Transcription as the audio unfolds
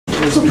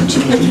We'll put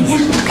you in. Yeah,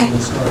 okay.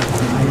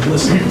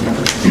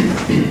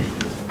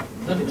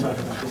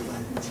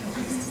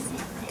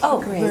 Oh,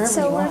 great.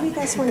 So wherever you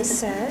guys want to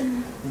sit.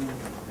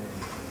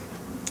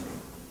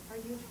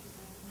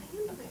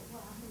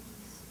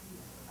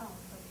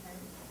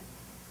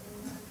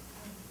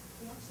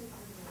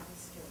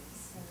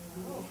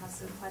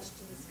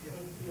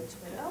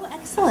 Oh,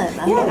 excellent.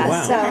 Yeah,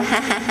 wow. So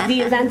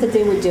the event that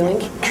they were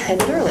doing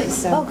ended early.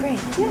 So. Oh, great.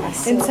 Yeah.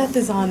 So. And Seth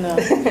is on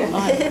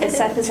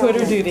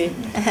Twitter duty,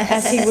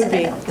 as he would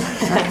be.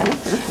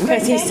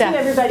 Thank you,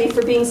 everybody,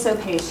 for being so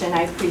patient.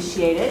 I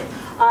appreciate it.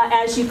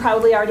 As you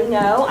probably already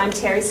know, I'm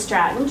Terry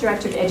Stratton,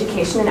 Director of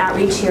Education and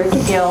Outreach here at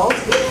the Guild.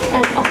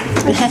 And,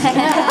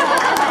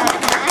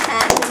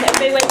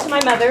 everybody wait to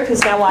my mother,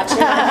 who's now watching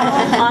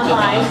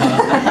online.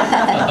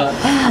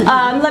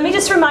 Let me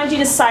just remind you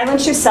to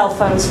silence your cell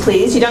phones,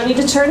 please. You don't need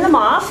to turn them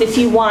off. If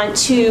you want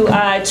to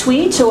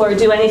tweet or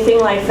do anything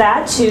like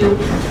that to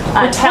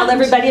tell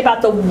everybody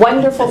about the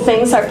wonderful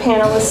things our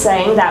panelists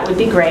saying, that would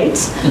be great.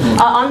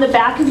 On the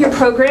back of your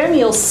program,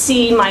 you'll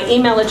see my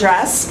email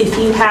address. If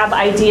you have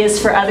ideas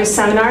for other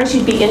seminars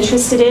you'd be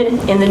interested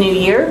in the new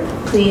year,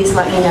 please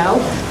let me know.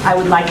 I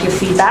would like your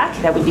feedback.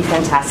 That would be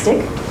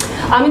fantastic.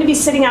 I'm going to be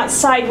sitting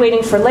outside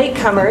waiting for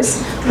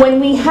latecomers. When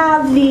we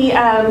have the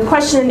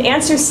question and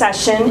answer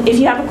session, if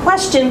you have a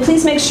question,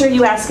 please make sure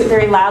you ask it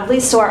very loudly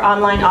so our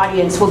online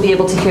audience will be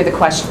able to hear the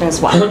question as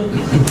well.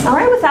 All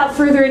right, without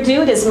further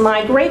ado, it is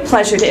my great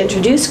pleasure to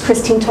introduce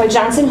Christine Toy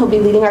Johnson, who'll be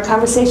leading our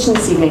conversation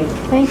this evening.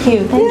 Thank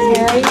you. Thank you,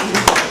 Harry.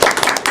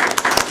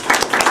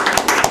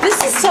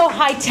 So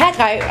high tech.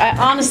 I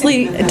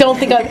honestly don't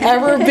think I've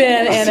ever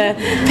been in a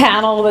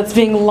panel that's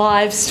being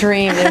live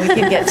streamed and we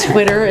can get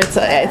Twitter.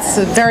 It's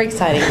very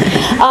exciting.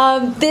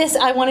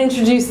 I want to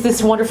introduce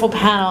this wonderful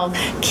panel: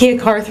 Kia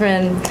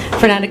Corthron,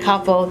 Fernanda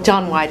Coppel,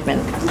 John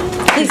Weidman.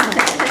 Please.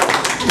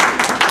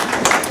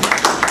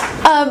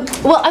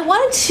 Well, I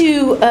wanted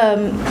to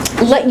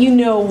let you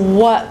know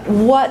what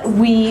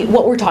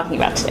we're talking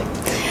about today.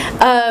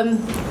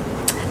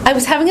 I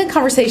was having a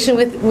conversation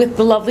with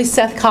the lovely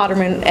Seth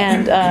Cotterman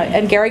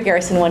and Gary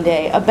Garrison one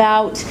day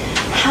about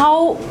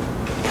how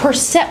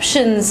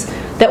perceptions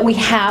that we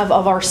have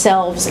of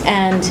ourselves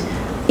and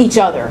each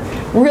other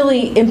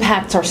really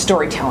impacts our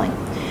storytelling.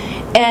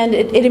 And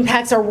it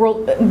impacts our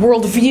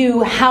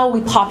worldview, how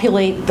we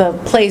populate the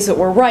plays that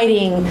we're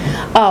writing,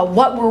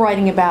 what we're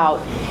writing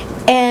about.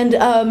 And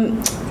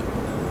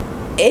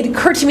it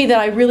occurred to me that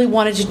I really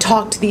wanted to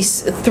talk to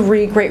these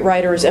three great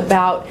writers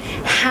about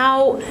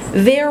how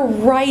they're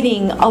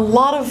writing a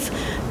lot of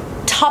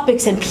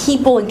topics and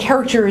people and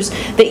characters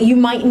that you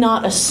might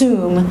not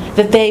assume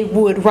that they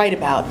would write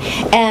about.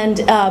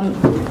 And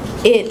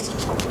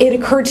it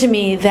occurred to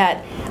me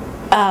that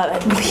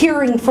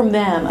hearing from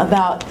them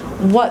about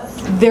what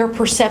their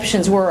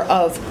perceptions were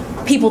of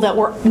people that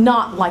were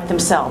not like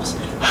themselves,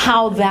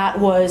 how that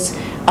was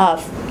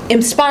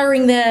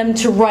inspiring them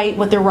to write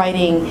what they're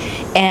writing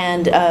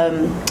and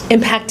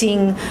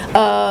impacting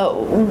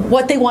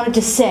what they wanted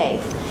to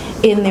say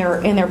in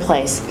their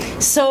plays.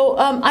 So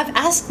I've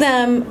asked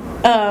them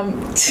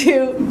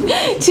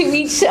to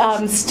each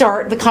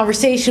start the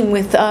conversation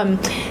with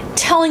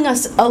telling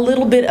us a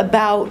little bit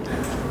about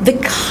the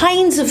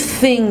kinds of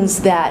things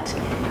that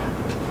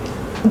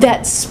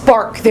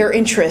spark their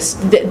interest,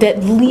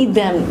 that lead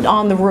them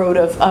on the road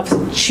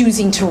of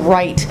choosing to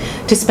write,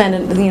 to spend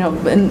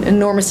an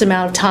enormous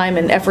amount of time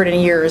and effort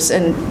and years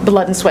and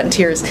blood and sweat and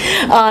tears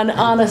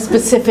on a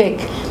specific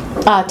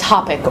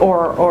topic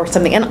or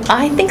something. And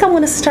I think I'm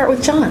going to start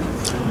with John.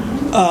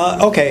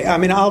 Okay, I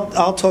mean,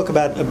 I'll talk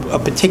about a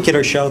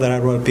particular show that I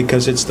wrote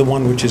because it's the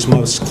one which is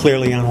most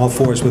clearly on all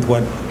fours with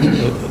what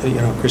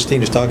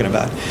Christine is talking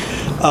about.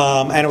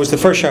 And it was the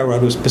first show I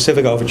wrote. It was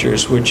Pacific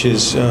Overtures, which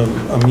is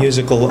a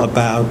musical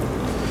about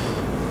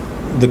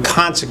the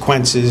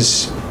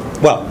consequences.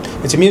 Well,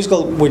 it's a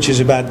musical which is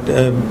about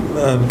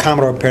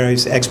Commodore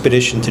Perry's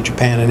expedition to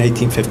Japan in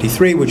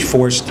 1853, which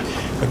forced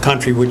a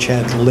country which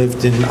had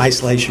lived in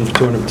isolation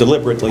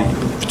deliberately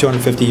for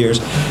 250 years,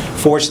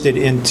 forced it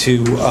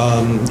into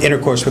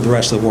intercourse with the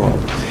rest of the world.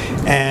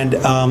 And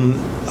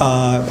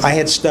I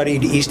had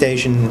studied East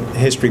Asian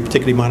history,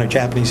 particularly modern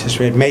Japanese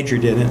history. I had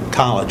majored in it in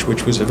college,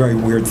 which was a very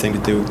weird thing to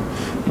do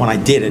when I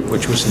did it,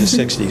 which was in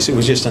the 60s. It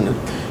was just,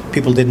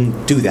 people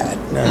didn't do that.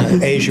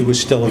 Asia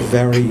was still a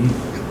very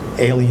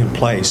alien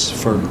place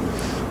for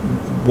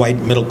white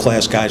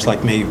middle-class guys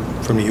like me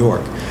from New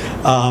York.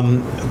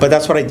 But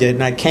that's what I did,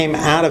 and I came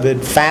out of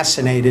it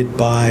fascinated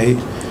by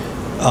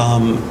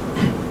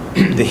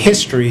the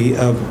history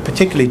of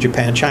particularly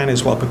Japan, China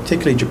as well, but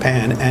particularly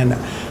Japan, and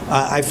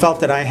I felt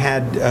that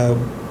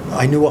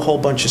I knew a whole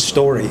bunch of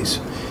stories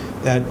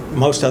that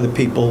most other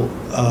people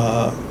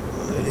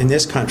in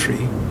this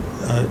country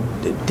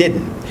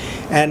didn't.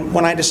 And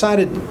when I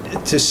decided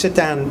to sit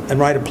down and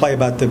write a play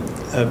about the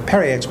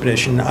Perry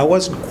expedition, I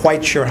wasn't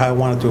quite sure how I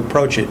wanted to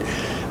approach it.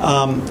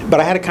 But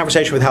I had a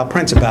conversation with Hal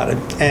Prince about it,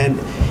 and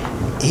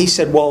he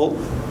said, well,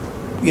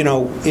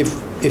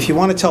 if if you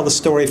want to tell the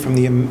story from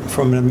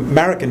an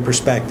American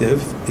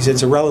perspective, he said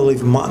it's a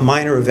relatively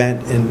minor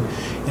event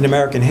in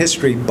American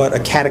history, but a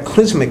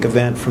cataclysmic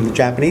event from the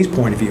Japanese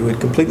point of view. It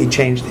completely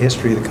changed the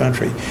history of the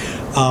country.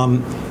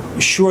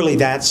 Surely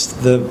that's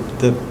the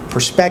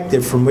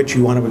perspective from which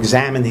you want to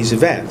examine these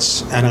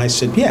events. And I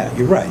said, yeah,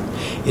 you're right,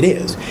 it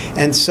is.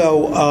 And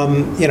so,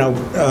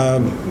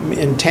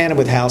 in tandem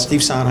with Hal,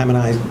 Steve Sondheim and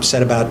I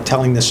set about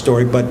telling this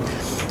story, but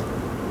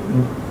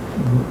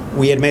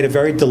we had made a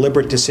very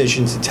deliberate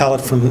decision to tell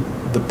it from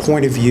the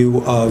point of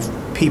view of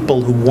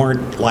people who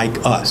weren't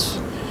like us.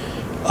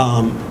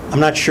 I'm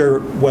not sure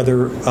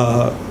whether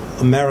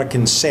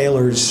American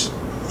sailors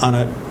on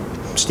a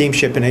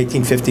steamship in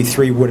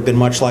 1853 would have been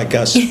much like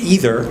us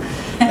either.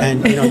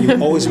 And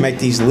you always make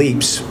these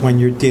leaps when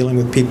you're dealing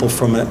with people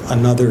from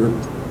another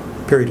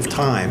period of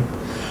time.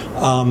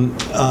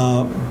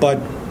 But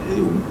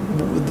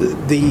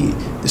the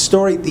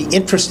story, the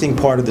interesting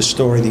part of the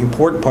story, the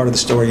important part of the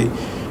story,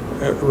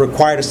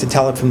 required us to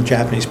tell it from the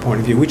Japanese point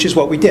of view, which is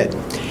what we did.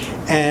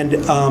 And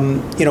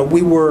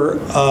we were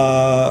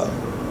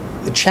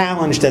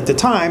challenged at the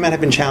time, and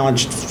have been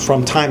challenged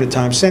from time to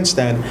time since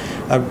then,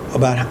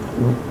 about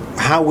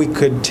how we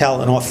could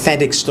tell an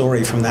authentic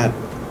story from that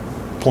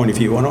point of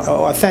view. And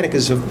authentic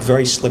is a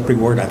very slippery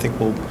word. I think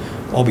we'll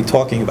all be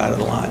talking about it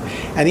a lot.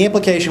 And the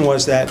implication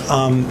was that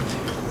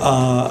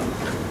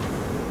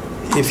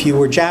if you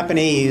were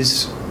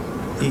Japanese,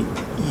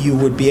 you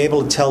would be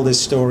able to tell this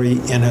story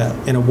in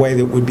a way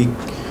that would be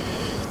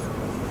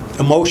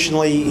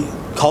emotionally,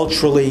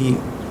 culturally,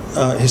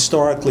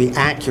 historically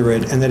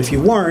accurate, and that if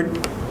you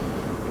weren't,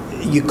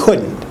 you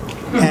couldn't.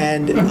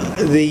 And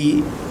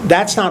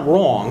that's not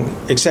wrong,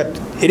 except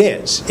it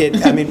is. The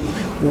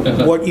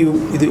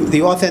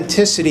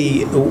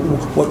authenticity,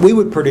 what we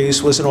would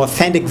produce was an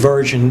authentic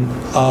version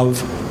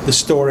of the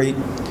story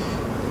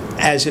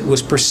as it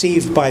was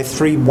perceived by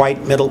three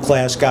white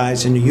middle-class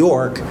guys in New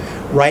York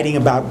writing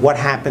about what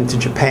happened to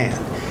Japan.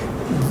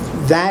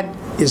 That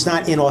is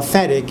not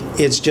inauthentic,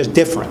 it's just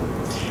different.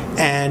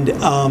 And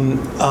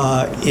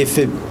if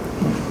it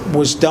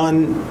was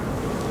done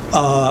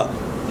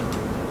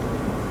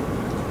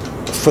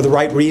for the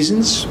right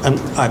reasons, and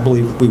I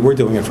believe we were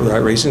doing it for the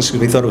right reasons because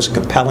we thought it was a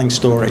compelling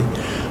story,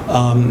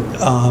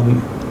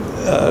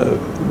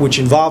 which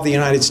involved the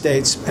United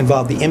States,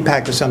 involved the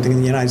impact of something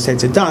the United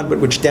States had done, but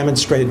which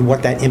demonstrated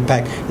what that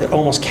impact, that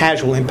almost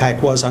casual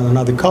impact was on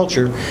another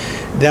culture,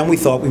 then we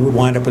thought we would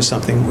wind up with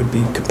something that would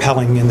be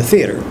compelling in the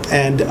theater.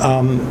 And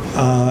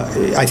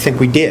I think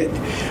we did.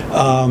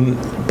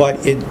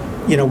 But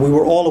we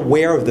were all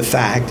aware of the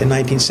fact in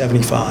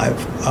 1975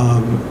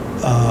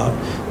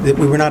 that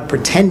we were not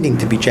pretending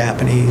to be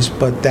Japanese,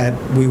 but that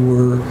we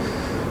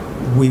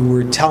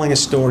were telling a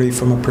story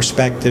from a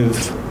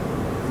perspective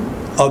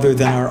other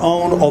than our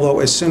own, although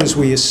as soon as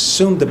we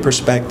assumed the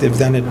perspective,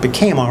 then it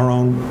became our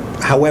own,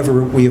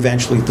 however we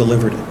eventually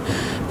delivered it.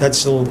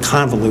 That's a little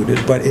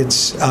convoluted, but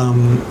it's,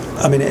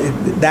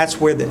 that's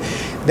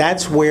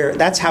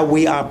how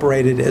we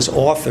operated as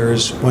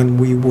authors when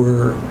we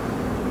were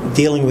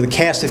dealing with a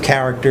cast of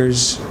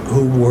characters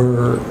who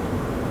were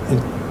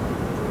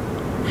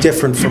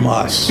different from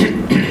us.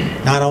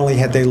 Not only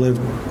had they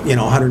lived,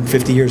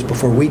 150 years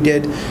before we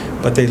did,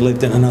 but they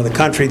lived in another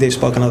country, they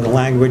spoke another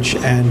language,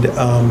 and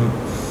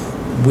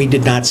we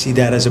did not see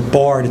that as a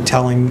bar to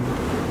telling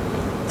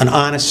an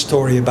honest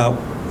story about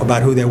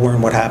who they were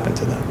and what happened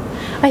to them.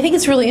 I think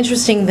it's really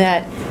interesting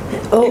that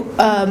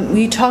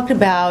you talked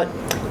about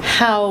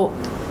how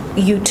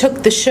you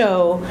took the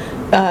show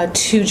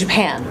to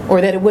Japan,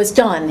 or that it was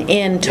done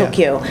in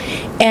Tokyo.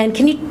 Yeah. And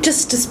can you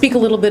just speak a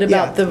little bit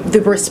about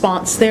the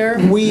response there?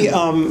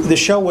 The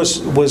show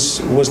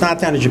was not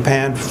done in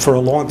Japan for a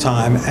long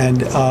time,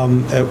 and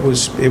it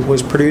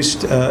was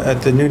produced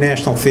at the New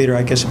National Theater,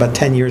 I guess, about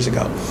 10 years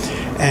ago.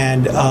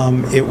 And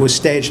it was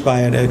staged by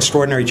an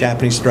extraordinary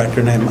Japanese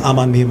director named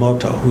Aman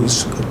Miyamoto,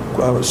 who's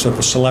sort of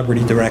a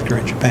celebrity director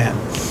in Japan.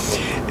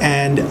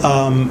 And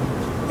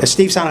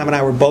Steve Sondheim and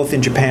I were both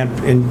in Japan,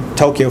 in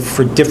Tokyo,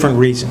 for different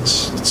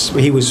reasons.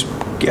 He was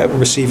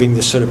receiving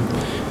this sort of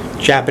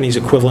Japanese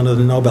equivalent of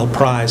the Nobel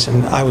Prize,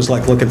 and I was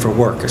like looking for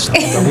work or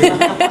something.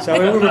 So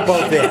we were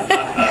both there.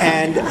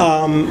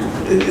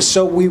 And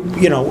so we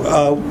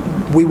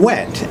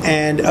went,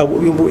 and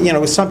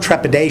with some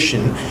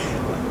trepidation.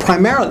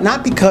 Primarily,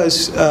 not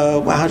because,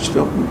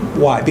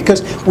 why?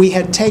 Because we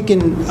had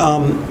taken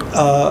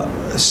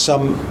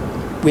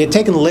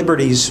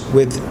liberties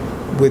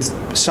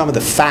with some of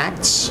the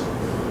facts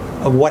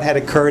of what had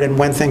occurred and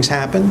when things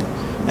happened.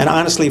 And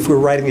honestly, if we were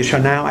writing the show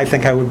now, I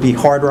think I would be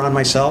harder on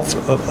myself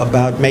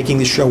about making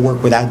the show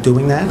work without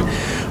doing that.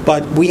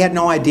 But we had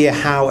no idea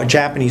how a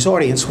Japanese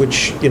audience,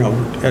 which,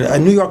 a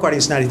New York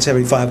audience in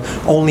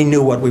 1975 only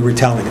knew what we were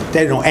telling them. They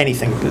didn't know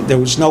anything. There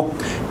was no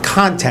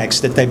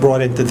context that they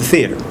brought into the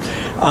theater.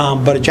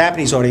 But a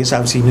Japanese audience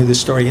obviously knew the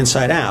story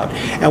inside out.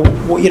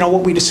 And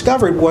what we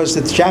discovered was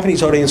that the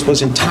Japanese audience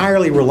was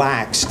entirely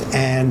relaxed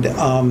and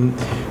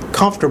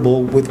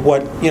comfortable with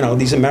what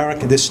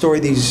this story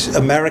these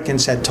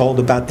Americans had told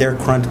about their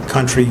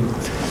country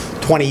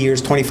 20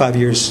 years, 25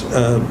 years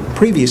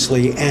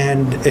previously,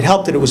 and it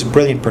helped that it was a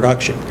brilliant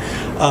production.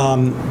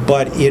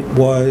 But it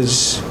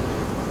was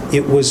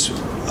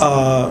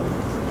I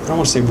don't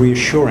want to say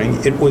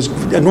reassuring, it was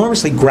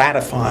enormously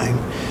gratifying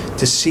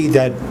to see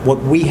that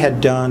what we had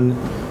done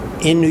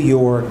in New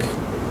York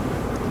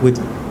with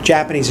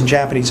Japanese and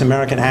Japanese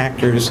American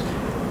actors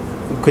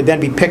could then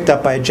be picked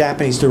up by a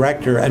Japanese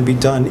director and be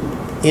done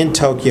in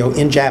Tokyo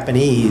in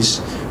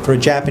Japanese for a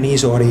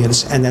Japanese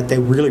audience, and that they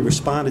really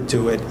responded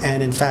to it.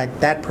 And in fact,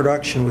 that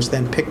production was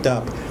then picked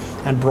up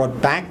and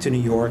brought back to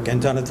New York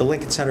and done at the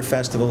Lincoln Center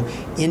Festival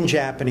in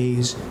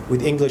Japanese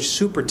with English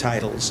super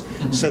titles,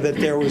 so that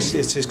there was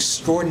this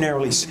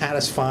extraordinarily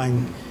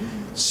satisfying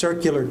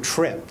circular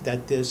trip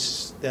that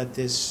this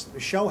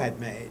show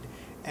had made.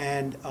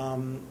 And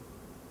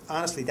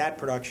honestly, that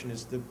production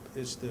is the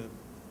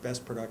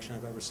best production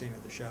I've ever seen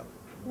of the show.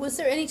 Was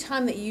there any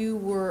time that you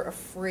were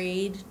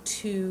afraid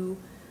to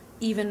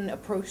even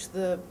approach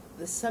the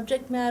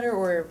subject matter,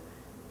 or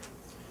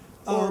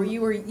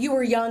you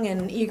were young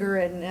and eager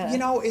and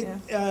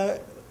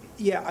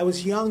yeah, I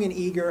was young and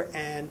eager,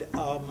 and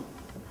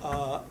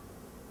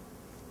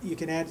you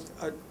can add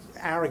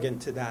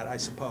arrogant to that, I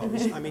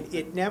suppose. I mean,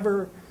 it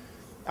never.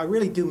 I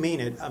really do mean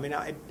it. I mean,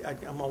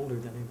 I'm older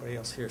than anybody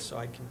else here, so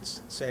I can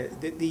say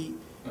it.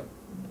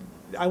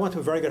 I went to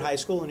a very good high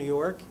school in New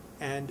York,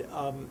 and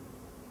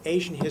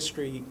Asian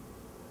history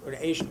or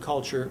Asian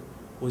culture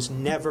was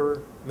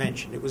never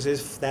mentioned. It was as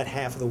if that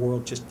half of the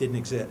world just didn't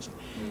exist.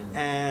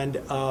 And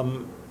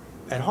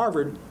at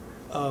Harvard,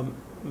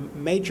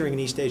 majoring in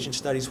East Asian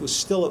studies was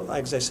still,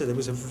 as I said, there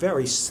was a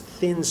very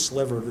thin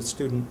sliver of the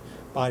student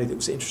body that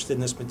was interested in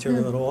this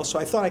material at all. So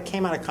I thought I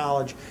came out of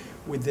college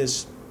with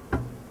this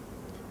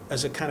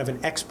as a kind of an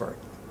expert.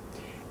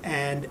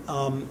 And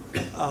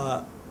I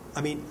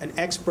mean, an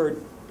expert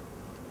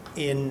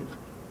in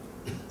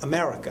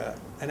America,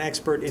 an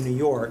expert in New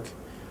York,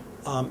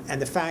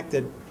 and the fact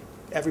that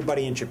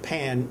everybody in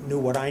Japan knew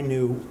what I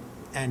knew,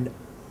 and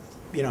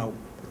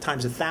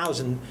times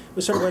 1,000,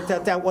 was sort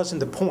of that wasn't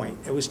the point.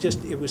 It was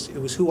just it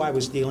was who I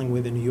was dealing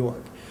with in New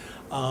York.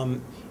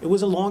 It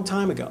was a long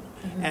time ago,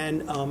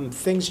 and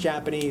things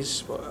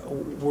Japanese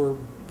were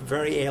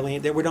very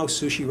alien. There were no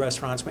sushi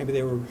restaurants. Maybe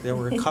there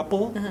were a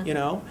couple,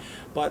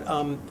 but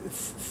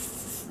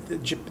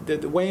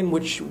the way in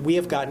which we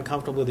have gotten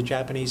comfortable with the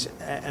Japanese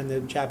and the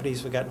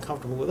Japanese have gotten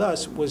comfortable with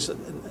us was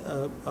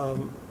a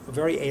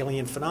very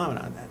alien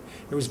phenomenon.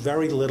 There was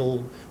very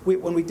little.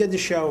 When we did the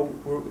show,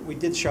 we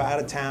did the show out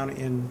of town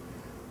in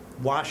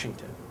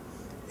Washington,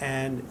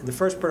 and in the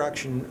first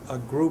production, a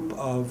group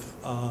of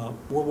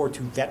World War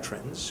II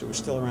veterans who were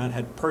still around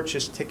had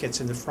purchased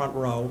tickets in the front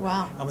row.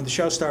 Wow. And when the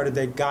show started,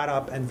 they got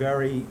up and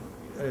very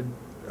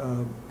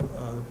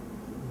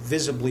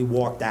visibly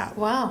walked out.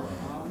 Wow.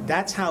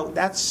 That's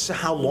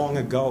how long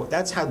ago.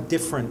 That's how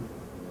different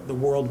the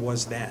world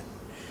was then.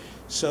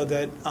 So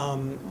that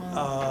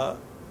I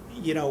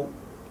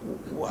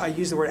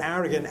use the word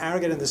arrogant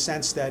in the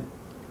sense that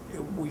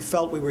we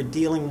felt we were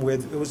dealing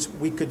with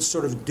we could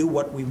sort of do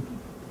what we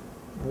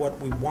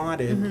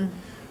wanted.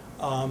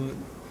 I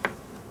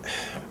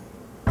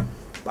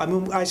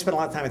mean, I spent a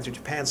lot of time at the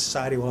Japan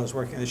Society while I was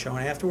working on the show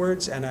and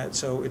afterwards, and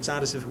so it's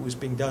not as if it was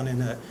being done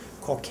in a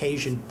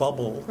Caucasian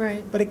bubble,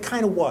 right? But it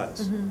kind of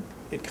was.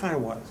 It kind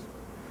of was.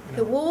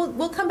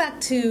 We'll come back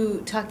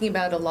to talking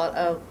about a lot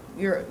of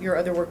your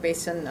other work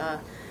based on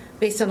a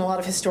lot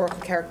of historical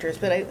characters,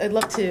 but I'd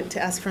love to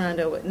ask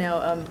Fernanda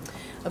now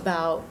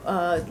about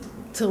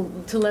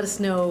to let us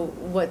know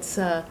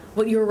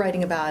what you're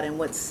writing about and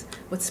what's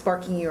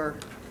sparking your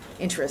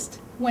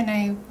interest. When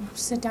I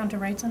sit down to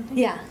write something?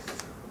 Yeah.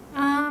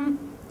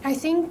 I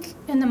think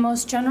in the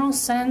most general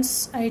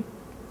sense, I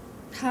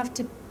have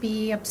to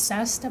be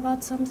obsessed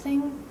about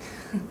something,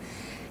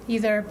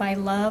 either by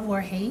love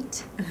or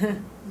hate.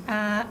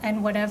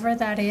 And whatever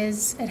that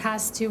is, it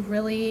has to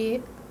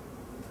really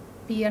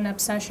be an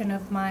obsession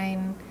of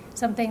mine,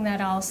 something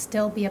that I'll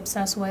still be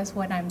obsessed with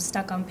when I'm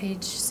stuck on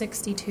page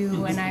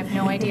 62 and I have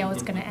no idea how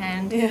it's going to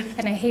end,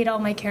 and I hate all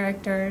my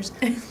characters.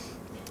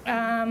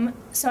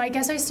 So I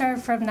guess I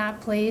start from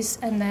that place,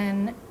 and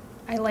then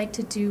I like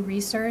to do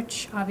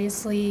research,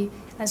 obviously,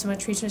 as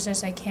much research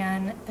as I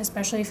can,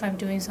 especially if I'm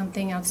doing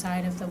something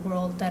outside of the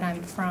world that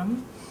I'm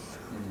from.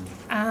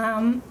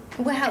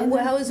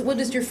 What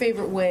is your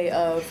favorite way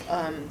of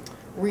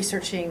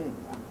researching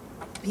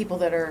people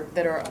that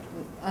are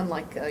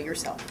unlike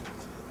yourself?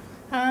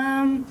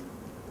 Well,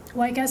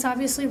 I guess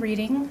obviously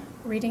reading.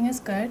 Reading is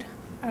good.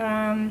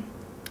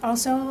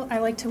 Also, I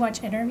like to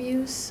watch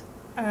interviews.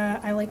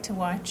 I like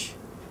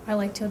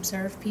to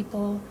observe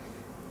people,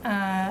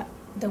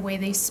 the way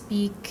they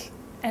speak,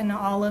 and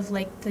all of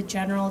the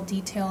general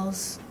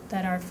details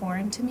that are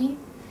foreign to me.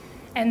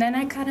 And then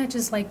I kind of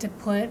just like to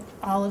put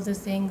all of the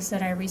things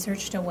that I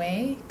researched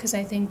away, because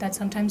I think that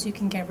sometimes you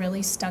can get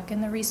really stuck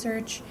in the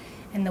research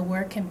and the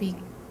work can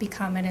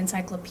become an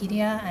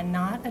encyclopedia and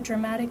not a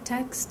dramatic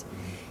text.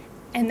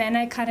 And then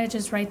I kind of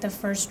just write the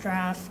first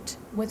draft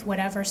with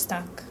whatever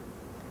stuck.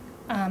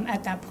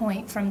 at that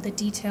point from the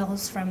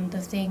details, from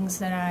the things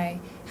that I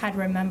had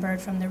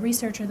remembered from the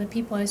research or the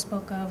people I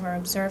spoke of or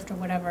observed or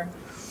whatever.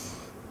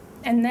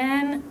 And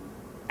then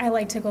I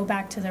like to go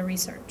back to the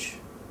research.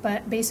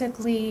 But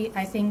basically,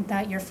 I think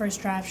that your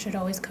first draft should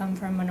always come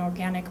from an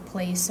organic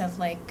place of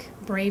like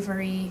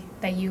bravery,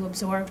 that you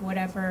absorbed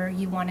whatever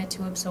you wanted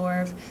to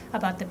absorb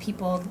about the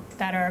people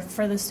that are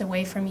furthest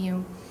away from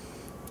you.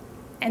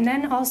 And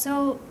then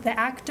also the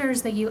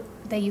actors that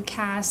you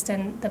cast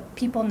and the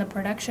people in the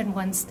production,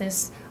 once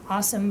this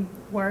awesome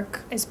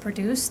work is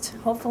produced,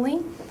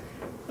 hopefully,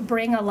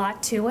 bring a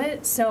lot to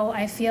it. So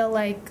I feel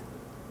like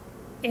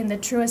in the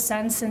truest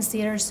sense, since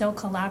theater is so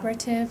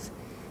collaborative,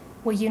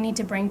 what you need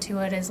to bring to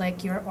it is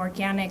like your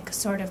organic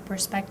sort of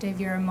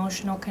perspective, your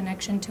emotional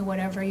connection to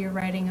whatever you're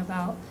writing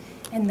about.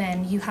 And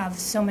then you have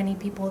so many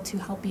people to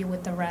help you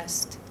with the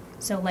rest.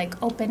 So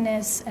like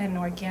openness and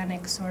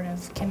organic sort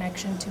of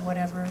connection to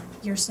whatever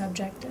your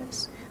subject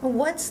is.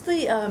 What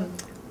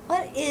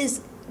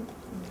is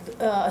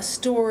a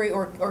story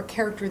or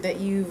character that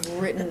you've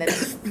written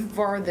that's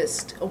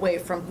farthest away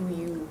from who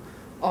you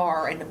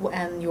are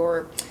and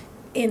your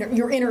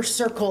inner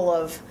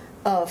circle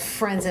of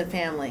friends and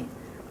family?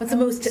 What's the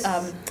most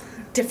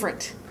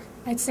different?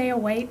 I'd say a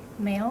white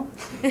male.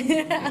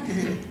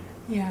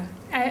 Yeah,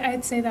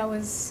 I'd say that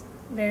was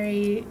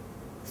very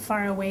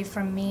far away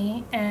from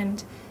me,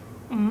 and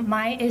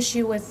my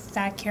issue with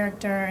that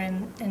character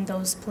and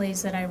those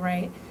plays that I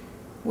write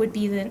would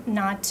be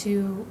not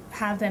to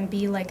have them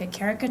be like a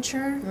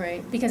caricature,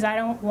 right? Because I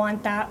don't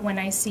want that when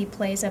I see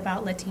plays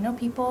about Latino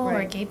people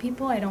or gay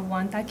people. I don't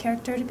want that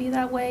character to be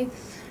that way.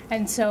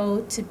 And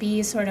so to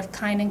be sort of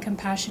kind and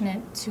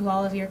compassionate to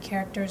all of your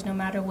characters, no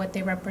matter what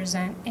they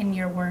represent in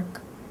your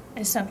work,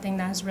 is something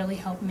that has really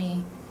helped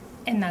me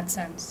in that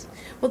sense.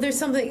 Well, there's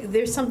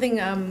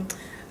something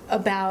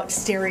about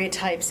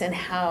stereotypes and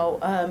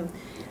how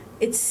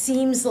it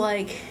seems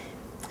like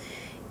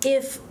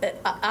if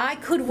I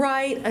could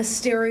write a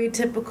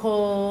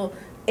stereotypical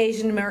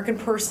Asian American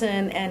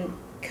person and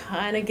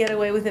kind of get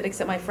away with it,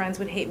 except my friends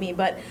would hate me,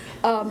 but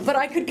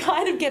I could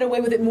kind of get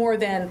away with it more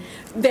than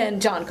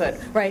John could,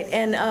 right?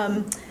 And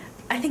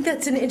I think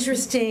that's an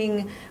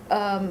interesting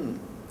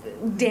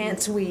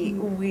dance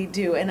we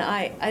do, and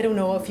I don't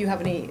know if you have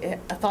any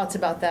thoughts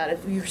about that.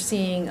 If you're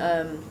seeing,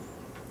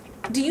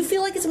 do you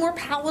feel like it's more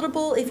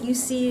palatable if you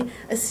see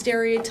a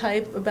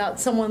stereotype about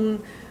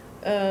someone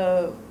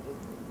that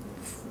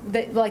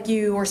like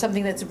you, or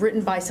something that's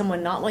written by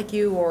someone not like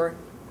you, or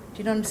do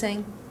you know what I'm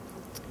saying?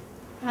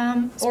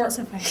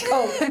 Specify.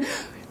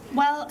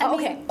 Well, I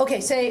mean,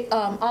 okay. Say,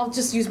 I'll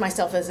just use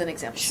myself as an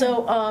example.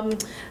 Sure.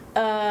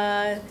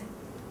 So,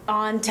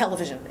 on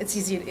television, it's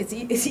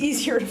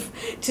easier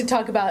to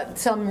talk about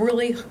some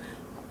really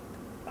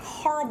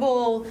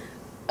horrible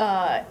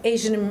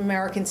Asian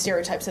American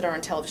stereotypes that are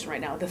on television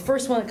right now. The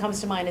first one that comes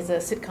to mind is a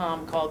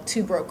sitcom called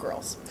Two Broke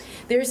Girls.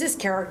 There's this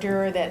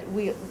character that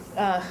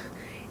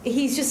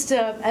he's just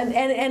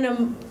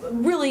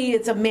really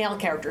it's a male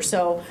character.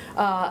 So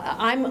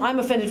I'm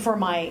offended for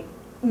my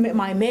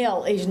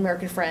male Asian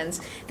American friends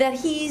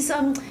that he's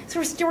sort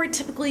of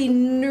stereotypically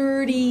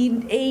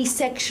nerdy,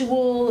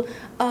 asexual,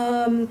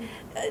 a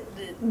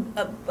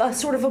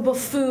sort of a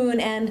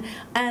buffoon, and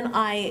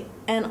I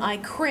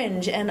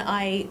cringe, and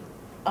I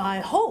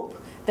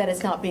hope that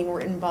it's not being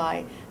written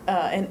by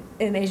an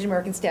Asian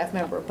American staff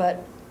member,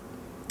 but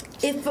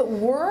if it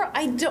were,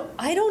 I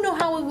don't know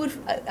how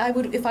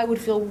if I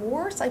would feel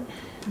worse.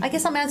 I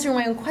guess I'm answering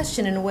my own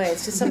question in a way.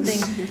 It's just something.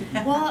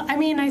 Well, I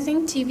mean, I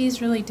think TV is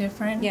really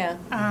different. Yeah.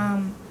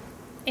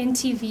 In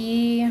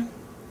TV,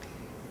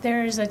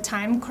 there's a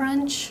time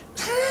crunch.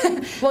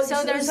 Well,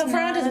 so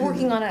Fernanda's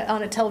working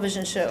on a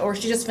television show, or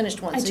she just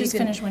finished one. I just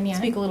finished one. Yeah.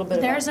 Speak a little bit.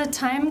 There's a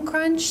time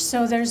crunch,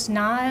 so there's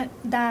not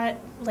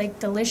that like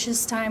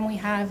delicious time we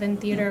have in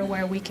theater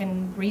where we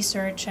can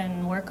research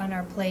and work on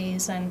our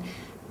plays and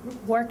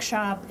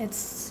workshop.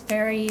 It's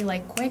very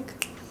like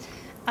quick.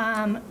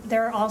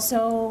 There are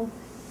also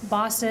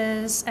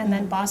bosses, and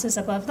then bosses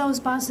above those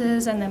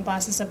bosses, and then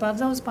bosses above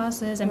those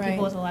bosses, and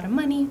people with a lot of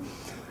money.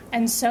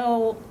 And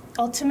so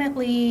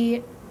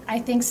ultimately, I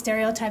think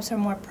stereotypes are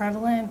more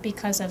prevalent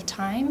because of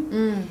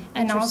time,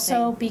 and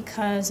also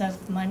because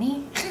of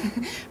money,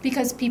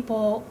 because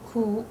people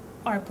who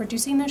are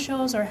producing the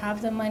shows or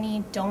have the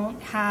money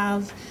don't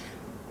have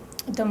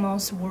the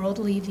most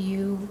worldly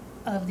view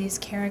of these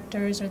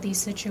characters or these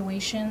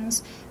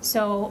situations.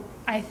 So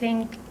I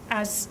think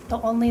as the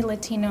only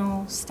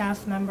Latino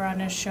staff member on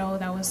a show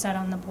that was set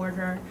on the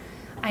border,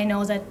 I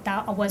know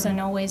that wasn't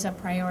always a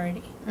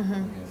priority.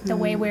 The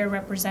way we were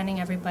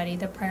representing everybody,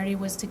 the priority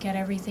was to get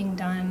everything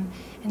done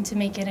and to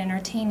make it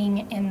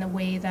entertaining in the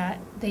way that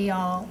they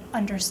all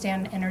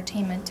understand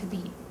entertainment to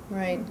be.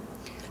 Right.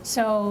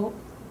 So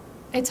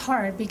it's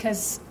hard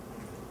because,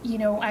 you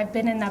know, I've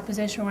been in that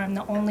position where I'm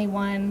the only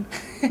one,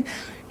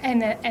 and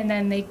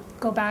then they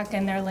go back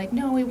and they're like,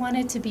 no, we want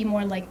it to be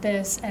more like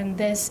this, and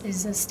this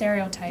is a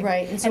stereotype.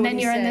 Right. And then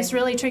you're in this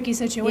really tricky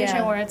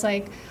situation where it's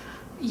like,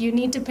 you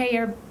need to pay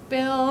your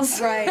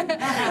bills. Right. You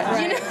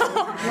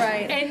know?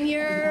 Right. And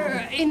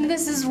and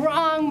this is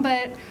wrong,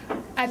 but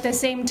at the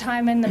same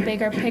time, in the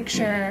bigger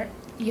picture,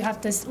 you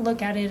have to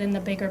look at it in the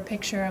bigger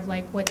picture of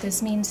like what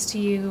this means to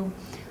you.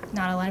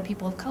 Not a lot of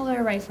people of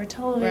color write for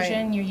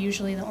television. Right. You're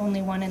usually the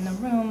only one in the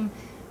room,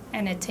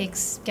 and it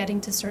takes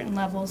getting to certain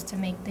levels to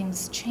make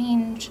things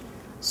change.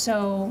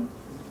 So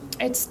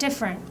it's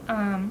different.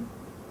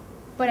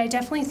 But I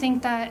definitely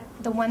think that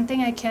the one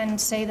thing I can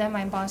say that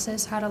my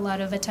bosses had a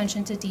lot of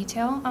attention to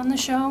detail on the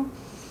show.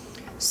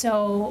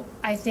 So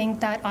I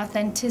think that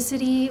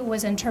authenticity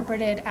was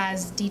interpreted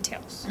as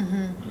details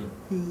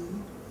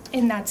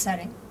in that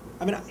setting.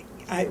 I mean,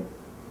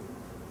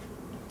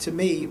 to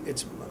me,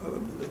 it's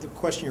the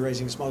question you're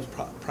raising is most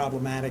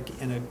problematic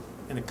in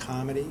a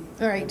comedy,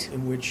 Right.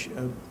 in which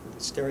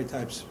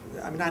stereotypes.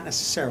 I mean, not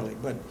necessarily,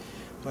 but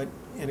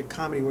in a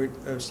comedy where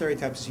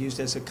stereotypes is used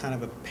as a kind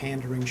of a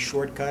pandering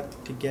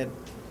shortcut to get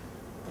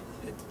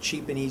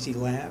cheap and easy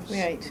laughs.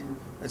 Right.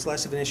 It's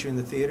less of an issue in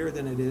the theater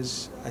than it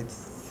is, I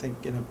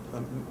think, in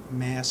a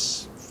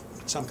mass,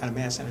 some kind of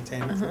mass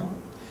entertainment form.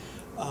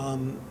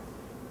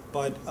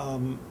 But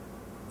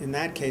in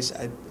that case,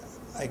 the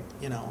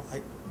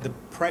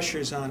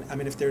pressures on. I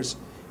mean, if there's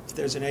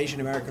an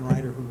Asian American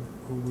writer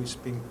who was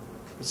being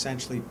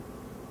essentially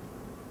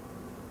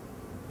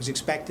was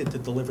expected to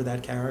deliver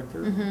that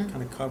character,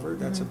 kind of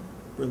covered, that's a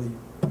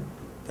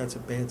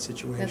bad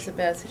situation. That's a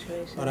bad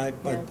situation. But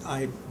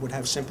I would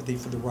have sympathy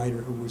for the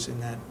writer who was in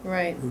that,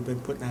 Right. who'd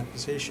been put in that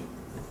position.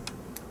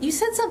 You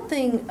said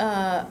something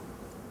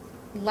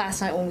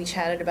last night when we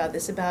chatted about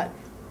this, about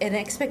an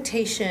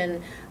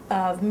expectation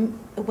of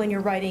when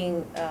you're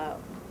writing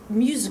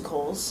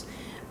musicals,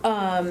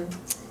 if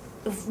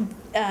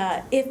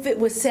it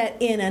was set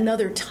in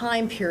another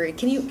time period.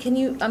 Can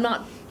you? I'm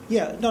not.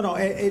 Yeah, no.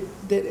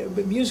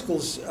 But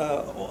musicals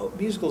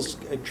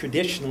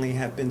traditionally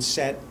have been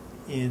set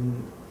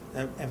in,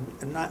 have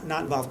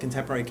not involved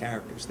contemporary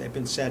characters. They've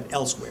been set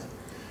elsewhere.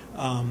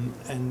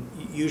 And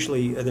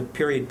usually the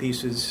period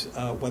pieces,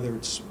 whether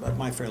it's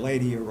My Fair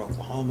Lady or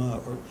Oklahoma,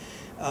 or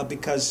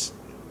because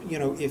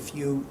if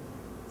you're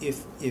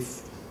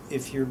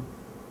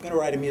going to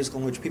write a musical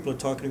in which people are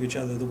talking to each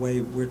other the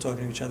way we're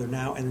talking to each other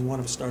now, and then one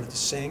of us started to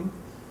sing,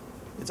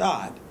 it's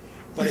odd.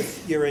 But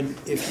if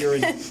you're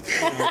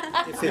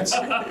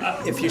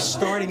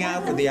starting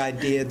out with the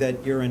idea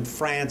that you're in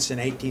France in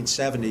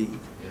 1870.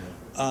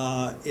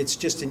 It's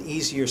just an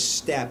easier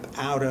step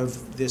out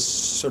of this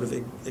sort of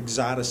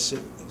exotic. Is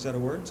that a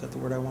word? Is that the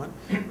word I want?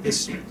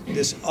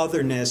 This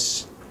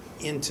otherness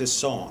into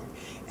song,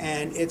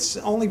 and it's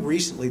only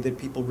recently that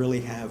people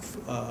really have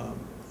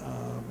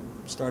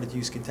started to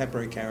use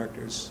contemporary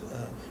characters,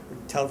 or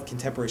tell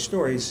contemporary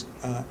stories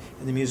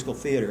in the musical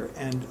theater,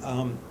 and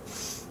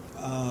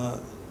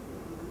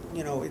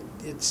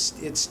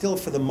it's still,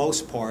 for the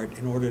most part,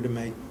 in order to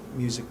make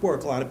music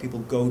work, a lot of people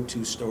go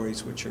to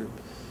stories which are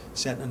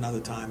set in another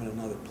time in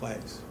another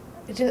place.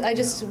 I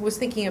just was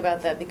thinking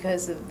about that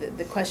because of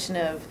the question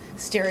of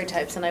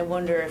stereotypes, and I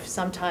wonder if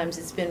sometimes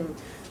it's been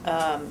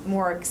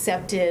more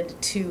accepted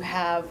to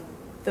have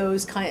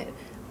those kind of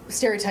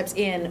stereotypes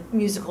in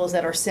musicals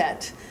that are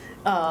set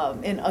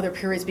in other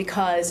periods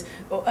because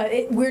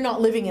we're not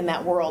living in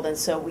that world, and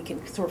so we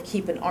can sort of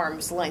keep an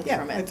arm's length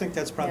from it. I think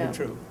that's probably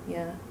true.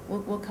 Yeah,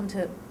 we'll come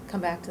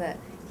back to that.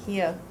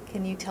 Kia,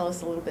 can you tell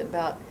us a little bit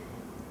about?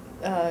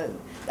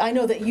 I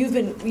know that you've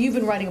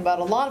been writing about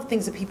a lot of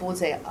things that people would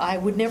say, I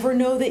would never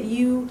know that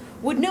you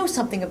would know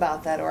something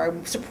about that, or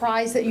I'm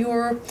surprised that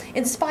you're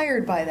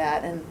inspired by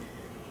that. And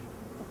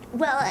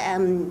well,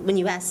 when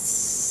you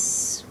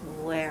ask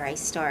where I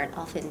start,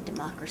 often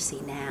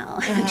Democracy Now!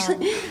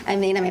 Actually, I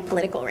mean, I'm a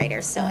political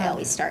writer, so I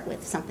always start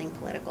with something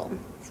political.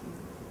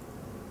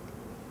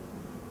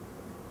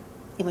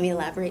 You want me to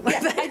elaborate?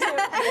 Yes,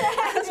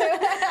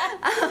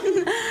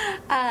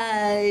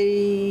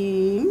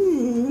 I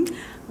do.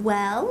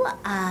 Well,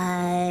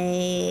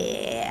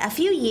 a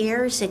few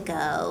years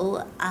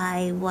ago,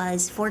 I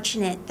was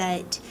fortunate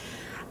that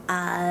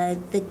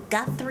the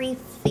Guthrie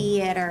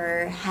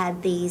Theater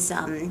had these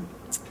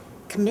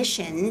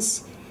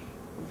commissions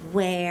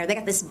where they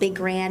got this big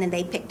grant and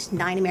they picked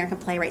 9 American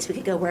playwrights. We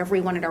could go wherever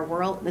we wanted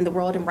in the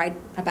world and write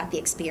about the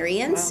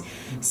experience. Wow.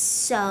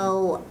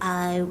 So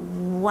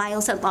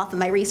while so often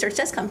my research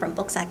does come from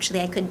books,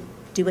 actually, I could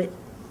do it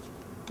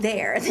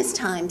there this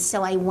time.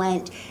 So I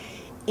went.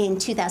 In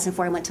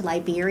 2004, I went to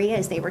Liberia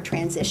as they were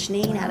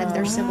transitioning out of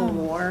their civil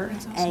war,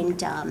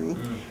 and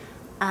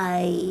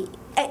and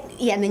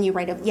then you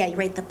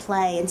write the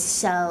play, and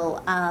so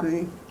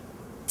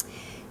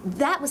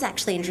that was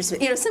actually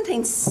interesting.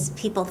 Sometimes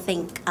people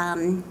think,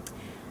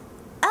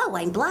 oh,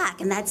 I'm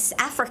black, and that's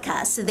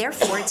Africa, so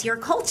therefore it's your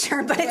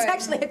culture, but it's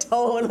actually a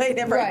totally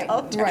different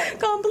culture. Right.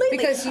 Completely.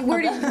 Because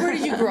where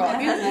did you grow up?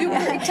 You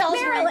tell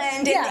us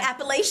Maryland, in the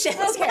Appalachians.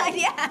 Okay. But,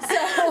 yeah.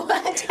 So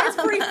it's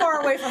pretty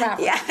far away from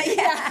Africa.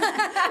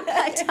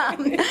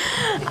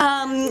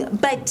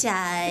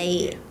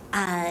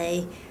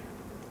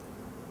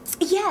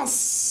 Yeah.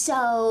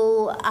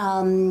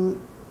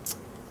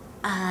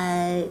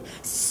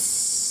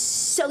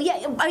 So So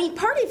yeah, I mean,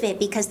 part of it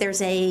because there's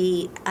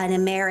an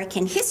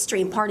American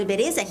history, and part of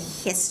it is a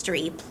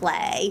history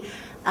play,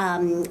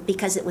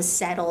 because it was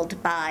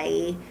settled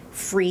by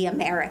free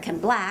American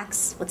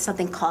blacks with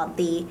something called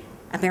the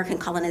American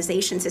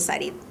Colonization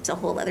Society. It's a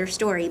whole other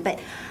story, but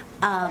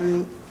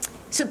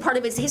so part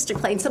of it's history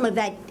play, and some of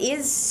that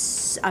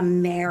is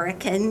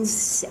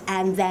Americans,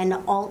 and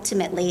then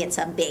ultimately it's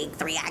a big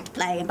 3-act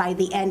play, and by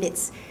the end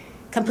it's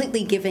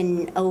completely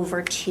given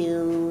over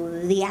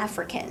to the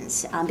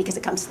Africans, because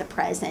it comes to the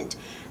present,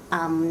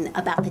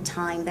 about the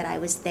time that I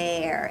was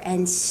there.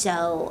 And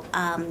so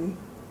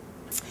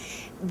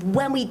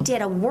when we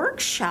did a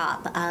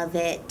workshop of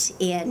it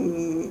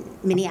in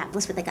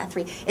Minneapolis with the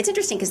Guthrie, it's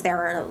interesting because there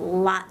are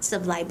lots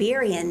of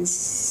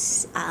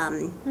Liberians,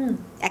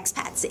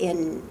 expats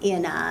in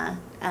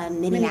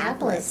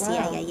Minneapolis.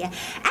 Wow. Yeah.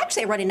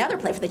 Actually, I wrote another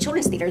play for the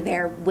Children's Theater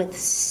there with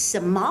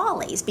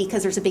Somalis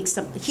because there's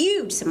a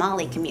huge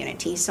Somali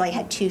community. So I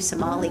had 2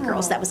 Somali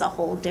girls. That was a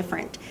whole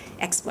different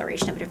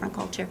exploration of a different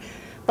culture.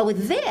 But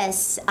with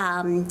this,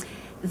 I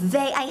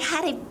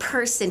had a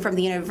person from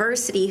the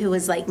university who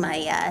was like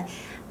my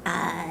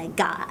guide,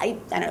 I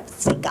don't know if to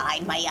say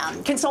guide, my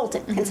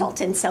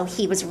consultant. So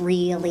he was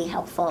really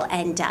helpful,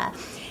 and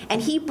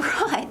he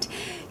brought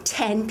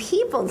 10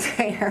 people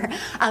there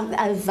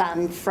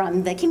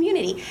from the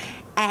community,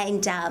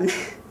 and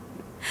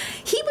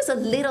he was a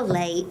little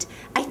late.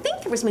 I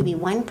think there was maybe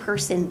 1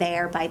 person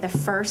there by the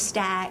first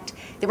act.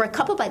 There were a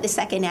couple by the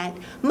second act.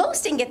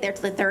 Most didn't get there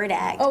to the third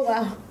act. Oh,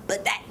 wow.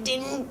 But that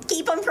didn't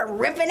keep them from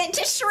ripping it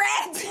to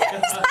shreds.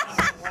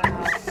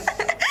 Wow.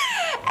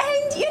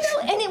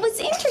 And it was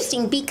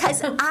interesting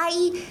because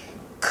I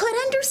could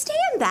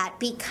understand that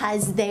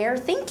because they're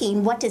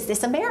thinking, what does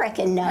this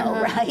American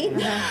know, right?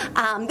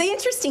 The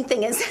interesting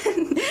thing is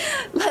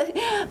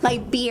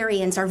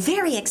Liberians are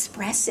very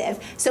expressive.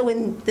 So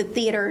in the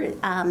theater,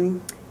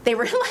 they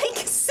were like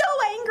so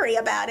angry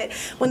about it.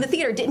 When the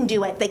theater didn't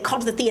do it, they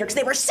called the theater because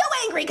they were so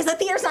angry because the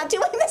theater's not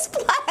doing this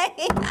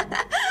play.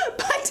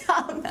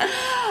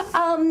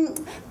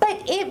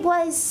 But it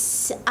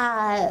was,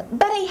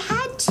 but I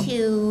had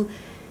to,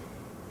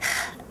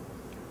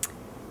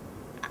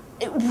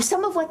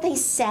 some of what they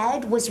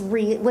said was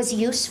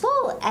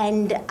useful,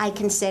 and I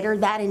considered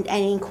that and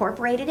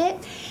incorporated it.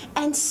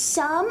 And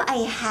some I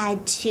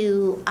had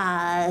to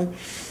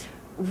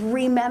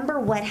remember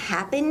what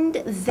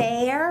happened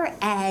there.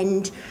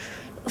 And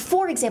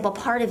for example,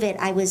 part of it,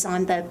 I was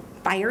on the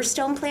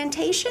Firestone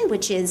Plantation,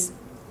 which is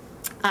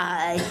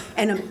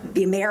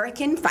the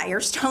American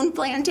Firestone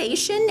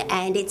Plantation,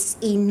 and it's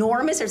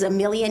enormous. There's 1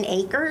 million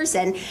acres,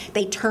 and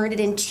they turned it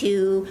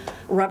into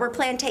rubber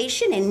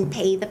plantation and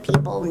pay the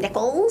people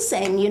nickels,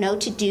 and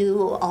to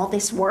do all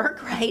this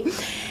work, right?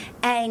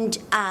 And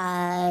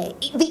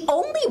the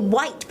only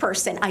white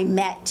person I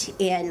met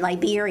in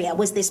Liberia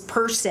was this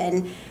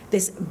person,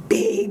 this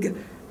big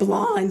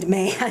blonde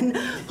man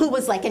who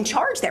was like in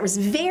charge there. It was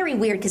very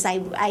weird because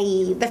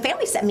the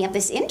family set me up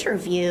this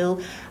interview.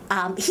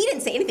 He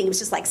didn't say anything. He was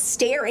just like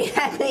staring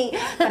at me,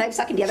 but I was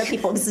talking to other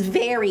people. It was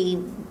very,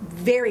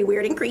 very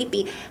weird and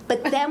creepy.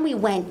 But then we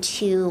went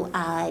to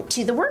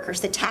the workers,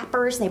 the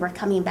tappers, and they were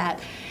coming back,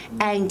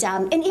 and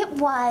it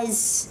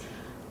was,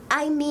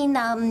 I mean,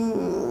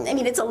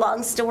 it's a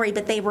long story,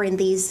 but they were in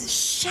these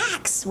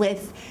shacks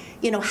with,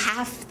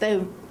 half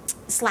the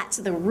slats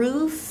of the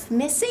roof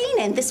missing,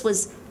 and this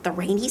was the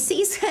rainy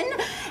season,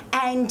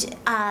 and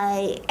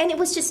it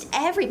was just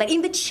everybody.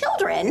 And the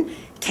children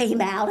came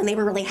out, and they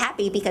were really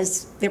happy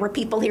because there were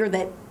people here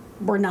that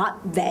were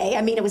not they.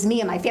 I mean, it was me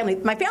and my family.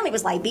 My family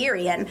was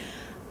Liberian,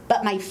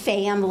 but my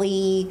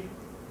family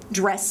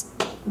dressed.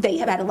 They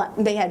had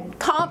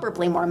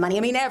comparably more money. I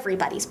mean,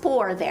 everybody's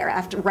poor there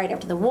right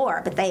after the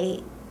war, but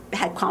they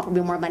had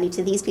comparably more money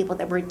to these people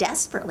that were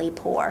desperately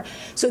poor.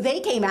 So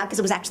they came out because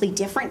it was actually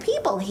different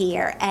people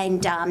here,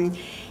 and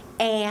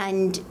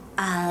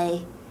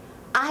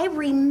I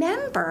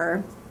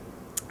remember,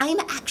 I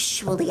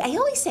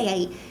always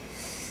say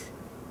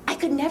I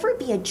could never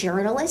be a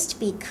journalist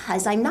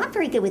because I'm not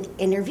very good with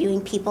interviewing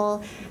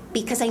people,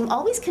 because I'm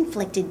always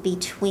conflicted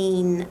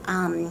between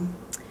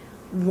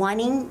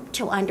wanting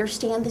to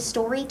understand the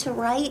story to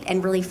write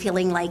and really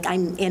feeling like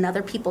I'm in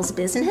other people's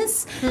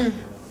business.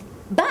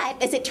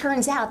 But as it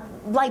turns out,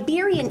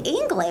 Liberian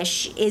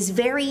English is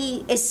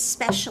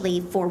especially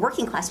for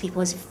working class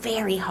people, is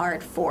very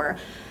hard for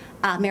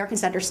Americans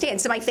to understand.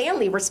 So my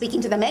family were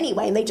speaking to them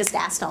anyway, and they just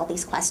asked all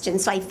these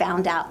questions. So I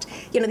found out,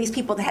 these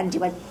people that had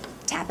to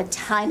tap a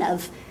ton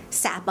of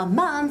SAP a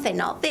month and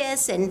all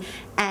this, and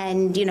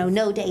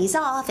no days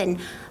off, and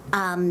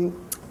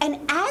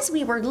as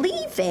we were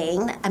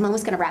leaving, I'm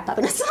almost going to wrap up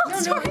in a small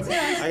story.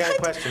 I got a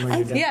question when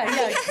you're done.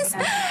 Yes.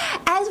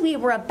 As we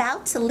were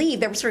about to leave,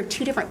 there were sort of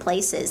 2 different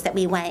places that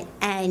we went,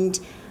 and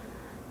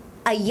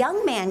a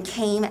young man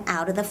came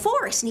out of the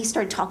forest, and he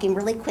started talking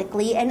really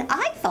quickly, and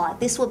I thought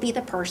this would be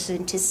the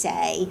person to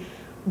say,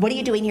 what are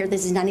you doing here?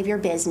 This is none of your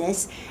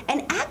business.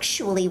 And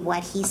actually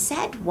what he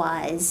said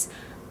was,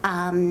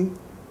 I'm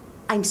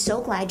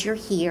so glad you're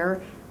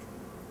here.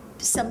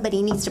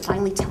 somebody needs to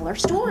finally tell our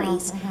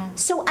stories.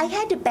 So I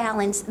had to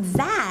balance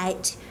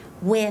that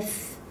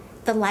with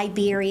the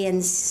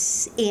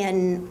Liberians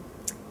in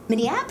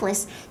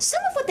Minneapolis.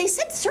 Some of what they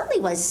said certainly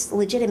was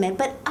legitimate,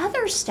 but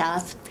other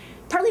stuff,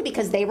 partly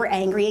because they were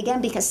angry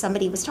again because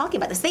somebody was talking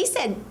about this. They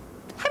said,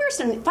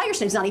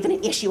 Firestone is not even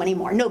an issue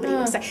anymore. Nobody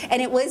was saying,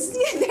 and it was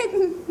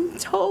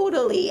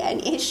totally an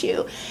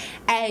issue.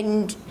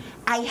 And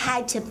I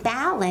had to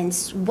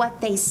balance what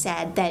they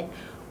said that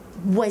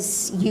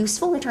was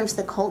useful in terms of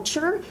the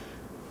culture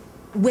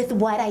with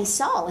what I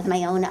saw with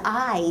my own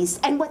eyes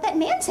and what that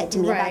man said to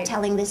me about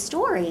telling this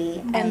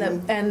story.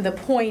 And the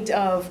point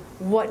of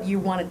what you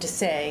wanted to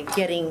say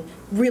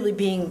really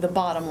being the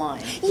bottom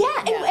line.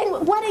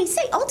 And what I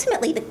say,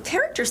 ultimately, the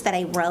characters that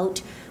I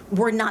wrote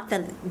were not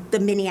the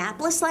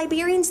Minneapolis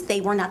Liberians. They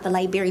were not the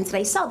Liberians that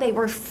I saw. They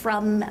were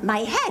from my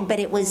head, but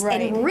it was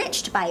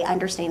enriched by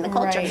understanding the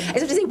culture. I just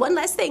have to say one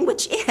last thing,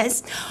 which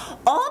is,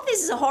 all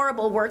this is a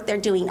horrible work they're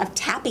doing of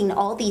tapping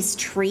all these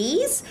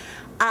trees.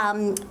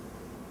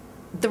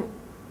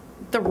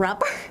 The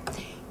rubber,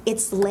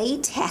 it's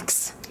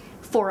latex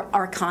for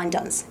our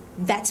condoms.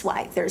 That's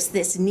why there's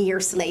this near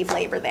slave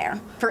labor there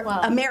for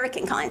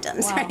American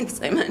condoms. Wow. Right?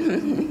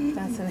 Fascinating.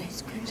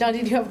 John,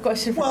 did you have a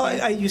question?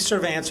 Well, you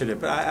sort of answered it,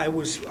 but I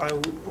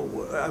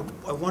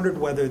wondered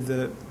whether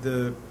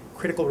the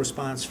critical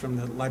response from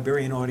the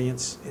Liberian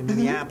audience in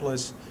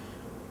Minneapolis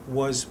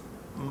was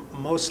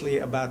mostly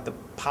about the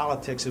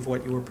politics of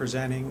what you were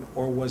presenting,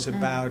 or was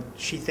about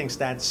she thinks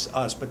that's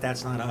us, but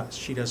that's not us.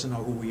 She doesn't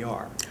know who we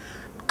are.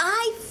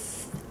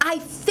 I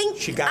think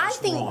she got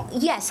us wrong.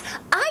 Yes,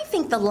 I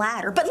think the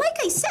latter. But like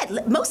I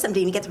said, most of them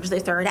didn't even get to their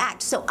third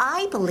act. So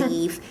I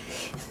believe,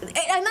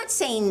 I'm not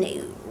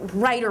saying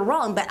right or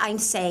wrong, but I'm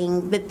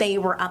saying that they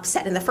were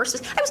upset in the first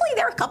place. I was only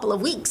there a couple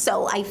of weeks,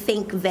 so I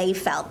think they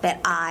felt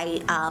that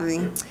I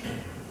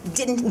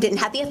didn't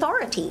have the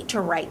authority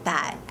to write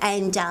that.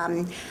 And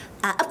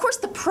of course,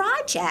 the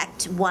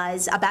project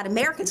was about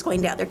Americans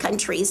going to other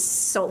countries,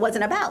 so it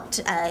wasn't about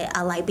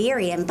a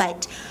Liberian.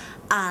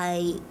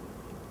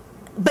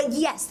 But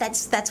yes,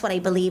 that's what I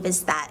believe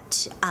is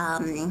that.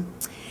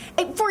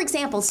 For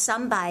example,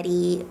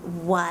 somebody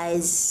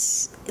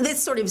was.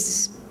 This sort of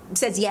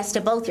says yes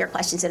to both your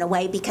questions in a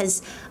way,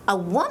 because a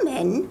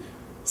woman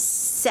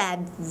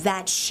said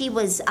that she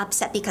was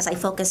upset because I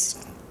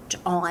focused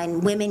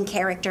on women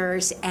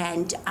characters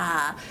and.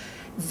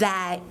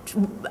 That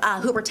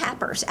who were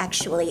tappers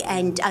actually,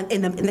 and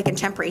in the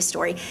contemporary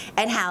story,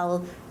 and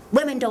how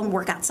women don't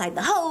work outside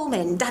the home,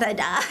 and da da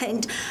da,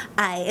 and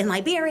in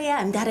Liberia,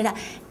 and da da da,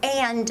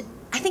 and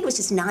I think it was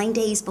just 9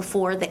 days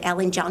before that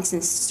Ellen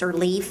Johnson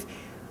Sirleaf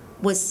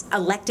was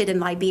elected in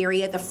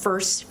Liberia, the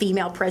first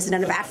female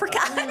president of Africa.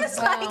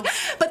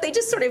 But they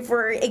just sort of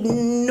were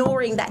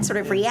ignoring that sort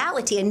of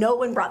reality, and no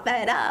one brought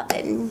that up,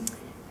 and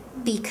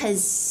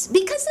because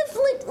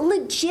of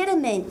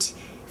legitimate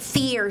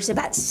fears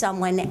about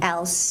someone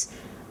else,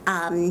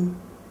 I don't know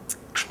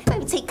if I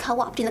would say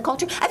co-opting the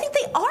culture. I think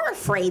they are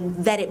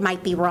afraid that it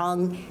might be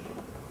wrong,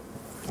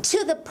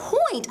 to the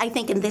point, I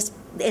think, in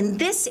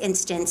this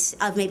instance,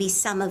 of maybe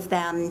some of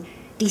them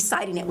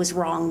deciding it was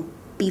wrong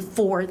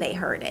before they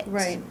heard it.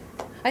 Right.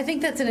 I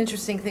think that's an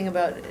interesting thing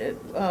about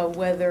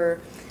whether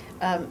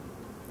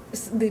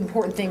the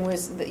important thing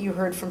was that you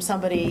heard from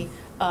somebody,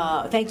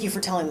 thank you for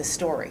telling the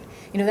story.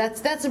 You know,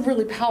 that's a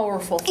really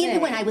powerful thing.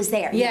 Even when I was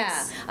there.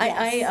 Yeah.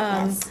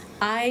 Yes.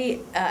 I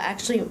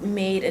actually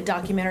made a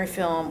documentary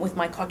film with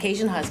my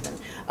Caucasian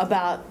husband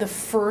about the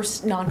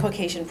first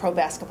non-Caucasian pro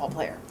basketball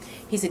player.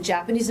 He's a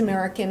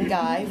Japanese-American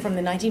guy from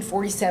the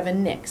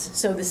 1947 Knicks.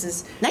 So this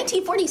is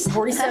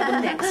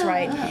 1947 Knicks,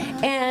 right?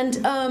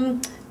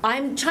 And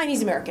I'm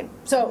Chinese-American.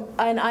 So,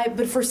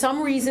 but for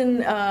some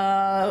reason,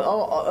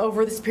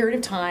 over this period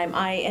of time,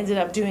 I ended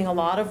up doing a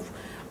lot of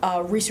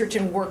research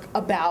and work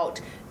about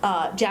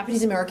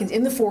Japanese Americans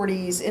in the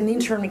 40s in the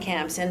internment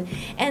camps,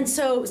 and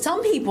so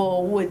some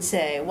people would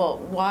say, well,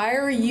 why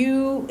are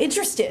you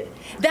interested?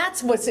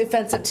 That's what's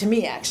offensive to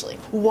me, actually.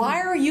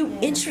 Why are you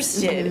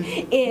interested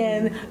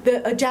in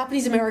the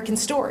Japanese American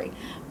story?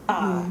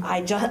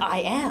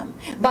 I am.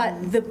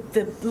 But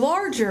the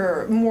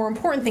larger, more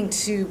important thing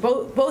to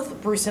both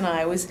Bruce and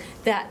I was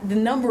that the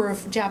number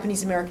of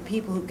Japanese American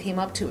people who came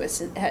up to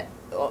us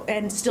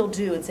and still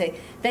do and say,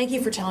 thank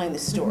you for telling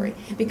this story.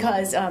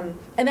 Because, and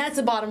that's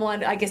the bottom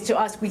line, I guess, to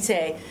us. We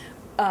say,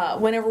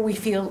 whenever we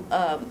feel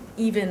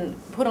even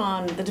put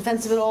on the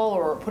defensive at all,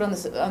 or put on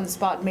the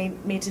spot,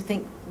 made to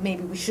think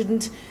maybe we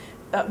shouldn't,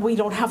 we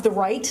don't have the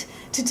right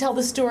to tell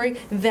the story,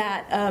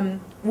 that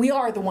we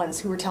are the ones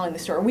who are telling the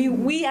story.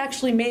 We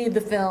actually made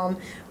the film.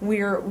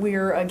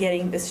 We're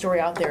getting this story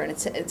out there, and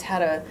it's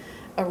had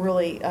a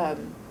really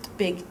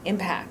big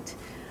impact.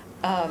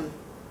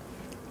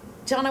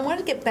 John, I wanted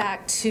to get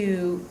back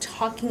to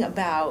talking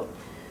about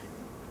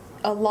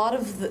a lot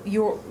of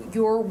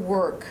your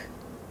work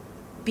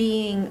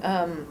being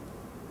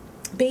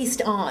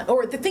based on,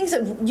 or the things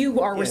that you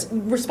are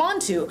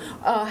respond to,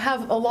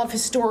 have a lot of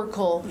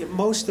historical. Yeah,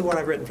 most of what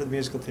I've written for the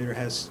musical theater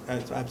has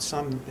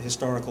some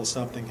historical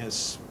something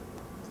has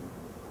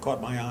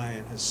caught my eye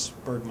and has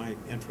spurred my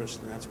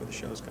interest, and that's where the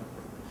show's come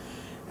from.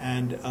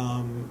 And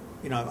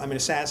you know, I mean,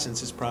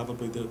 Assassins is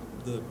probably the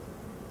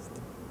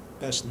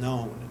best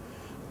known,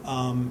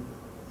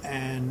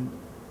 and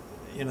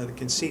you know, the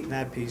conceit in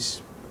that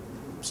piece,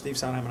 Steve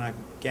Sondheim and I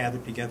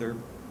gathered together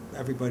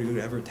everybody who'd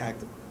ever attacked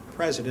the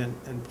president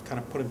and kind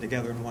of put them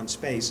together in one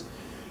space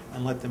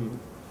and let them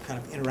kind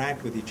of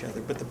interact with each other.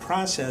 But the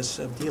process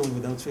of dealing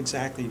with those,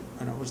 exactly,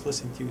 and I was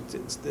listening to you,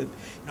 you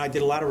know, I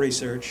did a lot of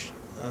research,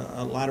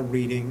 a lot of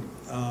reading,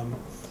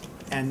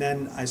 and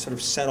then I sort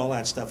of set all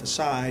that stuff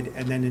aside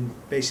and then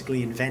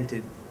basically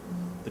invented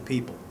the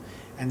people.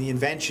 And the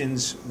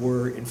inventions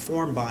were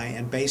informed by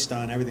and based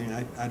on everything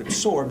I'd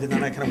absorbed, and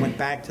then I kind of went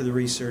back to the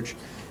research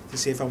to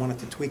see if I wanted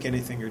to tweak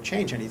anything or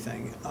change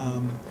anything.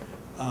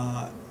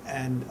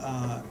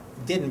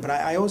 Didn't, but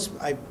I always,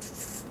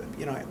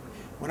 you know,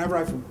 whenever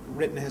I've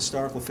written a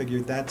historical figure,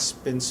 that's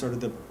been sort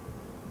of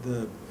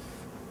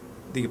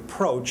the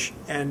approach.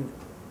 And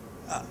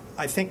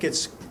I think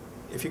it's,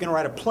 if you're going to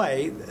write a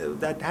play,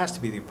 that has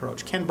to be the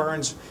approach. Ken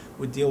Burns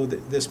would deal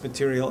with this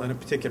material in a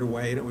particular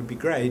way, and it would be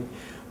great,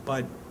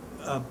 but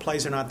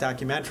plays are not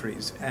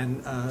documentaries,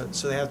 and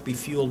so they have to be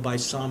fueled by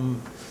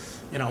some,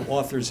 you know,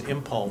 author's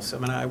impulse. I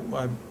mean,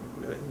 I'm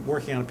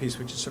working on a piece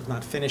which is sort of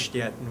not finished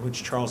yet, in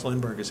which Charles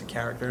Lindbergh is a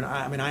character. And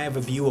I mean, I have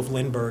a view of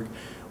Lindbergh,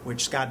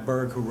 which Scott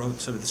Berg, who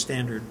wrote sort of the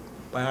standard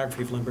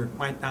biography of Lindbergh,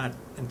 might not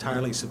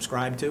entirely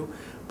subscribe to,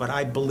 but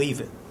I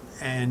believe it.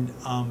 And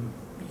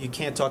you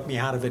can't talk me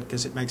out of it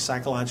because it makes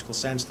psychological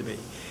sense to me.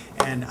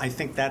 And I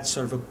think that's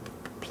sort of a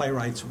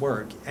playwright's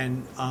work.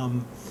 And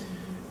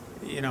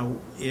you know,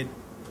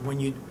 when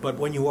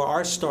you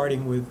are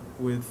starting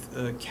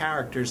with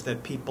characters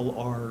that people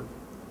are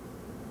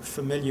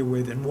familiar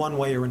with in one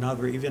way or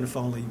another, even if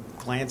only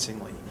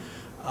glancingly,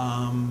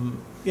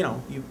 you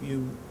know,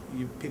 you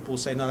people will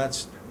say, no,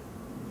 that's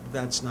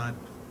not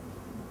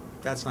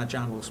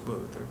John Wilkes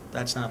Booth, or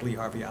that's not Lee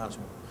Harvey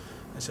Oswald.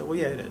 I said, well,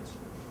 yeah, it is.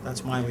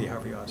 That's my Lee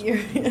Harvey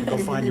Oswald. Go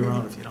find your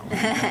own if you don't like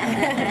it.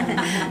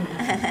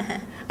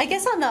 I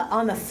guess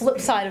on the flip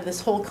side of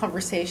this whole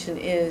conversation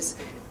is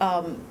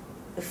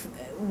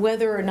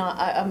whether or not,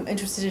 I'm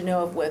interested to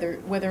know of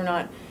whether or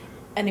not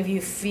any of you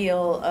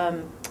feel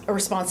a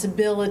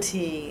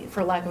responsibility,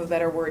 for lack of a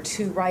better word,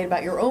 to write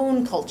about your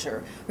own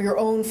culture or your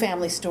own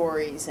family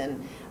stories,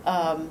 and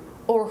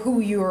or who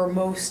you're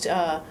most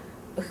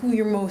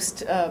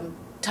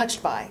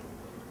touched by.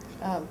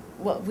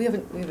 Well, we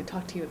haven't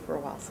talked to you for a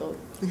while, so.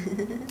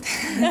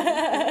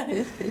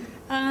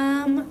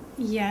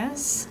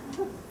 Yes.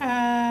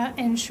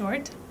 In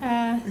short.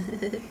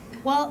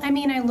 Well, I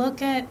mean, I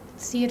look at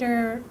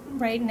theater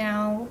right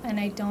now, and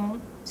I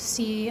don't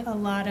see a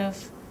lot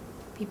of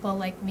people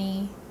like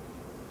me,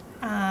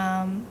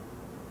 and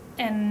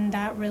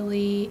that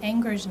really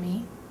angers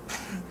me.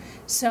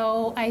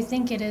 So I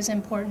think it is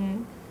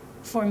important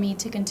for me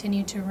to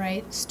continue to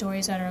write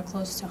stories that are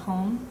close to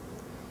home.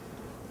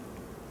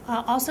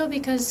 Also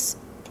because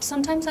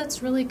sometimes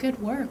that's really good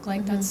work.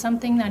 Like, that's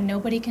something that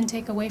nobody can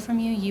take away from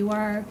you.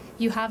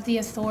 You have the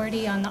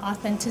authority on the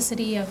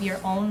authenticity of your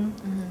own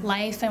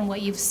life and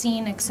what you've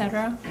seen,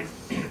 etc.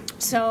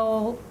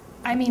 So,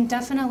 I mean,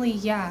 definitely,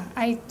 yeah.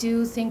 I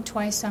do think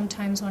twice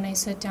sometimes when I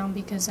sit down,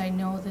 because I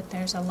know that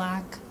there's a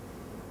lack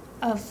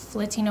of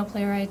Latino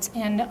playwrights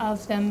and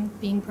of them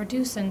being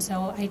produced, and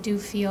so I do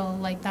feel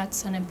like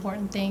that's an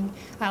important thing.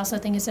 I also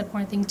think it's an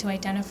important thing to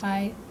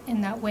identify in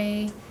that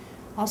way.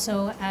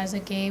 Also, as a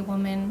gay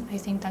woman, I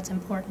think that's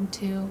important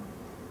too.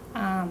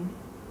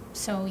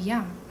 So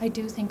yeah, I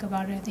do think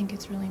about it. I think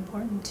it's really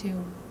important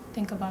to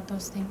think about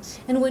those things.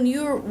 And when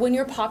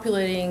you're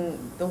populating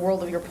the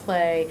world of your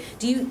play,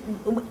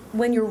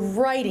 when you're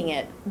writing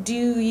it,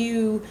 do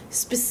you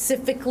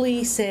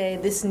specifically say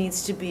this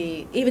needs to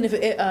be, even if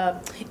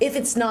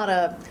it's not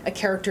a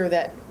character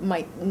that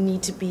might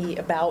need to be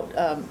about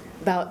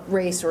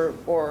race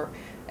or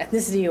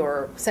ethnicity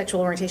or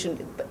sexual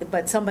orientation,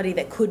 but somebody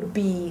that could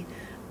be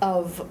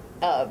of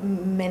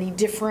many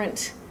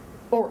different,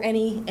 or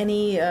any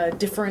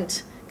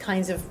different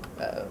kinds of,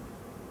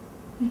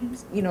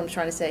 you know what I'm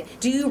trying to say.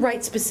 Do you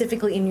write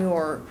specifically in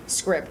your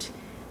script?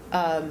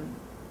 I've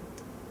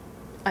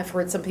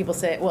heard some people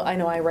say, well, I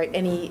know I write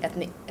any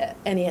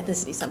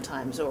ethnicity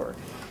sometimes, or...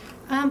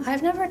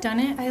 I've never done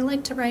it. I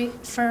like to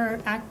write for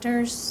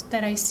actors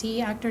that I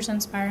see. Actors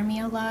inspire me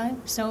a lot.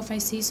 So if I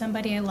see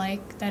somebody I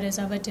like that is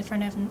of a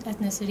different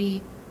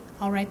ethnicity,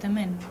 I'll write them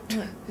in.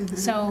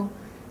 So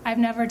I've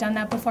never done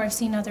that before. I've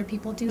seen other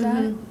people do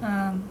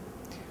that.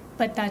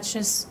 But that's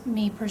just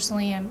me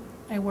personally.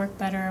 I work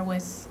better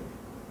with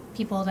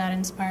people that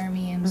inspire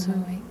me, and so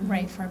I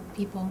write for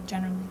people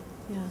generally.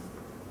 Yeah.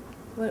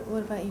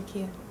 What about you,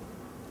 Kia?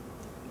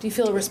 Do you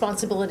feel a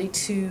responsibility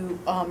to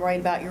write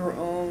about your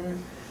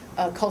own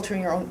culture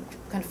and your own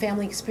kind of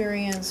family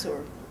experience,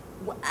 or?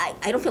 Well,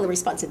 I don't feel a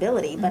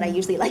responsibility, but I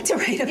usually like to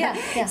write about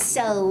it. Yeah.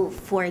 So,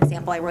 for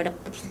example, I wrote a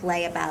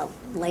play about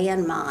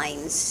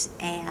landmines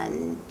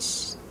and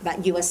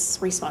about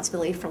U.S.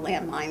 responsibility for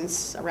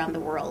landmines around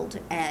the world,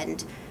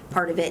 and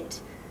part of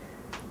it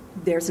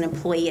there's an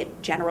employee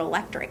at General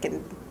Electric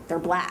and they're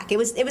black. It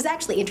was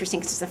actually interesting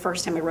because it's the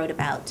first time I wrote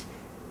about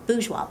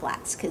bourgeois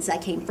blacks, because I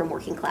came from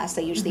working class.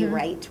 I usually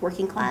write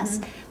working class.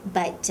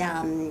 But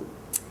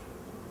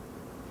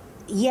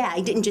yeah,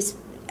 I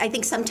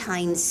think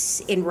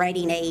sometimes in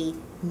writing a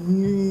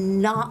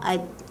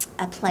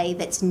play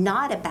that's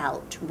not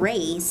about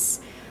race,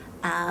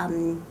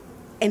 and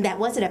that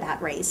wasn't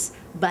about race,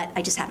 but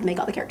I just happened to make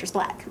all the characters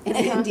black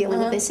and dealing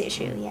with this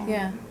issue.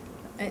 Yeah.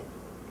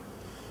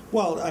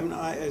 Well,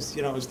 as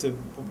you know, as the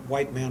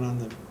white man on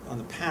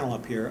the panel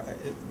up here,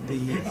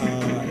 the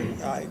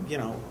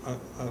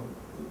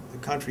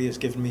country has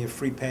given me a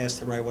free pass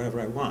to write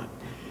whatever I want,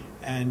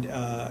 and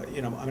I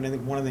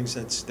think one of the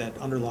things that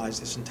underlies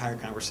this entire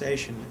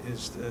conversation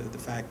is the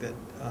fact that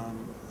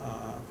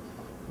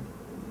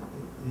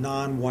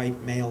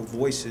non-white male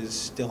voices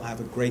still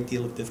have a great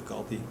deal of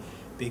difficulty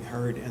being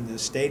heard in the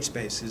stage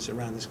spaces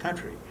around this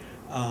country,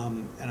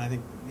 and I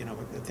think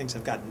things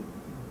have gotten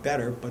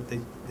better, but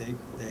they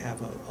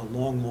have a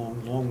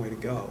long way to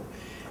go.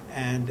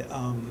 And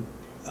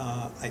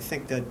I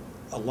think that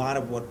a lot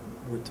of what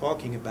we're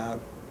talking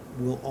about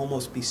will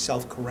almost be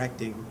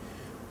self-correcting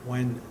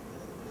when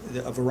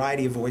a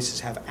variety of voices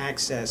have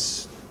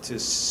access to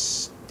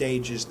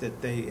stages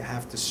that they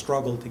have to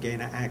struggle to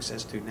gain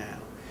access to now.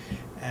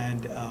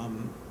 And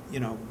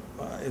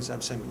as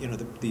I'm saying,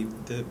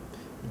 the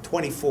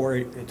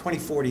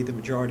 2040, the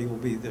majority will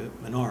be the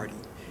minority.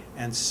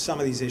 And some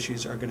of these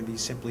issues are going to be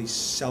simply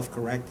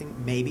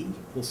self-correcting, maybe,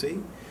 we'll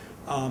see.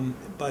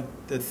 But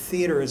the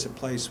theater is a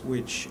place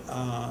which,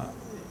 as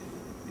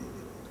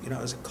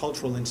a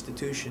cultural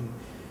institution,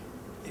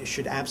 it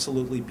should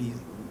absolutely be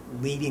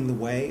leading the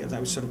way. As I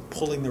was sort of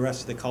pulling the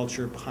rest of the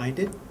culture behind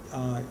it,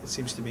 it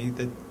seems to me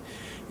that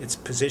it's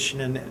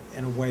positioned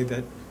in a way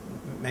that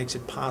makes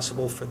it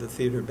possible for the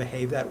theater to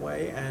behave that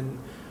way. And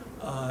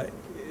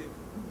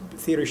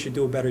theater should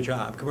do a better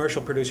job.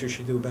 Commercial producers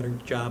should do a better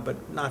job,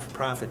 but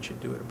not-for-profit should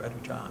do a better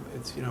job.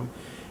 It's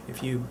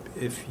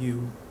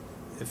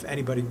if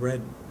anybody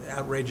read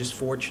Outrageous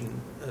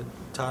Fortune,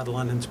 Todd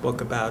London's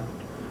book about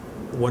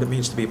what it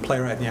means to be a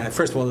playwright in the United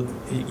States. First of all,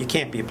 you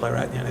can't be a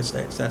playwright in the United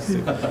States.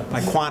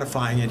 By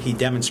quantifying it, he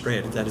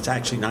demonstrated that it's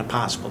actually not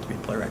possible to be a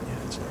playwright in the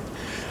United States.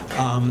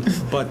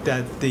 But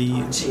that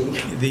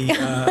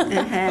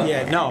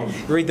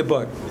read the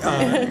book.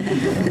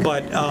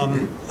 But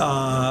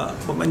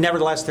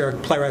nevertheless, there are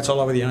playwrights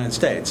all over the United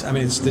States. I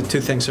mean, the two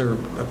things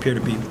appear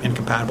to be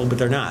incompatible, but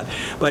they're not.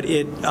 But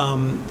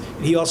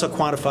he also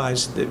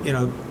quantifies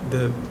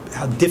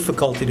how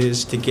difficult it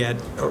is to get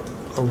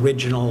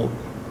original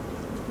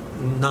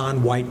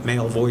non-white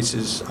male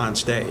voices on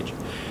stage,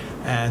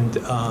 and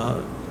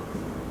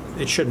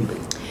it shouldn't be.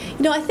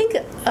 I think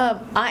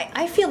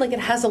I feel like it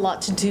has a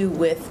lot to do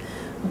with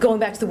going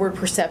back to the word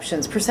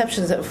perceptions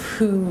of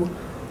who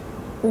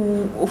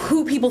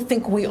people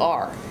think we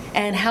are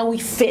and how we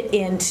fit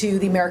into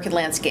the American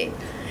landscape.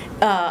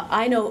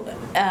 I know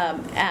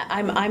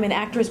I'm an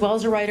actor as well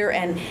as a writer,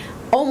 and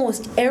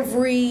almost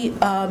every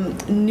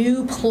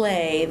new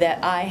play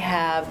that I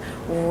have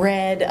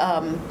read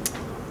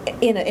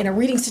in a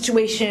reading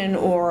situation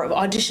or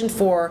auditioned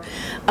for,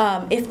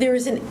 if there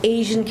is an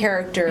Asian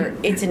character,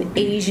 it's an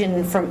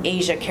Asian from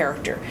Asia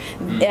character.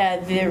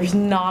 There's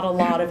not a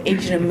lot of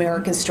Asian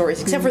American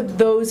stories, except for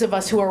those of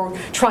us who are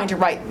trying to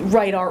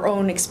write our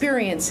own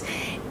experience.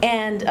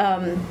 And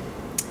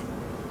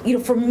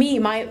for me,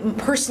 my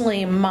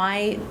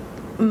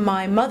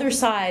mother's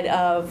side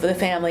of the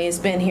family has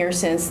been here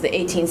since the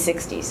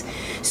 1860s.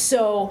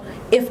 So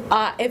if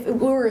it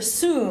were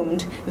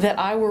assumed that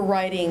I were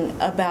writing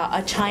about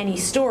a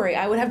Chinese story,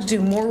 I would have to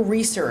do more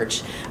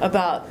research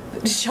about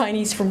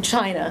Chinese from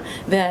China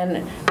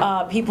than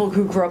people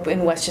who grew up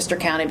in Westchester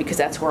County, because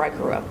that's where I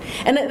grew up.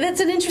 And that's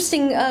an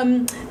interesting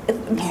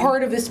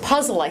part of this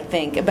puzzle, I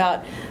think,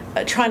 about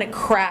trying to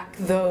crack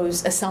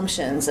those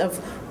assumptions of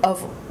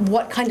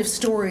what kind of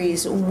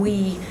stories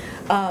we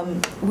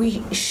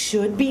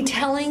should be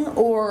telling,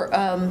 or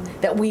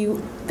that we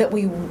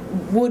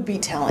would be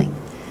telling.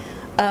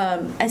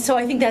 And so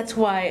I think that's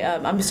why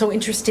I'm so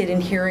interested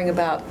in hearing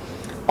about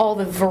all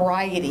the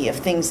variety of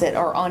things that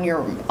are on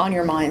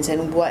your minds,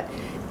 and what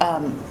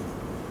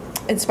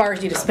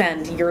inspires you to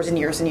spend years and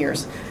years and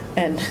years,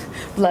 and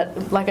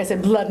like I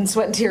said, blood and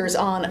sweat and tears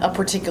on a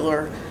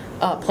particular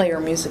play or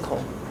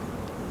musical.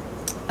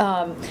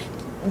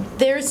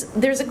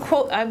 There's a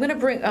quote. I'm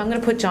gonna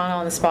put John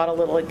on the spot a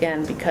little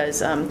again,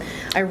 because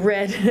I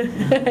read.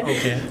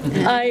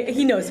 Okay.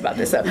 He knows about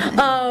this though.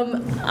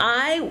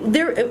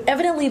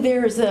 Evidently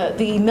there's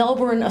the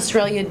Melbourne,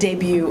 Australia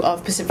debut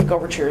of Pacific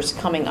Overtures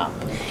coming up.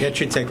 Get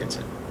your tickets.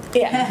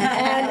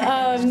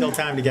 Yeah, and still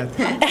time to get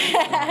there.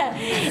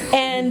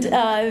 And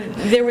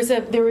there was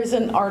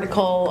an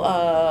article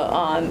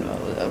on,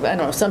 I don't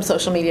know, some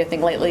social media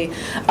thing lately,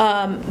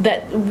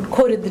 that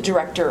quoted the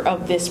director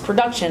of this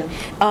production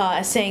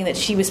as saying that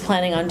she was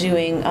planning on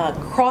doing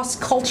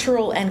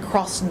cross-cultural and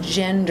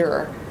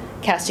cross-gender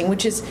casting,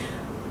 which is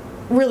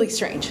really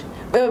strange.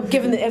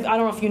 given that, I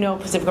don't know if you know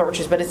Pacific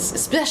Overtures, but it's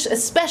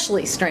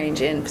especially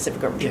strange in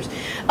Pacific Overtures.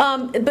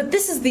 But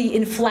this is the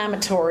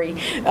inflammatory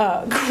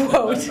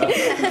quote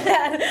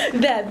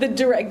that the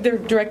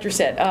director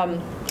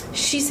said.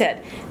 She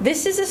said,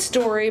 "This is a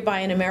story by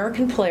an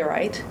American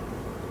playwright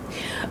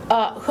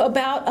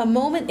about a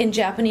moment in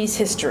Japanese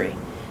history,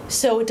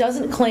 so it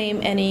doesn't claim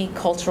any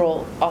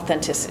cultural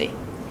authenticity."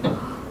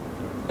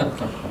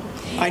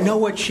 I know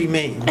what she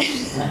means.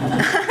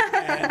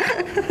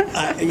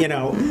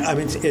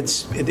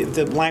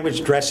 The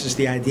language dresses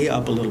the idea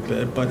up a little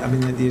bit, but I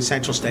mean, the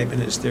essential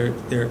statement is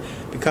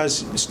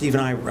because Steve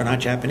and I are not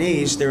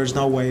Japanese, there is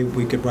no way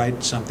we could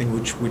write something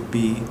which would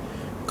be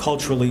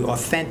culturally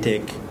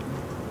authentic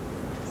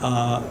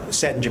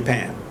set in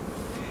Japan.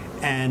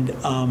 And,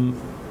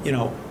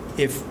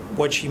 if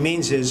what she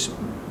means is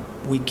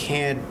we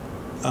can't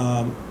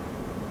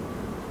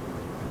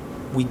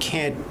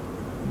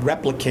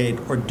replicate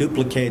or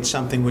duplicate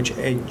something which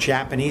a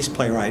Japanese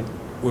playwright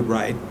would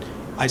write,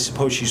 I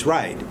suppose she's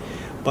right.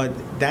 But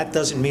that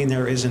doesn't mean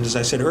there isn't, as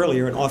I said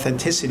earlier, an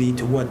authenticity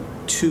to what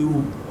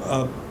two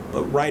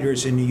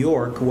writers in New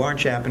York who aren't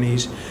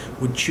Japanese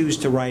would choose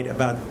to write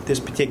about this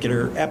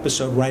particular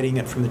episode, writing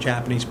it from the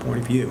Japanese point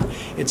of view.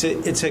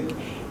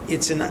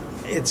 It's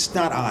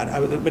not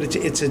odd, but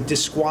it's a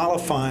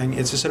disqualifying,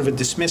 it's a sort of a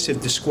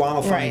dismissive,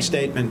 disqualifying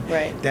statement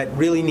that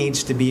really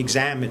needs to be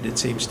examined, it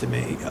seems to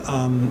me.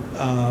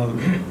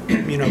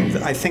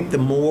 I think the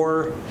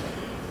more,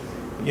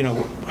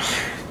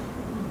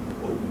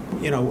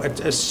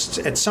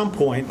 at some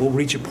point we'll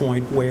reach a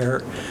point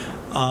where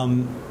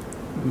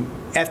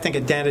ethnic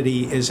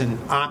identity is an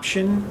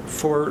option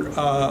for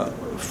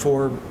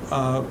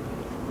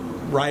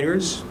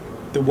writers,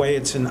 the way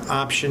it's an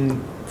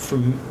option for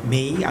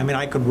me. I mean,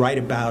 I could write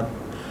about,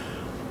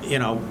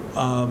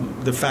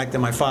 the fact that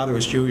my father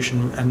was Jewish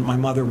and my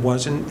mother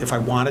wasn't if I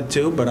wanted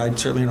to, but I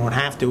certainly don't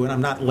have to, and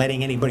I'm not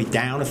letting anybody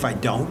down if I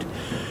don't.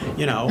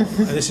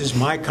 This is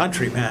my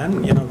country,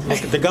 man.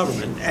 Look at the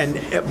government.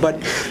 But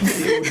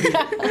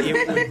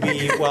it would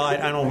be well,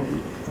 I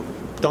don't.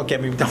 Don't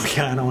get me.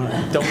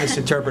 Don't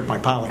misinterpret my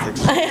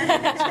politics.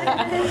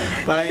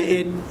 But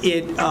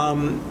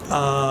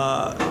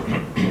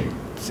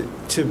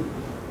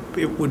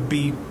it would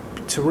be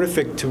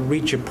terrific to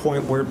reach a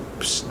point where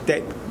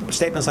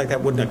statements like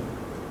that wouldn't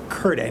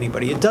occur to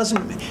anybody. It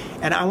doesn't,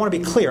 and I want to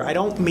be clear. I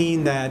don't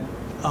mean that.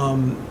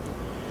 I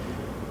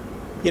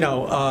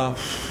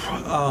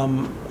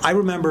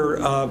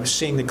remember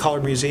seeing the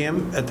Colored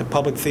Museum at the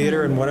Public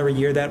Theater in whatever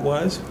year that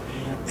was,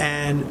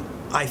 and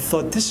I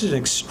thought this is an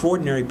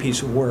extraordinary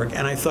piece of work,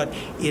 and I thought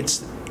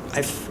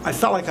I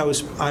felt like I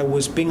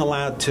was being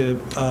allowed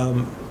to,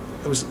 I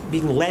was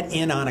being let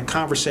in on a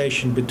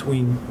conversation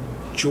between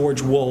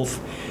George Wolfe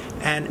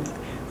and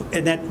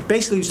that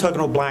basically he was talking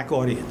to a black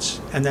audience,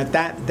 and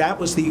that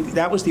was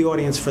the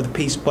audience for the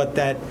piece, but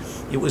that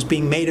it was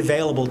being made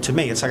available to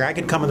me. It's like I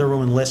could come in the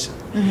room and listen,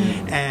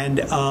 and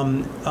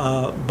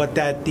but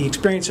that the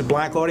experience a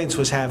black audience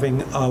was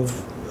having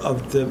of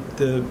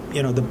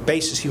the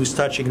basis he was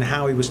touching and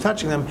how he was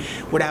touching them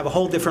would have a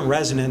whole different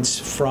resonance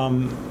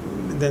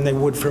than they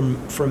would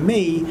from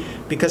me,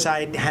 because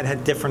I had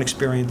had different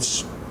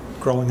experience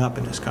growing up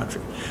in this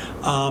country.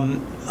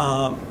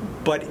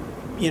 But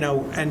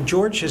and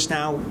George has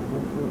now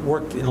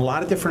worked in a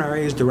lot of different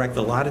areas, directed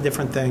a lot of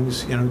different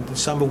things,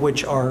 some of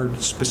which are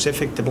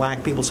specific to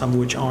black people, some of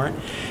which aren't.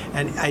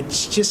 And it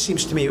just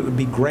seems to me it would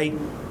be great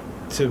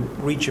to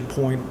reach a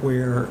point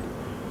where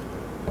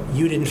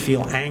you didn't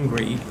feel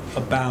angry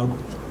about,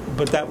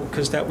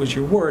 because that was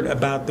your word,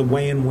 about the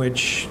way in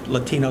which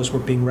Latinos were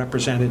being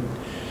represented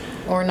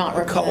or not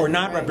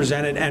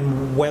represented,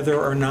 and whether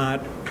or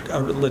not a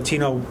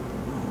Latino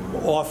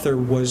author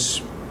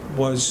was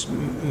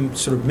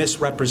sort of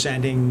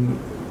misrepresenting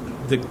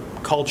the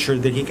culture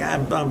that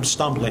I'm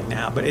stumbling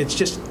now, but it's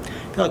just I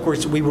feel like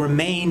we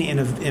remain in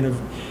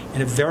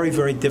a very,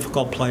 very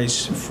difficult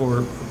place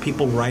for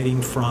people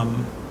writing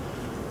from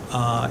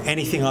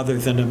anything other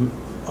than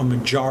a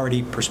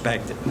majority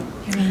perspective.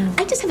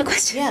 I just have a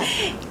question.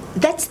 Yeah.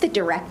 That's the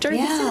director?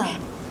 Yeah.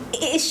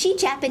 Is she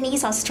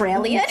Japanese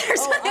Australian or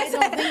something? I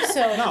don't think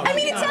so. No, I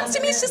mean, it sounds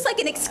to me it's just like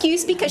an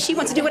excuse because she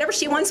wants to do whatever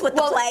she wants with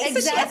the play.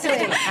 Exactly.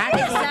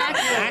 Actually,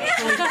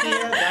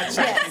 that's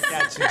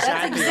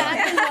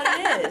exactly what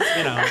it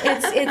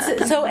is.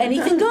 It's so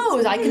anything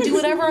goes. I can do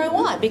whatever I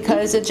want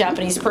because a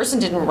Japanese person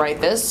didn't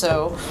write this,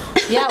 so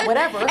yeah,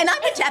 whatever. And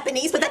I'm not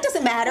Japanese, but that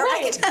doesn't matter.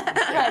 Right.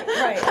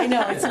 I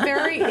know. It's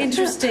very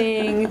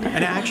interesting.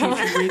 And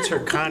actually, if she reads her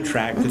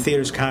contract, the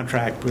theater's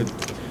contract with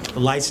the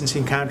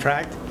licensing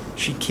contract,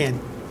 she can't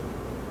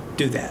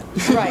do that.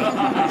 Right.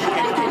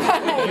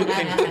 You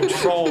can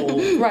control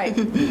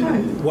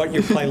what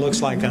your play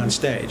looks like on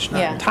stage.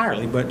 Not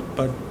entirely, but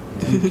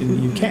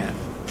you can.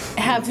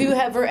 Have you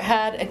ever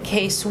had a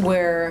case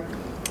where,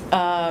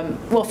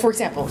 well, for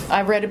example,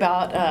 I read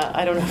about,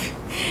 I don't know,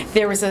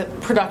 there was a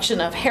production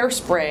of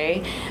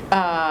Hairspray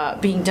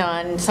being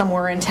done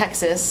somewhere in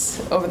Texas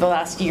over the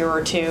last year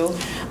or two,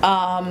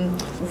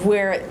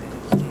 where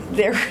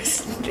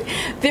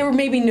there were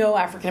maybe no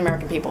African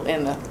American people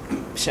in the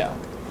show,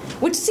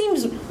 which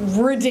seems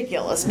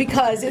ridiculous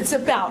because it's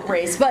about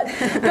race. But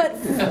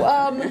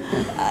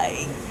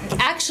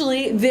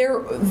actually,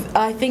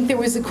 I think there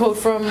was a quote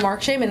from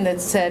Mark Shaman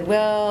that said,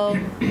 "Well,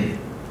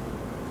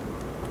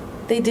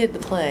 they did the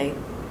play,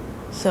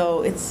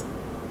 so it's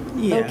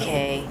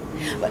okay."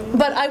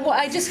 But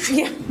I just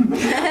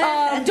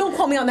don't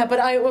quote me on that.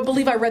 But I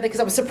believe I read that because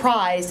I was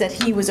surprised that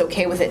he was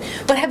okay with it.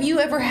 But have you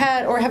ever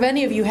had, or have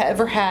any of you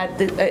ever had,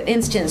 the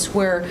instance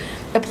where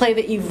a play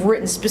that you've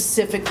written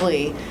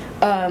specifically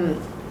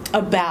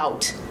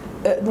about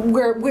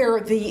where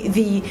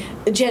the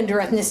gender,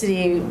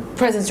 ethnicity,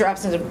 presence or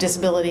absence of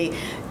disability,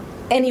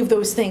 any of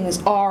those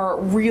things are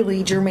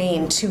really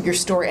germane to your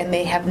story, and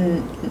they have,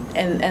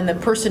 and the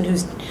person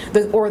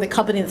or the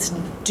company that's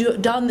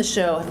done the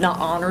show have not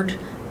honored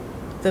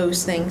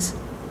those things?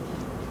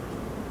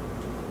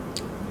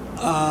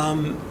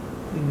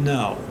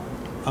 No.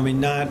 I mean,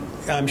 not.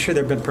 I'm sure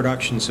there have been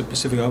productions of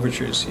Pacific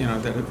Overtures,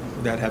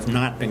 that have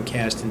not been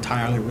cast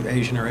entirely with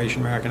Asian or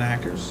Asian American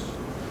actors,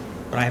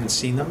 but I haven't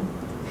seen them.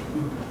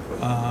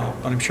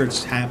 But I'm sure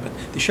it's happened.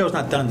 The show's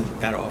not done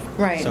that often,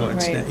 right? So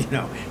it's right. It's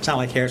not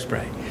like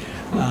Hairspray.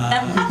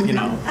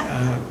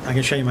 I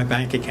can show you my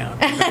bank account.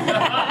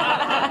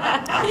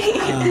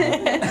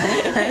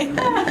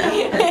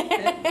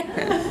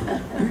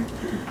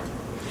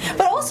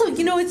 But also,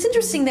 it's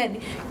interesting that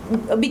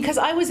because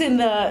I was in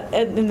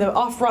the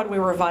off-Broadway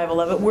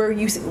revival of it, where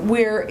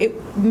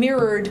it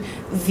mirrored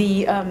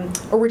the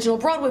original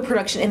Broadway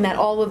production in that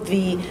all of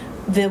the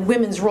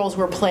women's roles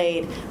were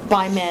played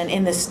by men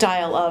in the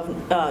style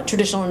of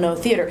traditional no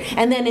theater.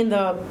 And then in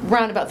the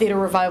Roundabout Theater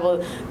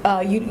revival,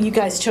 you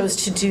guys chose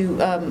to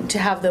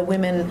have the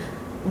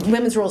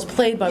women's roles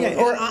played by women.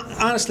 Or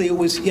honestly, it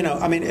was when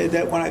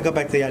I go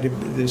back to the idea,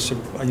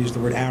 I use the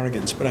word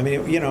arrogance, but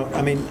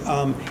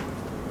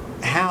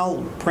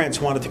Hal Prince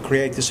wanted to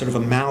create this sort of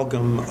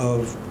amalgam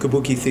of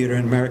kabuki theater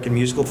and American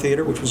musical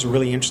theater, which was a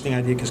really interesting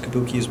idea because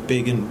kabuki is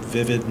big and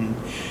vivid,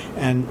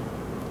 and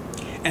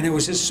there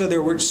was so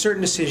there were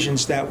certain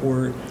decisions that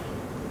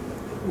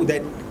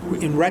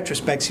in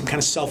retrospect seem kind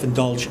of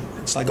self-indulgent.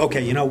 It's like,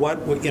 okay, you know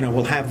what,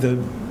 we'll have the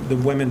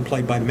women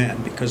played by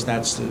men because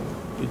that's the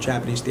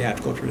Japanese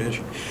theatrical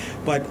tradition.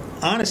 But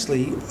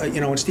honestly,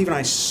 when Steve and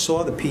I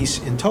saw the piece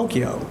in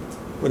Tokyo,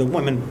 where the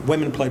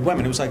women played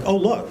women, it was like, oh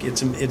look,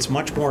 it's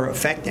much more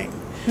affecting.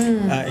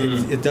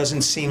 It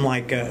doesn't seem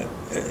like I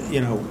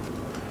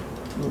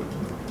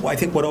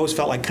think what always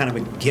felt like kind of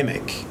a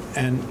gimmick,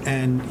 and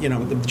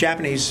the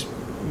Japanese,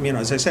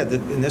 as I said,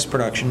 in this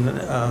production,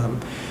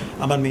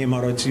 Aman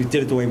Miyamoto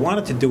did it the way he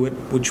wanted to do it,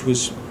 which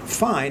was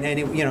fine, and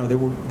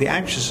the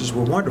actresses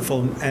were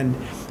wonderful, and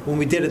when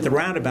we did it the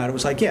Roundabout, it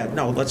was like, yeah,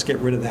 no, let's get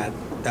rid of that.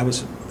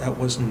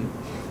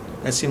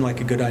 That seemed like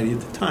a good idea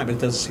at the time, but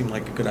it doesn't seem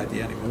like a good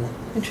idea anymore.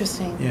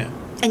 Interesting. Yeah.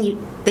 And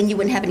then you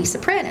wouldn't have any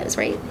sopranos,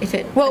 right?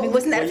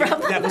 Wasn't that a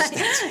problem? That's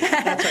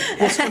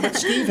right. Well, but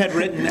Steve had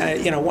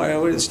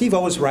written, Steve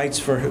always writes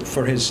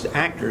for his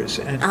actors,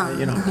 and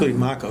including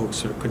Mako, who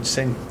sort of could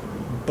sing.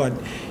 But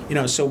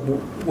so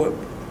what?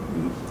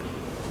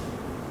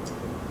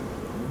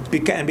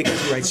 Because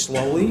he writes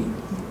slowly,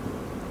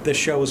 the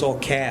show was all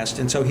cast,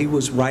 and so he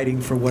was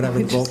writing for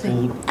whatever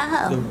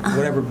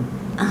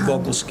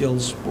vocal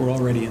skills were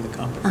already in the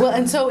company. Well,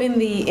 and so in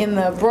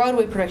the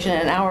Broadway production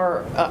and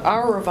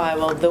our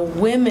revival, the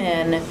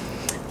women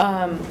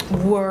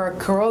were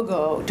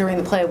korogo during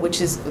the play,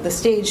 which is the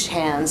staged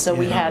hands. So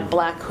we had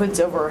black hoods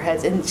over our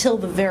heads until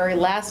the very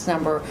last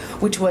number,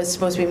 which was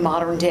supposed to be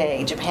modern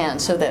day Japan,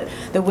 so that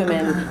the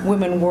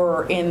women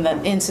were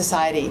in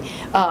society.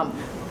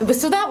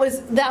 So that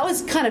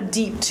was kind of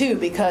deep too,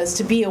 because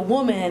to be a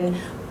woman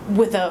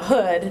with a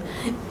hood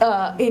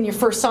in your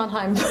first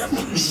Sondheim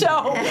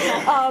show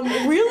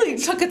really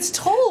took its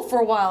toll for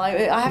a while,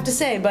 I have to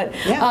say. But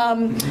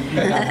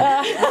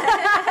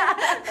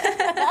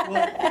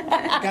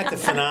got the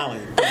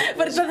finale.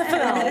 But it's not the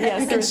finale.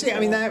 Yes, you can see. I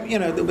mean, that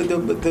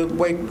the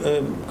way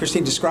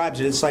Christine describes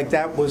it, it's like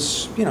that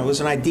was it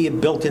was an idea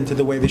built into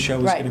the way the show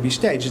was going to be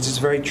staged. It's this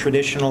very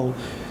traditional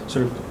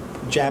sort of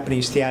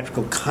Japanese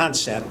theatrical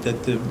concept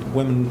that the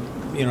women,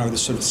 the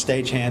sort of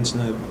stagehands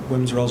and the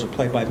women's roles are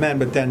played by men.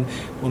 But then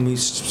when we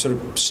sort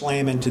of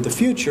slam into the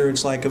future,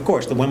 it's like, of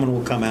course, the women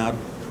will come out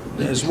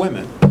as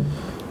women.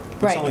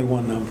 It's only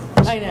one number.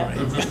 I know.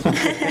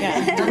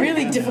 Yeah, a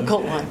really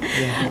difficult one.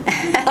 Yeah.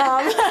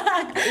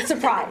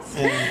 Surprise.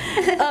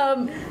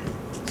 Yeah.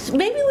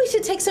 Maybe we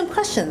should take some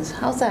questions.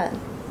 How's that?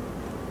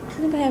 Does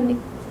anybody have any?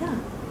 Yeah.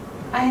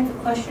 I have a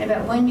question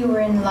about when you were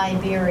in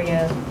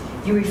Liberia.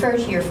 You refer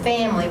to your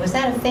family. Was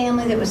that a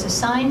family that was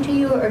assigned to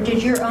you, or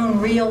did your own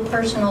real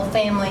personal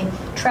family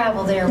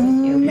travel there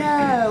with you?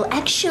 No,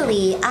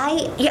 actually,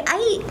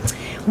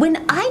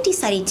 when I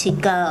decided to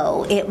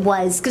go, it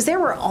was because there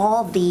were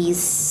all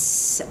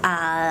these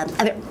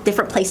other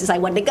different places I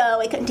wanted to go.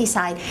 I couldn't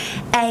decide,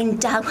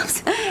 and I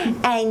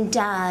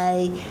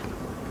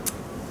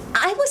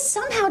was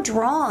somehow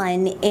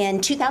drawn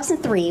in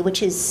 2003,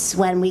 which is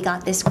when we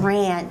got this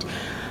grant,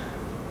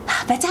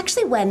 That's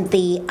actually when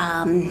the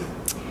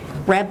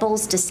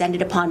rebels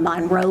descended upon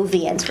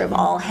Monrovia and sort of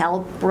all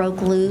hell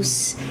broke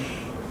loose.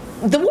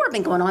 The war had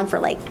been going on for,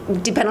 like,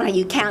 depending on how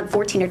you count,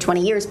 14 or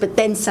 20 years, but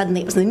then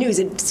suddenly it was in the news.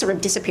 It sort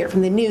of disappeared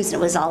from the news,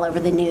 and it was all over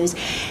the news.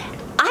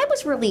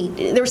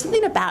 There was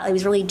something about it. I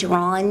was really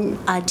drawn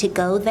to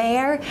go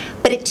there,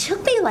 but it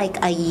took me like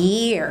a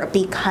year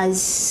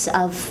because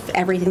of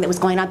everything that was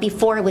going on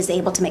before I was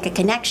able to make a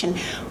connection.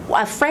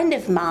 A friend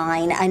of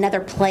mine, another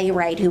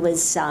playwright who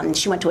was,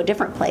 she went to a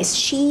different place,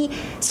 she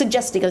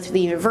suggested to go through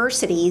the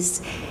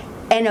universities,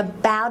 and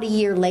about a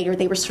year later,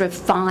 they were sort of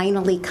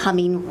finally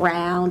coming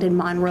round in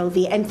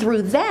Monrovia, and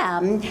through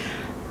them,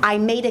 I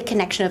made a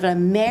connection of an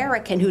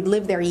American who'd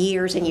lived there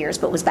years and years,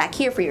 but was back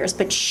here for years.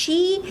 But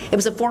it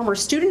was a former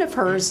student of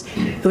hers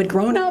who had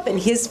grown up in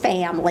his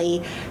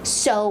family.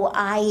 So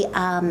I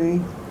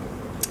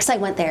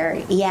went there,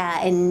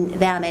 and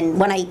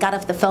when I got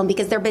off the phone,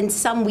 because there have been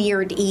some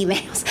weird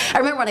emails. I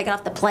remember when I got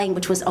off the plane,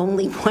 which was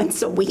only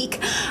once a week,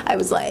 I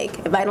was like,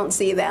 if I don't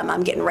see them,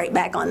 I'm getting right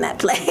back on that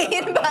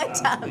plane.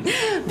 But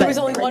there was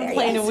only one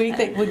plane a week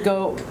that would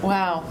go,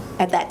 wow.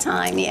 At that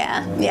time,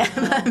 yeah.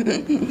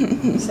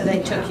 So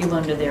they took you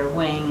under their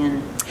wing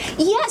and...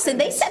 Yes, and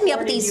they set me up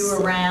with these,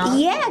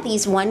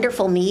 these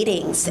wonderful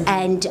meetings,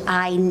 and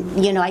I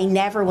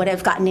never would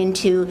have gotten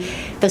into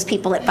those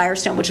people at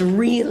Firestone, which was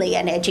really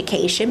an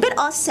education, but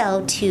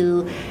also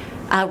to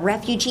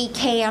refugee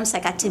camps. I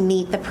got to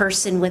meet the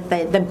person with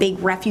the big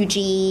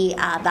refugee,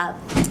 what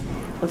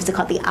was it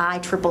called, the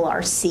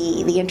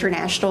IRRC, the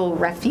International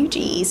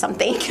Refugee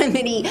something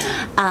Committee.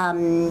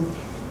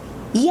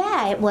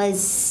 It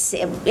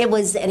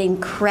was an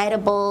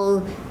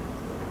incredible,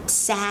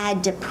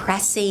 sad,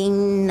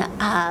 depressing,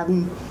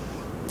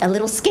 a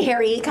little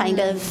scary, kind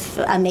of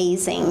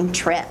amazing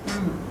trip.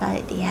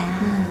 But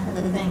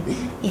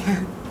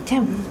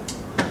Tim.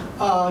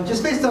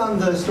 Just based on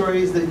the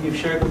stories that you've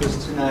shared with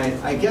us tonight,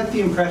 I get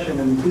the impression,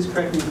 and please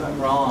correct me if I'm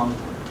wrong,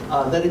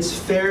 that it's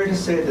fair to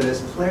say that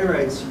as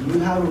playwrights, you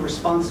have a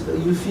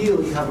responsibility. You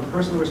feel you have a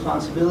personal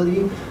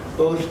responsibility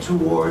both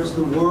towards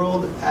the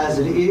world as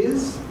it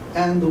is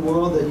and the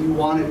world that you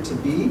want it to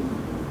be.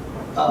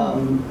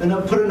 And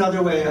I'll put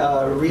another way,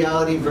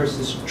 reality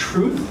versus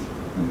truth.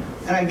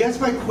 And I guess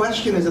my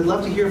question is, I'd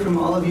love to hear from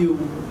all of you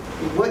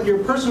what your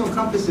personal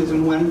compass is,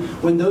 and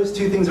when those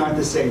two things aren't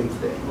the same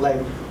thing. Like,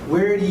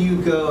 where do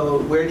you go,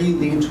 where do you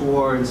lean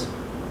towards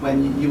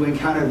when you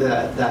encounter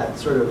that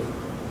sort of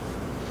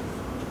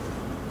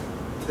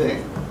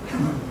thing?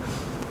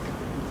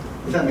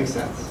 If that makes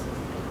sense.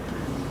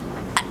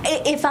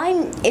 If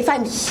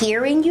I'm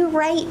hearing you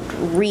right,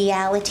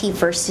 reality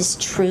versus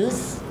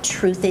truth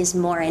is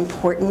more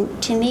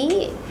important to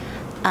me,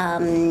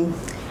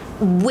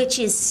 which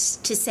is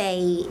to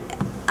say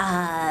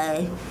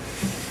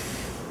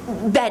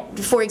that,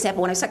 for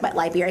example, when I was talking about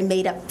Liberia, I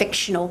made up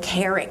fictional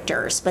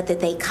characters, but that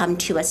they come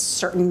to a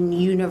certain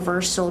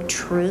universal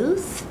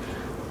truth.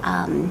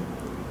 I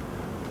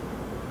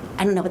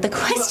don't know what the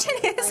question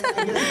is.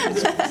 I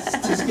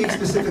guess to speak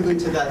specifically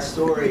to that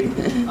story,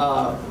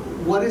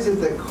 what is it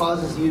that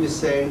causes you to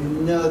say,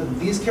 no,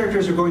 these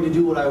characters are going to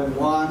do what I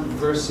want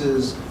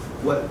versus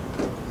what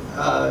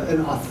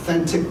an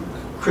authentic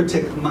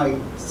critic might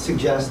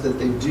suggest that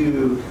they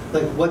do?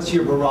 Like, what's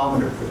your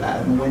barometer for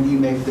that? And when do you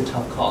make the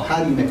tough call?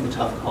 How do you make the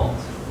tough calls?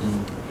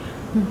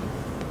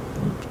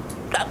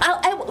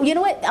 You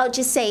know what? I'll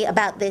just say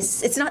about this.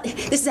 This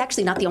is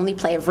actually not the only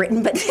play I've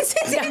written, but it's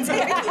coming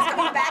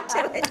back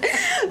to it.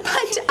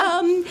 But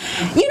an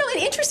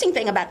interesting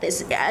thing about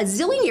this. A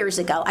zillion years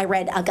ago, I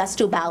read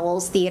Augusto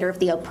Bowell's Theater of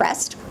the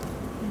Oppressed.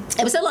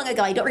 It was so long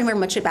ago, I don't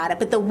remember much about it,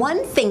 but the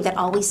one thing that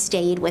always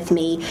stayed with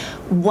me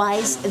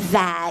was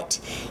that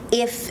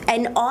if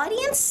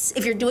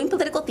you're doing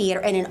political theater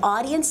and an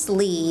audience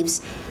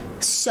leaves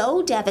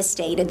so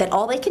devastated that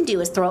all they can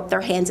do is throw up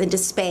their hands in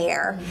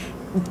despair,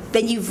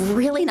 then you've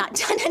really not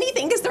done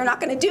anything, because they're not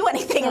going to do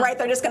anything, right?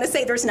 They're just going to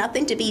say there's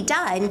nothing to be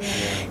done.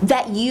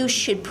 That you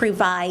should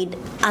provide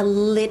a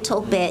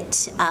little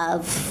bit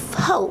of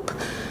hope.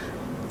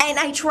 And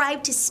I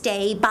tried to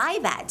stay by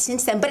that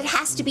since then, but it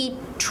has to be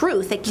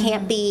truth. It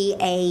can't be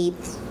a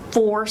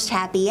forced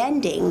happy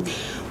ending.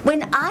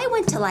 When I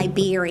went to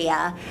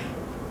Liberia,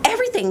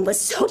 everything was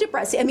so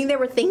depressing. I mean, there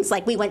were things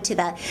like we went to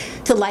the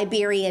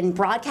Liberian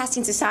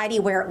Broadcasting Society,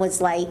 where it was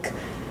like,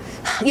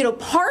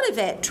 part of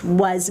it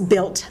was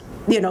built,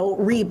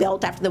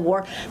 rebuilt after the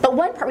war. But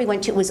one part we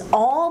went to was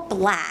all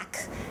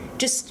black,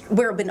 just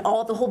where the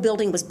whole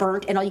building was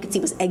burnt, and all you could see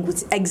was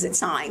exit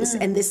signs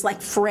and this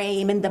like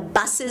frame, and the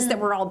buses that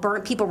were all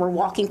burnt. People were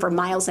walking for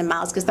miles and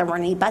miles because there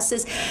weren't any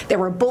buses. There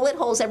were bullet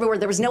holes everywhere.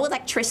 There was no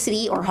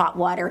electricity or hot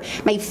water.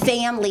 My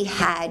family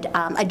had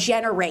a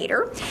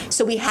generator,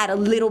 so we had a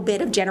little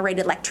bit of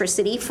generated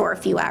electricity for a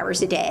few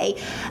hours a day.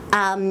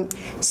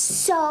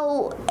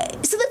 So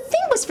the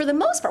thing was, for the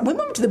most part, we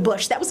moved to the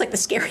bush. That was like the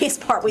scariest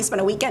part. We spent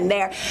a weekend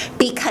there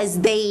because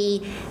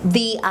the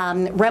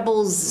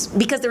rebels,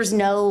 because there was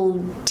no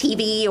no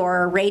TV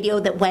or radio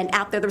that went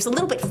out there. There was a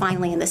little bit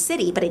finally in the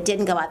city, but it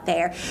didn't go out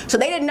there. So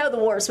they didn't know the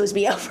war was supposed to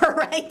be over,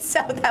 right?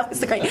 So that was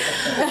the great.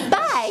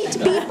 But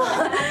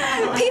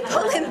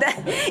people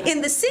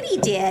in the city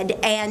did,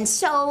 and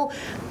so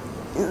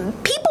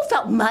people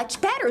felt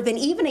much better than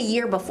even a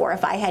year before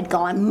if I had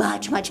gone.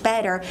 Much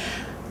better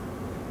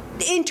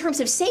in terms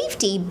of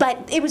safety, but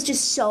it was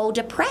just so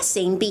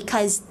depressing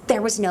because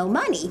there was no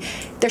money.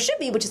 There should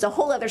be, which is a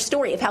whole other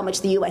story of how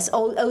much the U.S.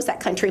 owes that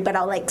country, but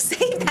I'll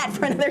save that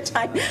for another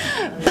time.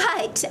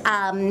 But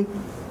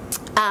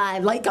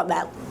like on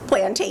that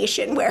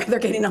plantation where they're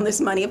getting all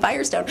this money at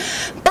Firestone.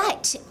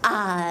 But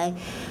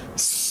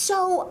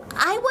so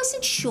I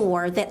wasn't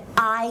sure that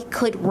I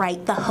could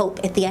write the hope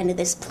at the end of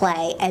this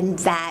play, and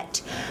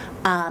that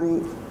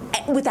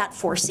without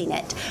forcing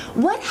it.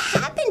 What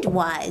happened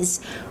was,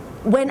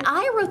 when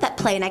I wrote that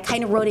play, and I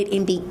kind of wrote it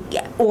in the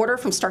order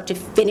from start to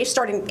finish,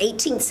 starting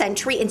 18th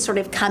century and sort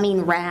of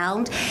coming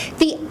round,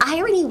 the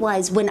irony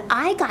was when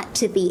I got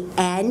to the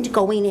end,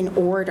 going in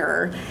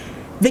order,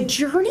 the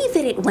journey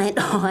that it went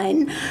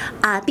on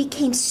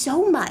became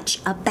so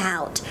much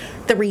about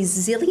the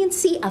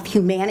resiliency of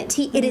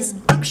humanity. It is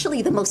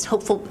actually the most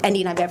hopeful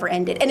ending I've ever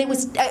ended, and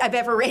I've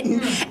ever written,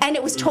 and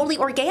it was totally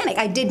organic.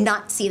 I did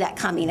not see that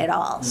coming at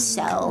all.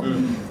 So.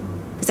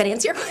 Does that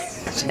answer your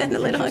question a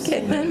little?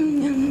 Okay. Do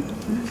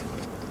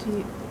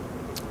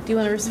you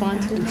want to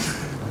respond to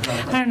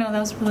that? I don't know, that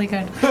was really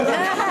good. How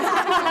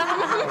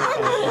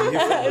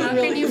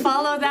can you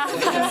follow that?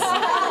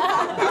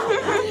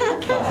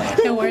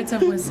 The words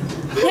of wisdom.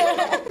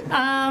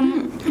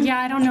 Yeah,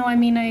 I don't know. I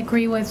mean, I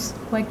agree with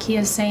what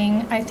Kia's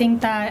saying. I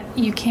think that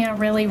you can't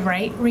really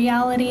write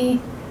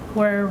reality.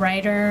 We're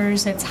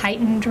writers, it's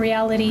heightened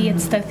reality,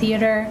 it's the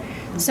theater.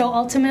 So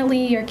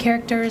ultimately, your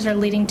characters are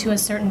leading to a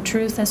certain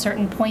truth, a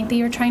certain point that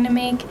you're trying to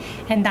make,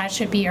 and that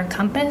should be your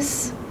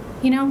compass,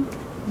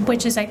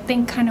 which is, I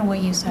think, kind of what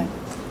you said.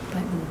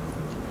 But.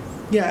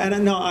 Yeah,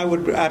 and no, I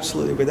would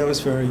absolutely agree. That was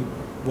very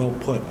well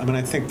put. I mean,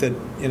 I think that,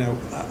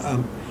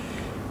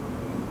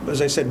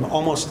 as I said,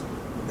 almost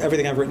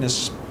everything I've written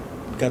has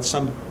got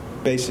some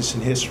basis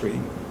in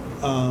history,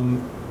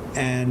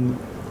 and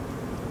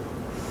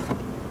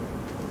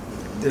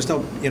there's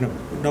no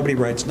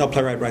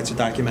playwright writes a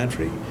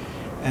documentary.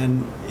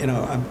 And,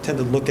 I tend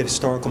to look at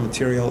historical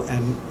material,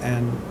 and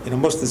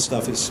most of the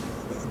stuff is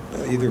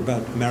either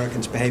about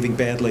Americans behaving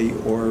badly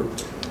or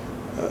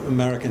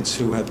Americans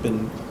who have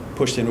been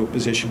pushed into a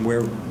position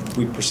where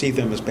we perceive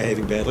them as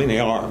behaving badly, and they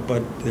are,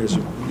 but it's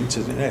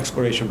an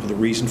exploration for the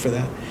reason for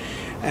that.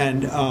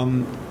 And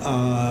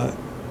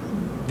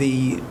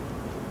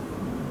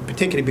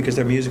particularly because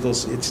they're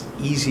musicals, it's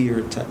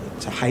easier to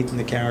heighten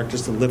the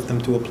characters, to lift them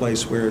to a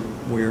place where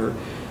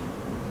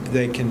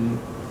they can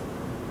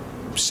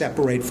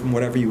separate from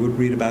whatever you would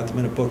read about them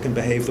in a book and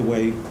behave the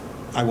way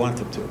I want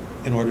them to,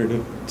 in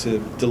order to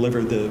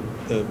deliver the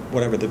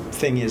whatever the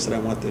thing is that I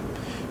want the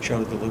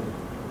show to deliver.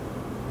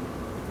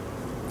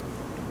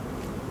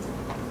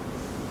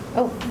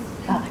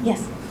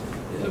 Yes.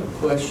 I have a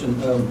question.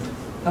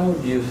 How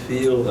do you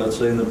feel, let's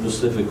say in the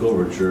Pacific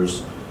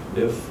Overtures,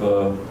 if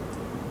the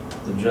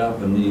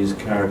Japanese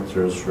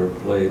characters were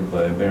played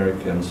by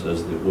Americans,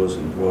 as it was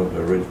in Broadway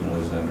originally,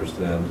 as I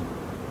understand,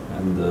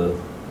 and the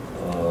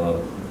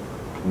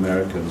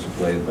Americans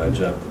played by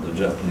the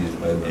Japanese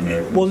played by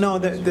Americans? Well, no,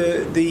 the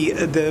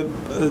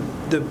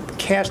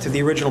cast of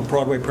the original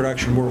Broadway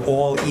production were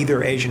all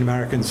either Asian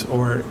Americans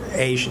or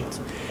Asians.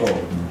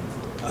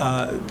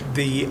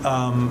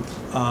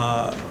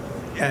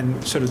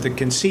 And sort of the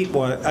conceit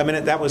was,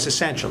 that was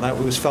essential. That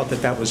was felt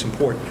that was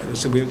important.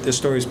 So the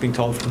story was being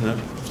told from the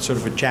sort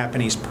of a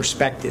Japanese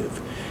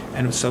perspective,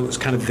 and so it was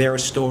kind of their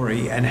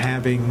story. And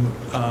having,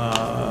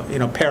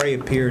 Perry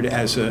appeared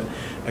as a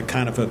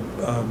kind of a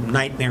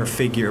nightmare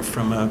figure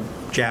from a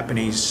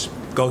Japanese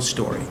ghost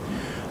story,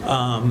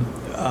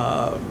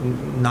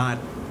 not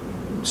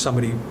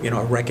somebody,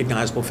 a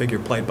recognizable figure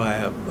played by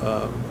a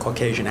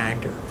Caucasian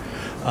actor.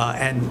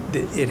 And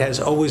it has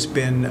always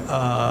been.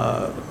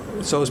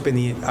 It's always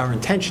been our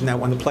intention that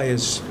when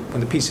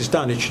the piece is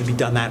done, it should be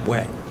done that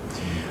way.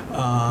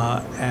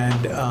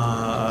 And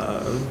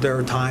there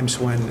are times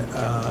when,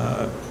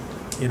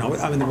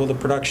 the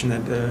production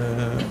that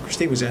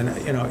Christine was in,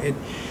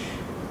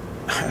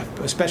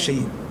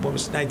 especially, what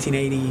was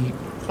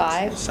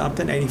 1985?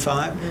 Something,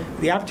 85.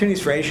 Mm-hmm. The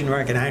opportunities for Asian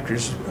American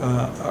actors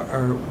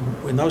are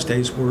in those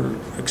days were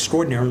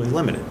extraordinarily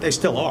limited. They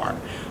still are,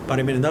 but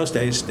in those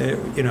days,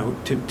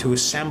 to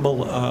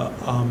assemble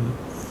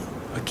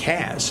a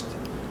cast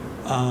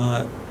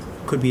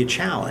could be a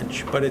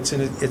challenge, but it's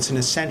an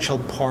essential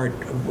part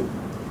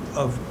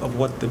of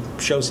what the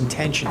show's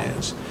intention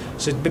is.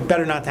 So it's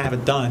better not to have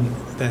it done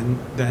than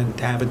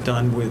to have it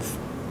done with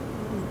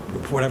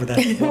whatever that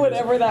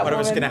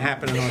whatever's going to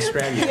happen in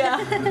Australia. Yeah.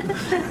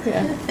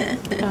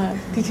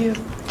 Did you?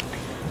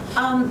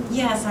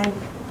 Yes, I'm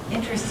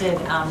interested.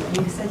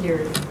 You said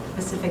your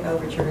Pacific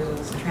Overture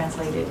was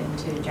translated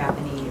into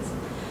Japanese.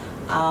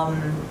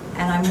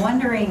 And I'm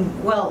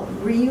wondering,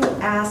 were you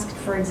asked,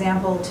 for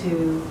example,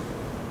 to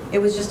it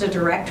was just a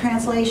direct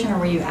translation, or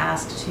were you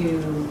asked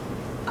to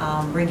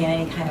bring in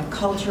any kind of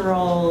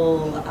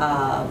cultural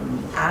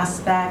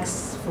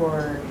aspects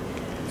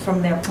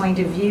from their point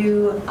of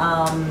view,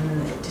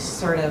 to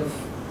sort of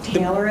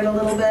tailor it a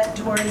little bit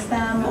towards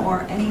them,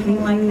 or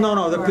anything like that?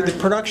 No. The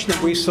production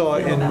that we saw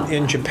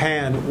in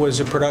Japan was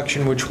a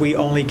production which we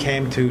only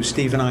came to,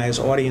 Steve and I, as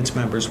audience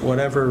members.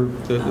 Whoever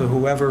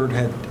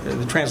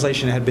the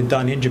translation had been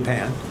done in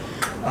Japan,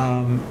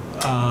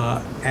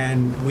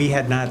 and we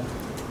had not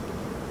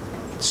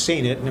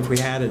seen it. And if we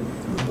had it,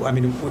 I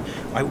mean,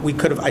 we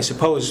could have. I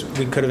suppose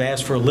we could have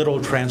asked for a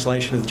literal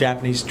translation of the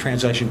Japanese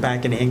translation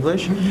back in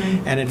English.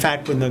 Mm-hmm. And in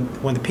fact, when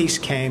the piece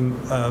came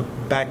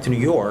back to New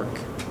York,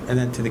 and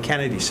then to the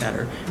Kennedy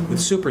Center with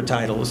super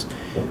titles,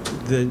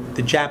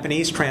 the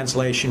Japanese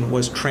translation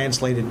was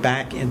translated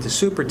back into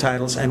super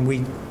titles, and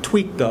we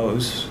tweaked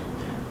those.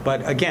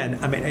 But again,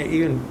 I mean,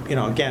 even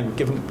again,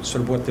 given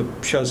sort of what the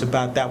show's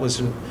about, I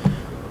was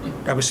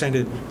saying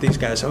to these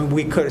guys, I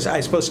mean,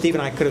 I suppose Steve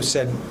and I could have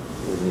said,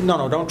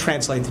 no, don't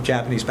translate the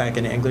Japanese back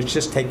into English.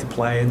 Just take the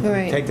play and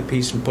take the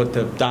piece and put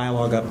the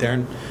dialogue up there,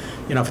 and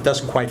if it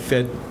doesn't quite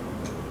fit,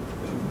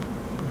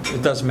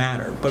 it doesn't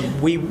matter. But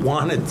we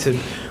wanted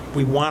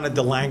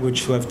the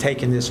language to have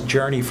taken this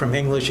journey from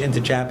English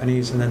into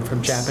Japanese, and then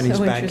from Japanese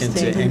back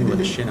into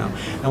English,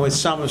 And with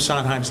some of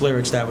Sondheim's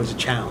lyrics, that was a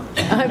challenge.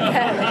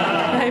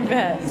 I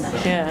bet.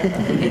 Yeah.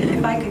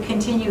 If I could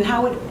continue,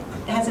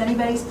 has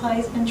anybody's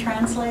plays been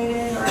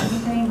translated or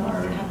anything,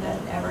 or have that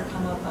ever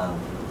come up of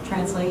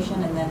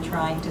translation and then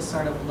trying to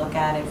sort of look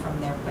at it from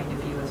their point of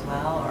view as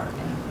well, or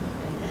anything?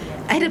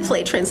 I had a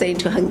play translated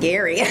to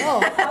Hungarian.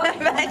 Oh, but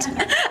I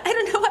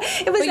don't know why.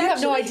 It was. But you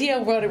have no idea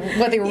what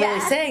they were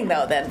really saying,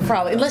 though. Then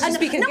probably, unless you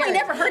speak Hungarian. No,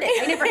 I never heard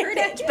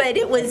it. But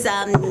it was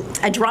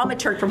a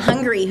dramaturg from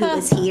Hungary who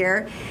was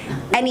here,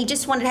 and he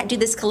just wanted to do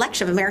this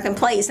collection of American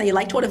plays, and he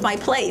liked one of my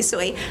plays. So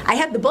I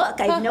had the book.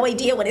 I have no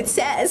idea what it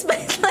says, but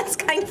that's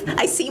kind of.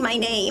 I see my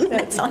name.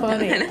 That's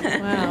funny.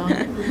 Wow.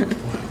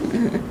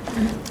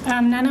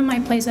 None of my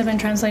plays have been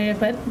translated,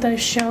 but the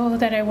show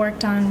that I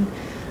worked on,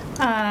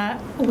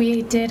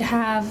 we did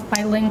have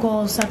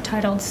bilingual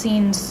subtitled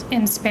scenes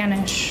in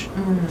Spanish,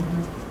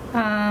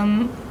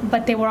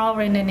 but they were all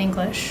written in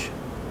English.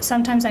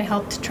 Sometimes I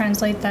helped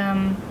translate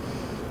them,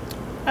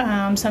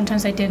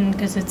 sometimes I didn't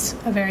because it's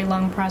a very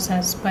long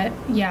process, but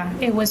yeah,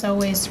 it was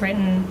always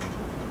written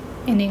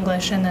in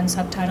English and then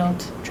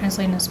subtitled,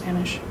 translated into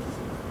Spanish.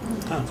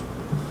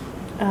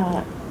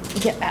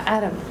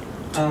 Adam.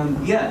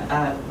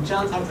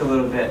 John talked a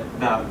little bit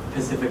about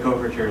Pacific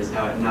Overtures,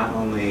 how it not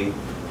only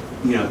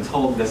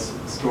told this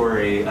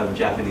story of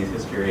Japanese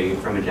history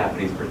from a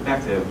Japanese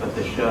perspective, but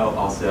the show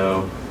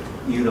also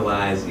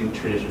utilized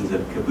traditions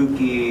of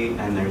kabuki,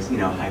 and there's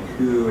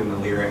haiku in the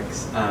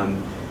lyrics.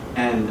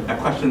 And a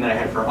question that I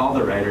had for all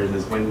the writers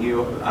is, when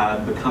you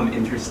become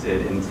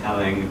interested in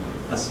telling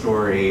a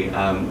story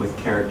with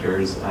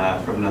characters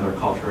from another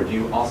culture, do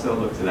you also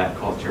look to that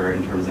culture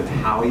in terms of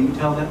how you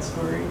tell that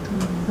story?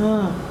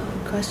 Oh,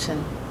 good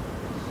question.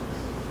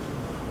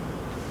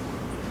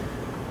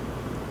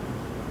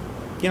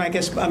 I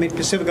guess,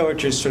 Pacific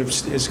Overtures sort of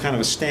is kind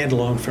of a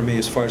standalone for me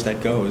as far as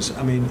that goes.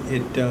 I mean,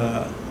 it,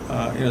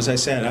 as I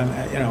said,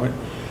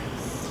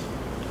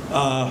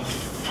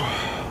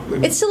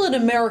 it's still an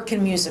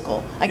American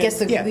musical. I guess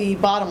the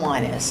bottom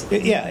line is.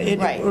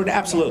 Right.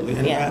 Absolutely.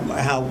 And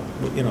Hal,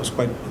 is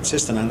quite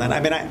insistent on that. I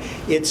mean,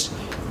 it's,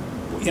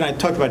 I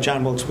talked about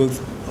John Wilkes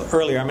Booth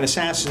earlier. I mean,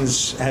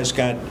 Assassins has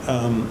got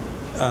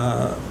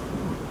a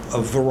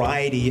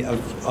variety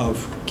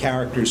of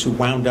characters who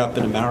wound up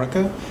in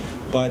America.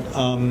 But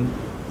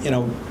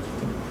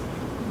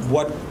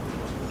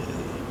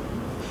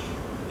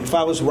if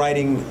I was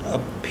writing a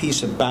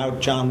piece about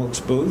John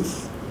Wilkes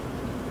Booth,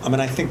 I mean,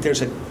 I think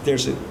there's a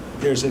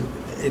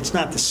it's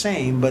not the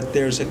same, but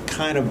there's a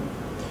kind of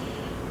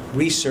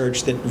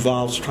research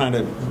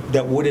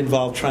that would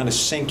involve trying to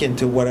sink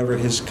into whatever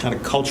his kind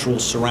of cultural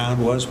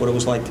surround was, what it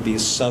was like to be a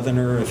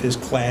Southerner of his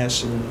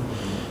class in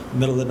the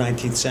middle of the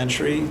 19th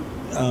century.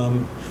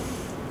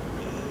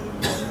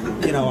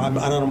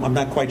 I'm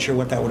not quite sure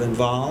what that would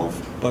involve,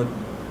 but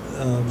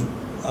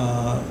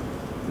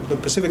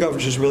Pacific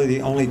Overtures is really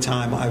the only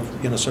time I've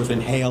sort of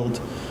inhaled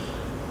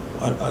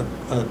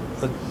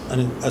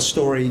a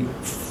story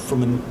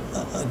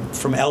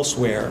from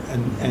elsewhere,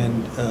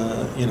 and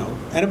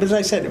as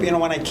I said,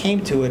 when I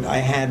came to it, I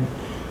had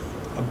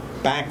a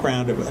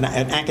background, an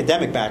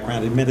academic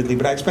background, admittedly,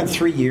 but I spent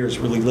 3 years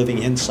really living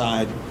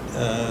inside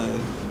the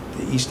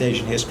East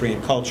Asian history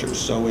and culture,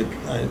 so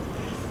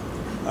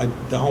a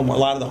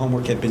lot of the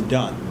homework had been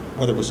done.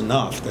 Whether it was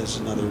enough, that's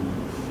another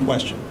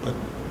question. But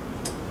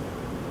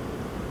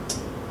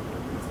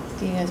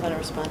do you guys want to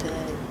respond to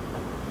that?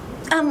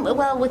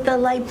 Well, with the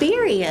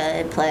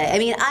Liberia play, I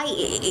mean,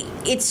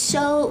 it's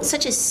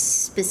such a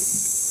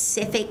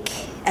specific,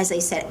 as I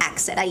said,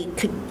 accent. I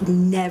could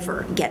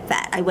never get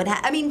that.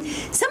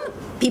 Some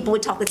people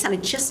would talk that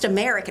sounded just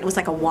American. It was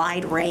like a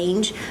wide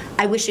range.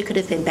 I wish it could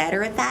have been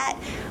better at that.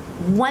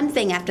 One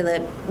thing after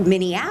the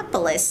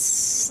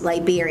Minneapolis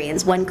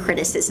Liberians, one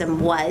criticism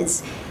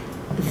was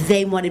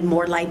they wanted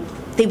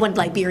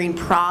Liberian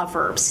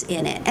proverbs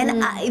in it. And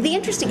and I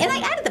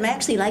added them. I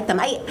actually like them.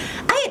 I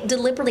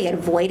deliberately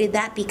avoided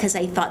that because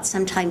I thought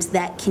sometimes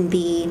that can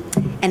be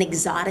an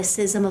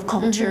exoticism of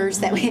cultures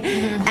that we.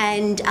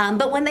 And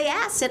but when they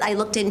asked it, I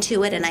looked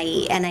into it, and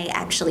I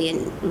actually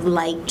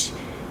liked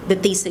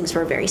that these things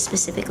were very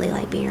specifically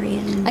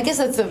Liberian. I guess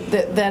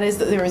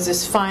there is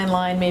this fine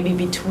line maybe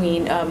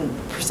between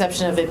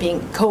perception of it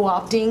being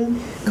co-opting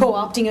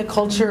a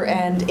culture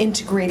and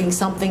integrating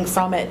something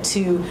from it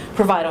to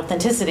provide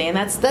authenticity, and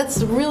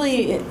that's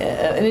really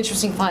an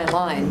interesting fine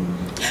line.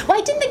 Well,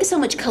 I didn't think so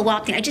much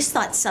co-opting. I just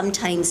thought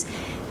sometimes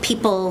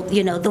people,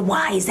 the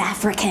wise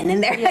African,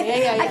 and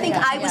I think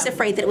I was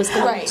afraid that it was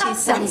going to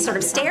some sort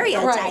of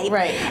stereotype.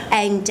 Right.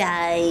 And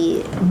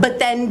but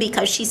then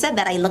because she said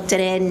that, I looked at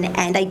it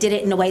and I did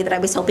it in a way that I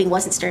was hoping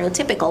wasn't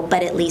stereotypical,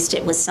 but at least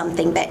it was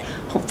something that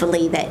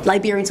hopefully that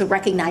Liberians would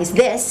recognize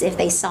this if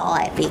they saw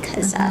it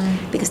because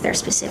they're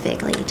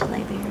specifically to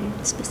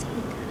Liberian specific.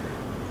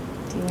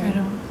 I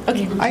don't.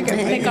 Okay,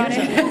 I got it.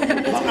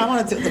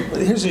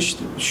 Here's a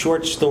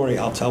short story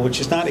I'll tell,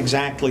 which is not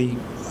exactly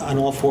on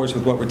all fours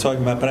with what we're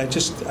talking about, but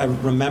I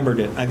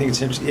remembered it. I think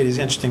it is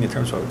interesting in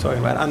terms of what we're talking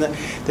about. On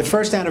the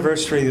first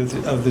anniversary of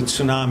the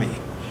tsunami,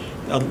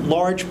 a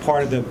large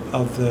part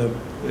of the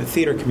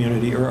theater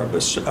community, or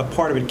a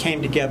part of it,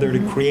 came together to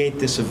create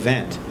this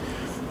event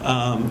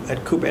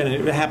at Cooper, and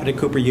it happened at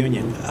Cooper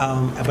Union,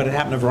 but it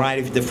happened in a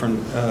variety of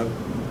different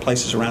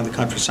places around the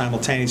country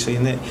simultaneously,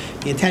 and the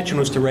intention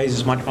was to raise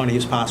as much money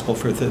as possible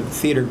for the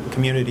theater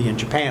community in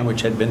Japan,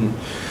 which had been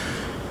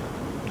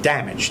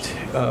damaged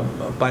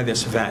by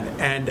this event.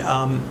 And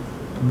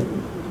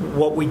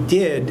what we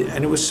did,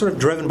 and it was sort of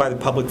driven by the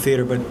public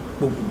theater, but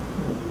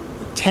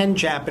 10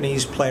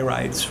 Japanese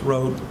playwrights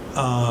wrote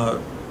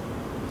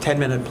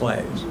 10-minute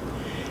plays,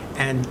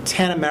 and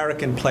 10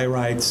 American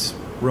playwrights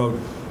wrote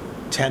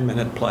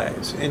 10-minute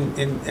plays.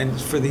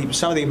 And for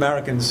some of the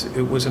Americans,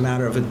 it was a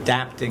matter of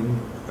adapting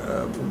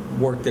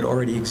work that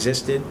already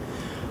existed.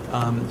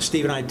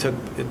 Steve and I took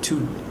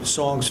 2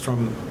 songs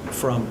from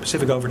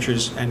Pacific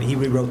Overtures, and he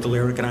rewrote the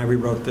lyric, and I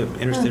rewrote the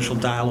interstitial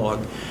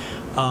dialogue.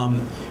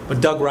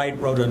 But Doug Wright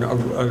wrote an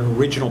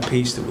original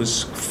piece that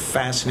was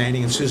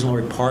fascinating, and Susan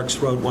Laurie Parks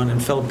wrote one,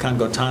 and Philip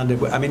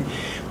Kangotanda. I mean,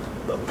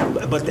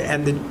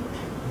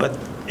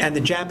 and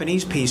the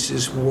Japanese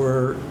pieces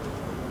were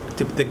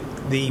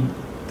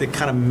the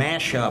kind of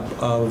mashup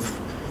of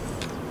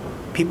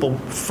people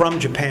from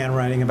Japan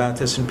writing about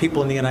this and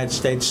people in the United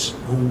States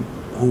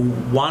who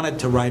wanted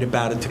to write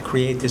about it to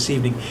create this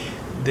evening.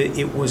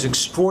 It was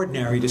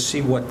extraordinary to see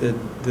what the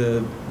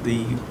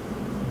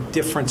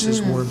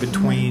differences were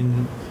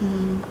between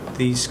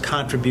these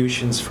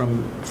contributions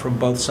from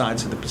both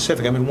sides of the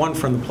Pacific. I mean, one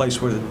from the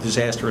place where the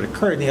disaster had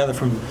occurred, and the other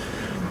from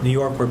New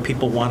York, where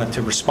people wanted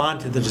to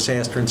respond to the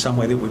disaster in some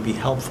way that would be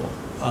helpful.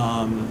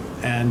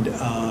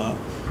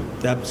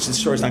 The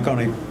story's not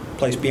going to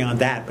place beyond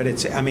that, but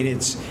it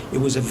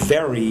was a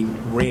very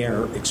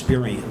rare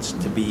experience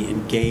to be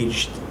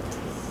engaged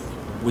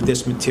with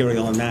this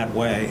material in that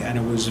way, and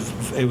it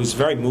was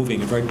very moving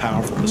and very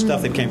powerful. The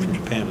stuff that came from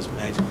Japan was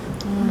amazing.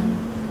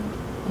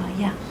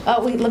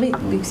 Let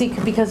me see,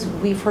 because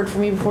we've heard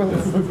from you before.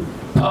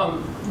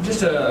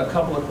 Just a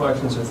couple of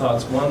questions or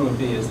thoughts. One would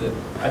be is that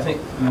I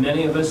think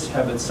many of us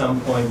have at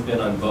some point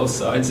been on both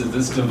sides of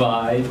this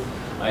divide.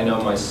 I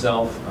know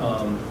myself,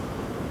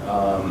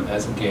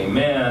 as a gay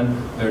man,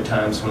 there are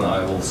times when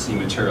I will see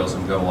materials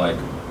and go like,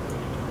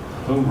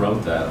 who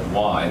wrote that and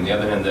why? On the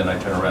other hand, then I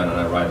turn around and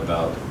I write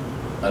about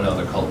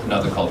another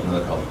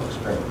cultural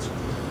experience.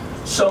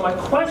 So my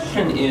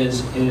question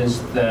is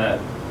that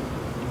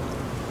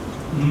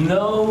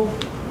no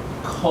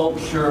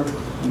culture,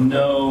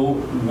 no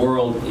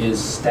world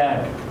is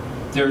static.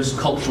 There's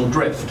cultural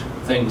drift.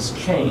 Things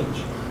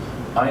change.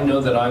 I know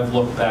that I've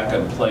looked back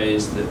at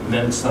plays that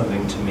meant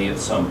something to me at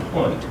some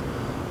point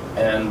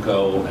and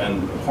go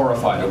and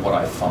horrified at what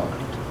I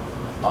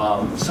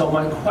find. So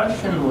my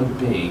question would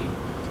be,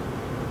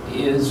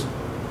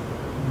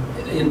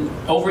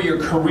 over your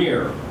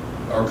career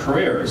or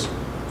careers,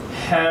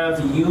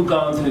 have you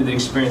gone through the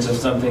experience of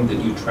something that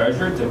you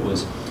treasured that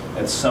was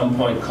at some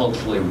point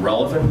culturally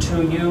relevant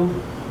to you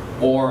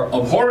or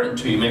abhorrent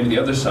to you, maybe the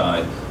other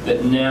side,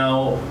 that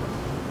now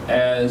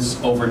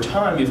as over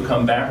time you've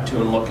come back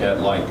to and look at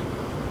like,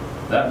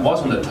 that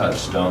wasn't a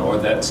touchstone, or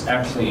that's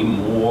actually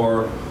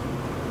more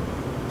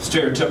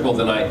stereotypical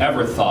than I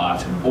ever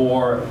thought,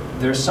 or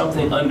there's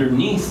something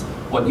underneath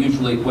what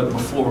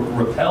before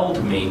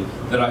repelled me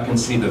that I can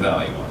see the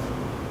value of.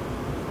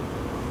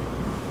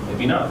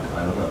 Maybe not,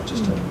 I don't know,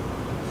 just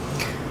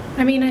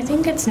I mean, I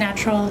think it's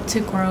natural to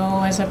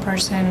grow as a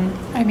person.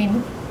 I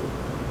mean,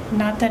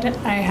 not that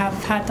I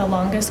have had the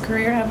longest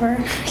career ever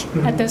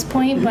at this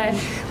point, but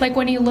like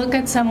when you look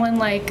at someone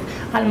like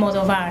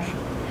Almodovar,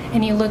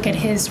 and you look at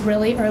his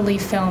really early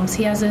films,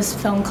 he has this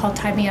film called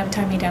Tie Me Up,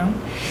 Tie Me Down.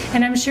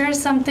 And I'm sure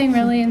something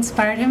really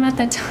inspired him at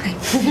the time.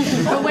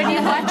 But when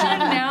you watch it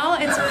now,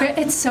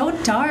 it's so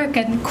dark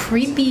and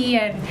creepy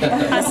and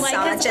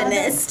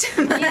misogynist.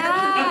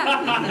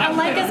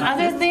 Unlike his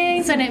other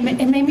things, and it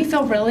made me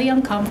feel really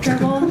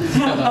uncomfortable.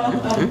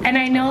 And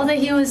I know that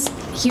he was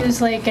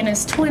like in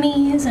his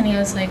 20s, and he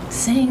was like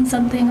saying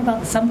something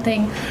about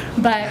something,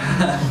 but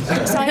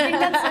so I think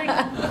that's like,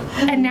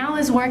 and now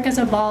his work has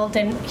evolved,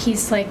 and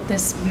he's like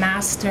this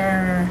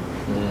master,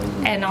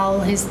 and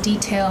all his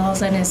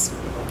details and his,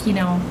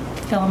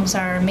 films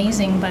are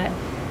amazing. But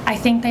I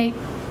think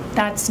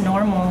that's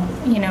normal,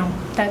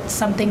 that's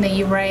something that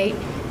you write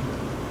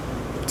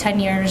 10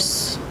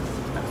 years.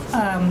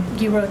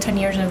 You wrote 10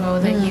 years ago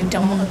that you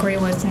don't agree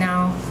with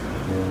now.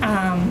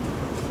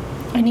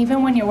 And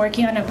even when you're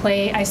working on a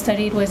play, I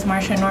studied with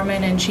Marsha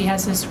Norman, and she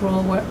has this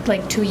rule,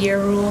 like 2-year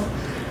rule,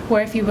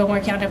 where if you've been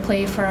working on a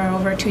play for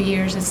over 2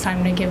 years, it's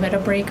time to give it a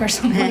break or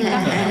something like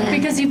that.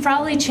 Because you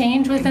probably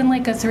change within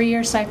like a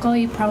 3-year cycle.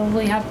 You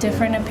probably have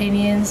different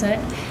opinions,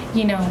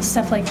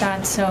 stuff like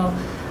that. So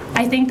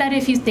I think that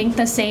if you think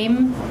the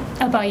same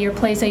about your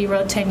plays that you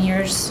wrote 10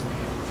 years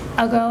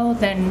ago,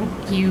 then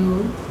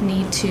you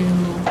need to,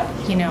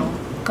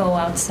 go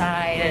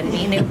outside and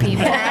meet new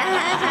people. You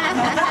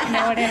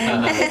know what I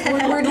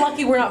mean? We're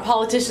lucky we're not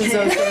politicians,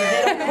 though, so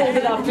they don't hold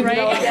it up to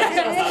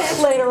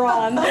later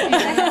on.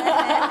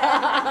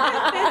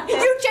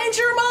 You changed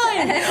your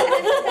mind!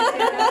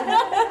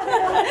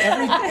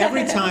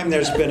 Every time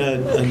there's been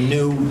a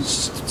new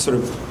sort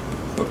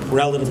of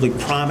relatively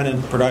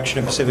prominent production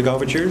of Pacific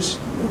Overtures,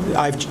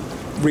 I've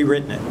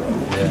rewritten it.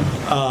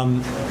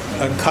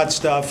 Cut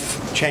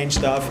stuff, change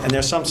stuff, and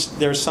there's some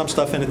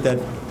stuff in it that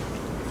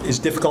is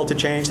difficult to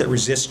change, that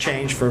resists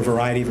change for a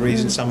variety of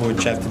reasons, some of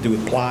which have to do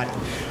with plot,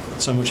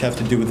 some which have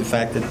to do with the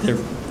fact that they're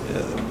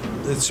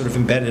it's sort of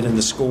embedded in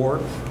the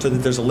score, so that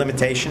there's a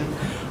limitation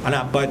on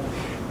that. But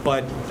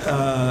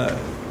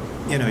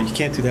you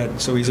can't do that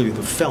so easily with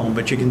a film,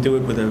 but you can do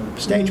it with a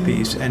stage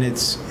piece, and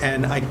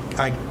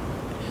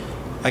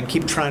I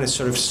keep trying to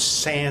sort of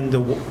sand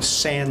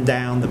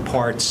down the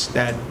parts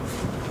that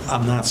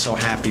I'm not so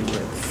happy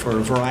with for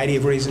a variety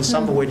of reasons,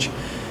 some of which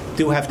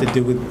do have to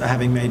do with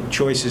having made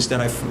choices that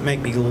make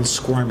me a little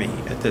squirmy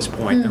at this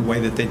point in a way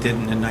that they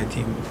didn't in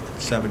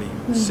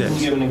 1976. Can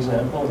you give an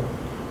example?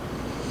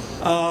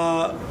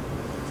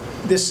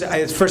 This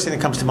the first thing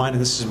that comes to mind,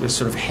 and this is a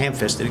sort of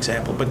ham-fisted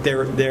example, but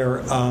there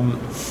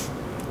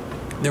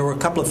were a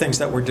couple of things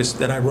that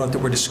I wrote that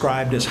were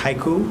described as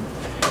haiku,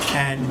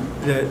 and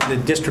the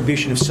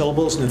distribution of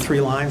syllables in the 3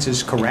 lines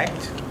is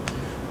correct,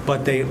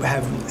 but they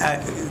have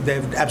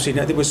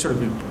absolutely it was sort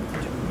of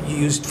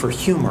used for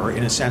humor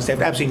in a sense. They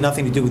have absolutely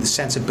nothing to do with the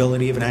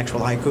sensibility of an actual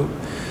haiku.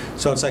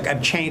 So it's like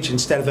I've changed,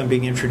 instead of them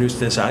being introduced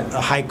as a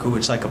haiku,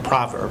 it's like a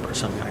proverb or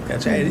something like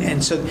that.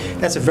 And so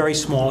that's a very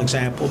small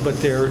example, but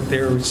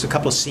there's a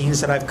couple of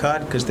scenes that I've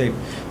cut, because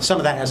some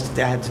of that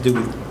had to do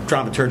with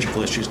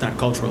dramaturgical issues, not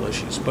cultural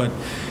issues. But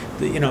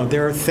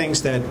there are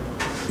things that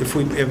if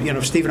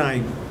Steve and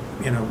I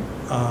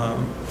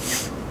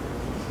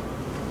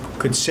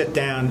could sit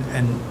down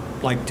and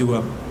like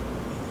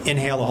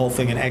inhale the whole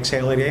thing and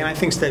exhale it again, I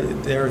think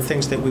that there are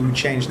things that we would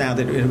change now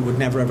that it would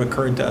never have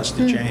occurred to us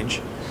to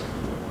change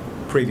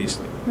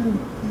previously.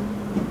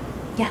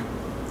 Yeah.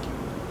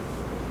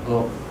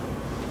 Well,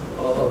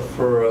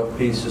 for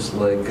pieces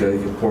like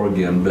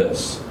Porgy and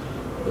Bess,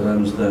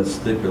 that's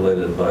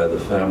stipulated by the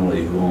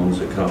family who owns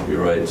the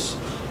copyrights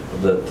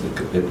that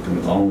it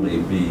can only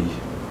be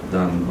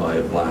done by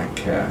a black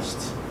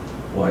cast.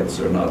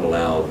 Whites are not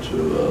allowed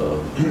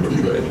to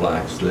portray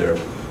blacks there.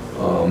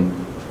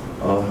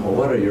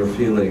 What are your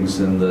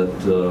feelings in that?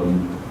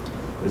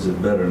 Is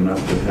it better not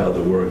to have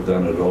the work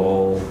done at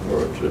all,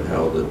 or to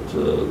have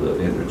the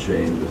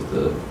interchange of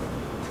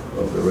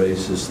the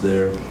races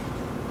there?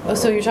 Oh,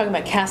 so you're talking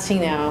about casting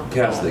now?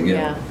 Casting,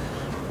 yeah.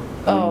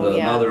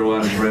 Another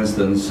one, for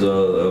instance,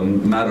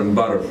 Madame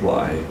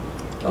Butterfly.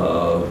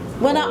 Well,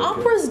 now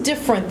opera's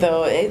different,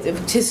 though.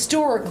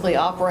 Historically,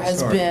 opera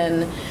has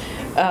been.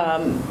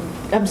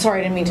 I'm sorry,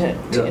 I didn't mean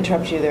to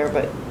interrupt you there,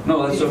 but.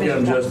 No, that's okay.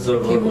 I'm just.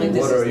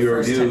 What are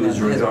your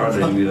views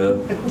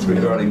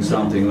regarding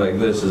something like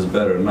this? Is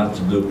better not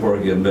to do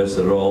Porgy and Bess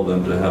at all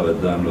than to have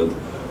it done with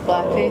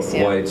whites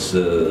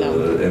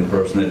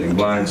impersonating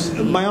blacks.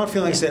 My own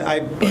feeling is that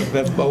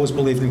I've always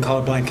believed in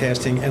colorblind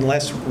casting,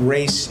 unless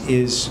race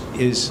is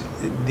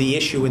the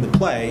issue in the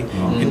play,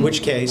 in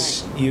which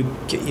case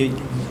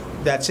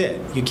that's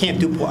it. You can't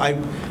do. I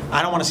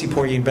don't want to see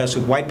Porgy and Bess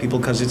with white people,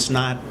 because it's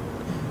not.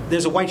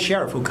 There's a white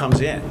sheriff who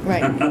comes in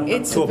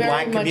to a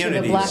black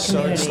community.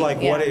 So it's like,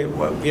 what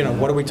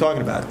are we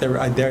talking about?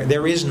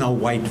 There is no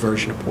white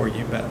version of Porgy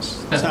and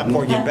Bess. It's not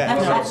Porgy and Bess.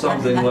 What about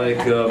something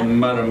like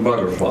Madame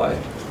Butterfly?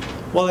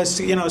 Well,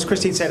 as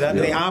Christine said,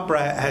 the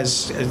opera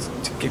has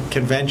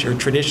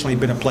traditionally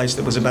been a place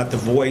that was about the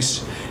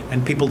voice,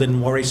 and people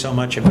didn't worry so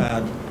much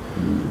about,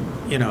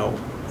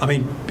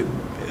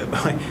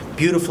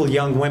 beautiful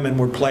young women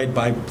were played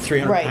by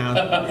 300-pound.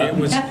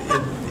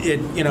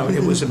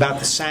 it was about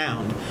the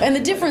sound. And the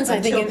difference, I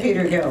think,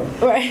 Peter Gill.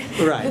 Right.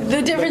 Right.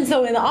 The difference,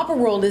 though, in the opera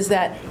world is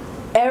that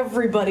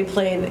everybody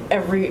played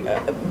every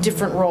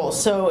different role.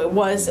 So it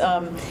was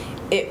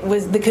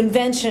the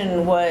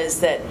convention was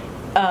that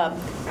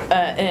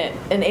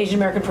an Asian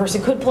American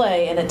person could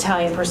play an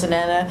Italian person,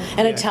 and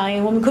an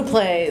Italian woman could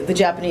play the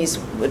Japanese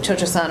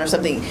Cho-Cho-san or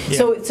something. Yeah.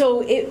 So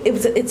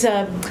it's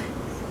a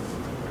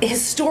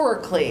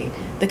historically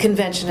the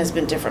convention has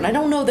been different. I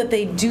don't know that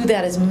they do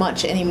that as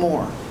much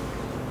anymore.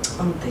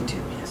 Oh, they do,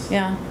 yes.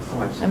 Yeah.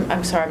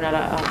 I'm sorry, I'm not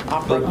an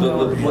opera. But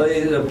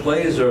the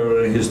plays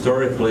are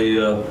historically,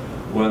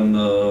 when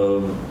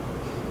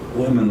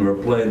women were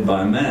played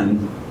by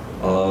men,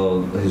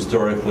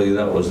 historically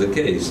that was the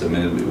case. I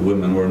mean,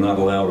 women were not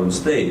allowed on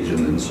stage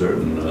in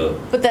certain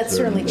but that's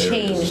certain certainly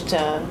areas. changed.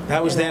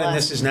 That was then and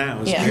this is now,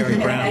 as Yeah. Jerry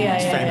Brown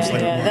famously.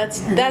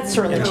 That's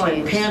certainly Like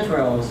changed. pant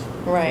roles.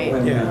 Right.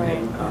 Women. Yeah.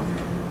 Right.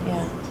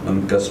 Yeah.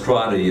 And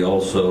castrati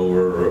also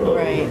were.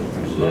 Right.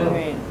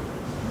 Right.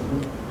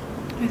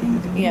 I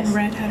think Yes.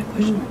 Red had a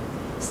question.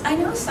 I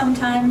know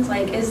sometimes,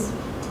 like, as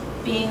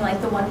being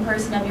like the one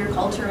person of your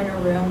culture in a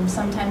room,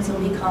 sometimes you'll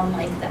become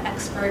like the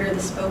expert or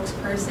the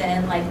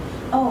spokesperson, like,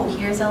 oh,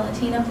 here's a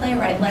Latina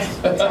playwright,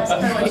 let's ask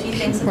her what she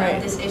thinks about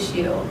Right. this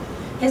issue.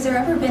 Has there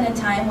ever been a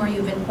time where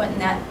you've been put in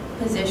that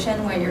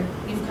position where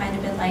you've kind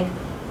of been like,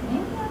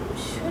 maybe I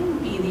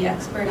shouldn't be the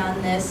expert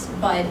on this,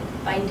 but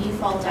by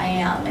default I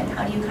am, and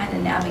how do you kind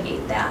of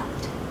navigate that?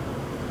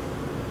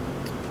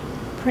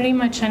 Pretty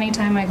much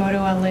anytime I go to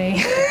LA.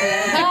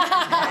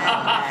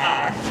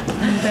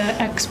 I'm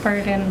the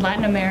expert in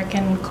Latin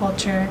American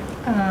culture.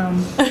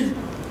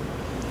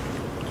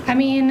 I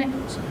mean,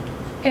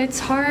 it's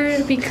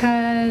hard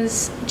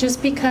because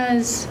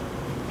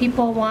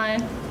people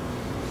want.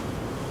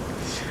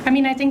 I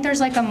mean, I think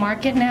there's like a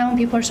market now, and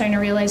people are starting to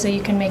realize that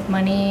you can make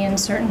money in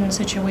certain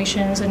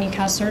situations and you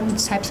cast certain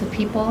types of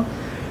people.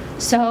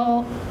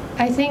 So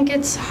I think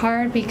it's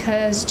hard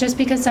because just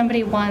because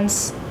somebody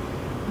wants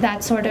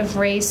that sort of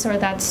race or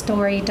that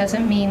story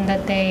doesn't mean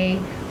that they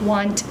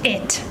want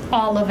it,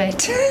 all of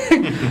it.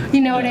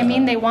 You know what I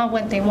mean? They want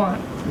what they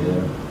want.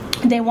 Yeah.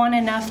 They want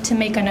enough to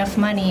make enough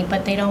money,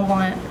 but they don't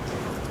want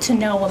to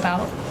know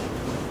about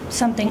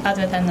something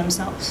other than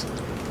themselves.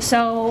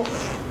 So,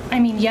 I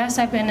mean, yes,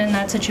 I've been in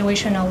that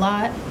situation a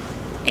lot,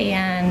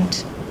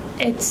 and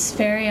it's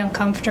very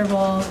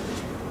uncomfortable.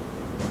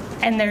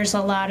 And there's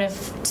a lot of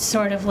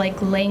sort of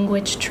like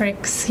language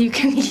tricks you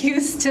can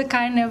use to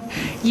kind of,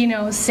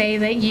 say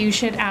that you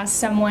should ask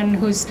someone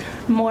who's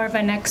more of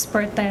an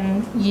expert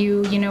than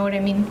you know what I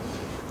mean?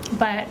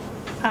 But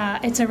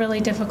it's a really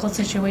difficult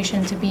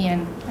situation to be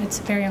in. It's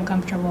very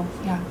uncomfortable.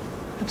 Yeah,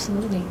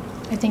 absolutely.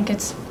 I think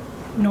it's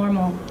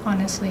normal,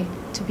 honestly,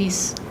 to be,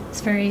 it's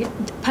a very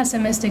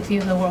pessimistic view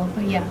of the world,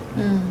 but yeah.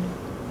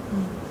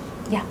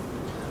 Yeah.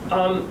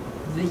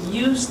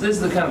 This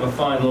is the kind of a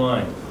fine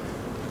line.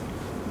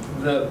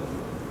 The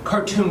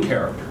cartoon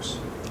characters,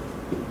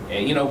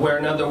 where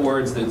in other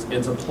words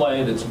it's a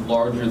play that's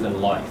larger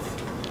than life,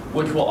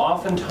 which will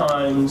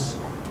oftentimes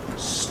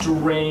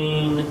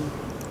strain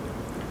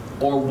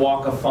or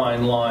walk a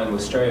fine line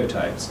with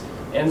stereotypes,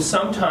 and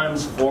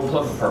sometimes for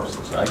political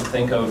purposes. I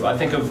think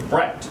of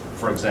Brecht,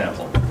 for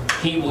example.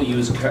 He will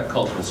use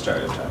cultural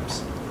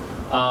stereotypes,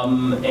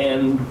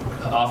 and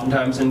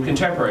oftentimes in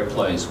contemporary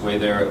plays where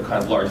they're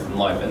kind of larger than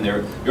life, and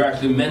you're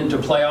actually meant to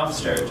play off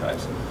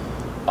stereotypes.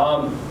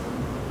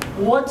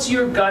 What's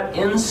your gut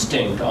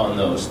instinct on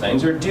those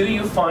things? Or do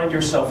you find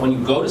yourself, when you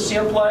go to see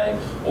a play,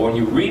 or when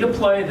you read a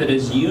play that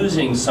is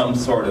using some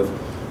sort of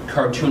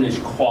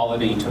cartoonish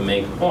quality to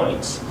make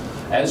points,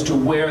 as to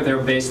where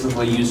they're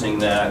basically using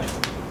that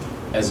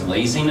as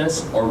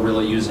laziness, or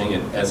really using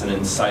it as an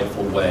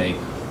insightful way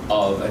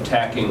of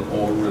attacking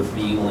or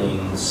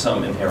revealing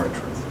some inherent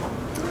truth?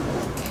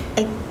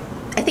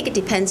 I think it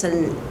depends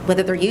on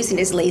whether they're using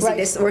it as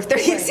laziness or if they're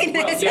using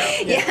it as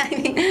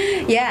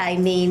I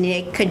mean,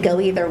 it could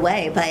go either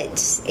way.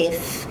 But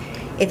if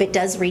it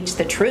does reach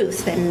the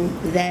truth,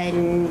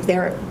 then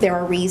there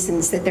are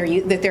reasons that there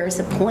is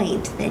a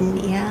point. Then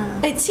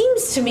It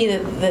seems to me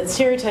that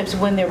stereotypes,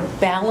 when they're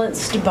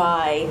balanced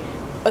by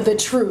the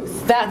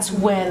truth, that's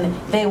when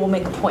they will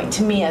make a point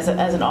to me as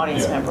an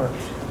audience member.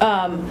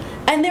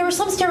 And there are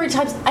some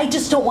stereotypes I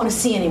just don't want to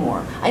see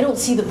anymore. I don't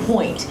see the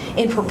point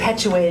in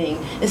perpetuating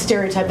a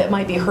stereotype that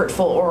might be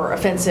hurtful or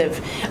offensive.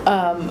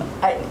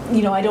 I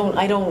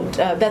don't.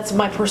 That's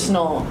my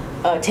personal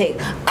take.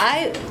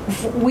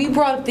 We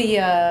brought up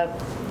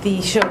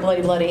the show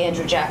Bloody Bloody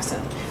Andrew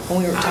Jackson when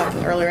we were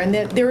talking earlier, and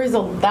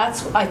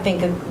that's I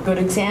think a good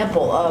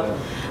example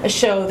of a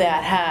show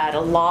that had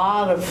a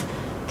lot of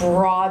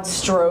broad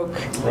stroke,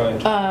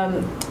 right.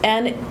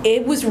 And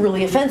it was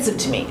really offensive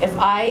to me. If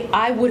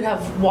I would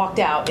have walked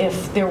out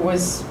if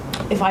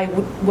I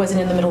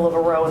wasn't in the middle of a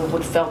row and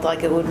would felt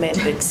like it would make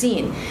a big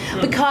scene,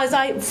 because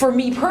for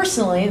me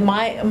personally,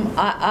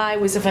 I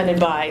was offended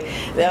by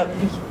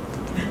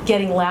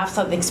getting laughs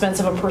at the expense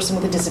of a person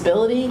with a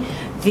disability.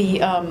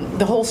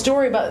 The whole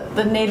story about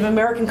the Native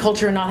American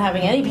culture and not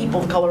having any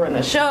people of color in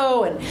the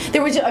show, and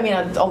there was, I mean,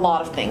 a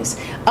lot of things.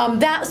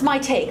 That's my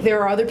take.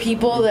 There are other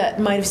people that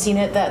might have seen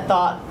it that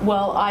thought,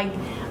 well,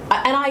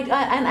 and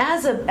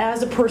as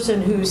a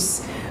person who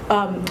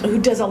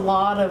does a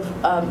lot of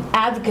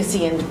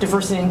advocacy and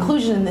diversity and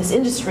inclusion in this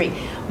industry,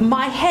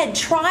 my head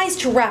tries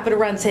to wrap it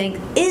around saying,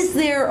 is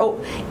there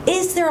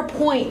a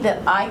point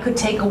that I could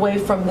take away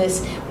from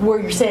this where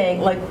you're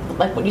saying, like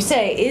what you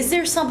say, is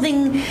there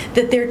something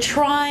that they're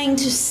trying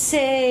to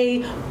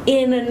say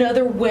in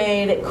another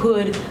way that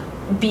could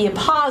be a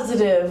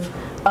positive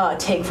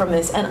take from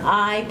this? And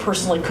I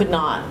personally could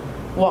not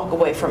walk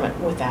away from it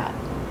with that.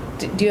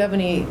 Do you have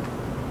any?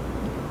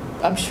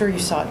 I'm sure you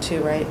saw it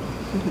too, right?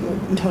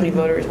 Tony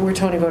voters. We're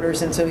Tony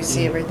voters, and so we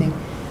see everything.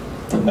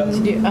 I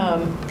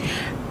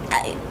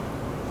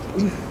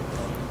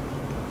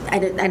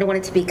don't want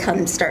it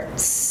to start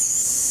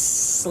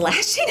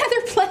slashing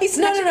other plays.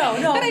 No.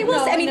 But I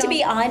will say, I mean, no. to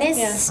be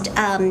honest,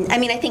 I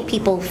mean, I think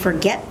people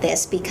forget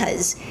this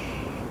because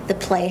the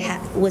play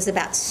was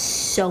about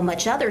so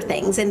much other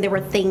things, and there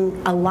were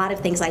a lot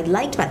of things I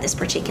liked about this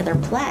particular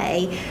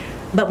play.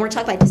 But when we're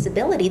talking about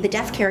disability, the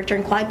deaf character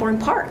in Clybourne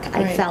Park,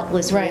 I felt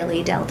was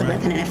really dealt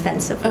with in an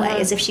offensive way,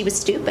 as if she was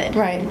stupid.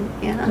 Right.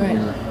 Yeah. Right.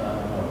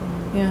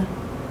 Yeah.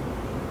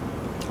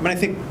 I mean, I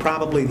think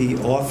probably the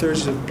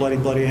authors of Bloody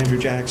Bloody Andrew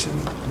Jackson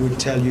would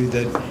tell you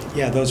that,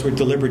 yeah, those were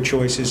deliberate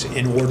choices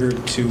in order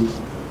to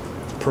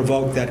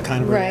provoke that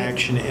kind of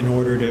reaction, in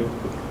order to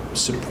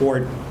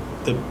support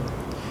the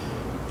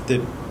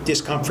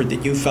discomfort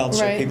that you felt,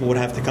 so people would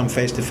have to come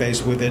face to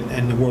face with it,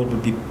 and the world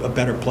would be a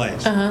better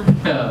place.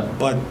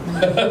 But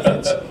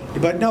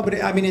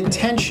I mean,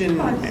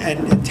 intention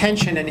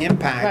and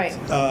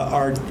impact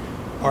are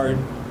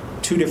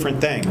two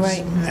different things,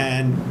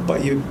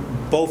 but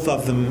both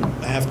of them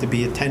have to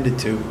be attended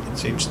to. It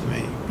seems to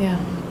me. Yeah.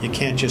 You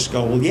can't just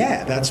go, well,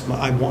 yeah,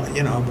 I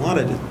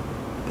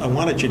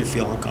wanted you to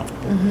feel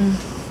uncomfortable.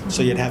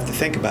 So you'd have to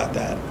think about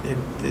that.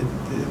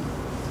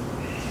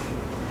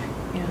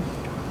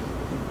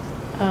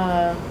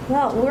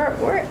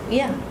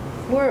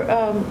 Well,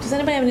 does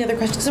anybody have any other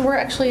questions? So we're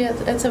actually at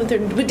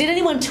 7:30. But did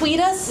anyone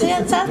tweet us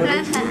yet, Seth? We're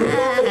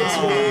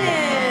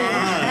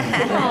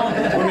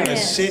going to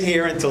sit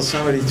here until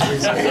somebody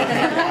tweets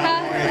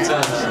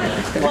us.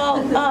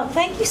 Well,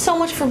 thank you so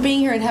much for being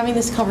here and having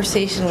this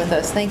conversation with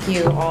us. Thank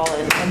you all.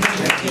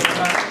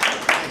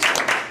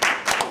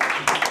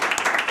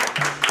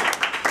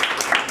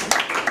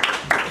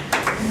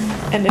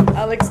 And if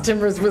Alex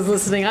Timbers was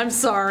listening, I'm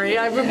sorry.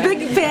 I'm a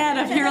big fan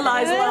of Here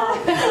Lies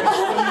Love.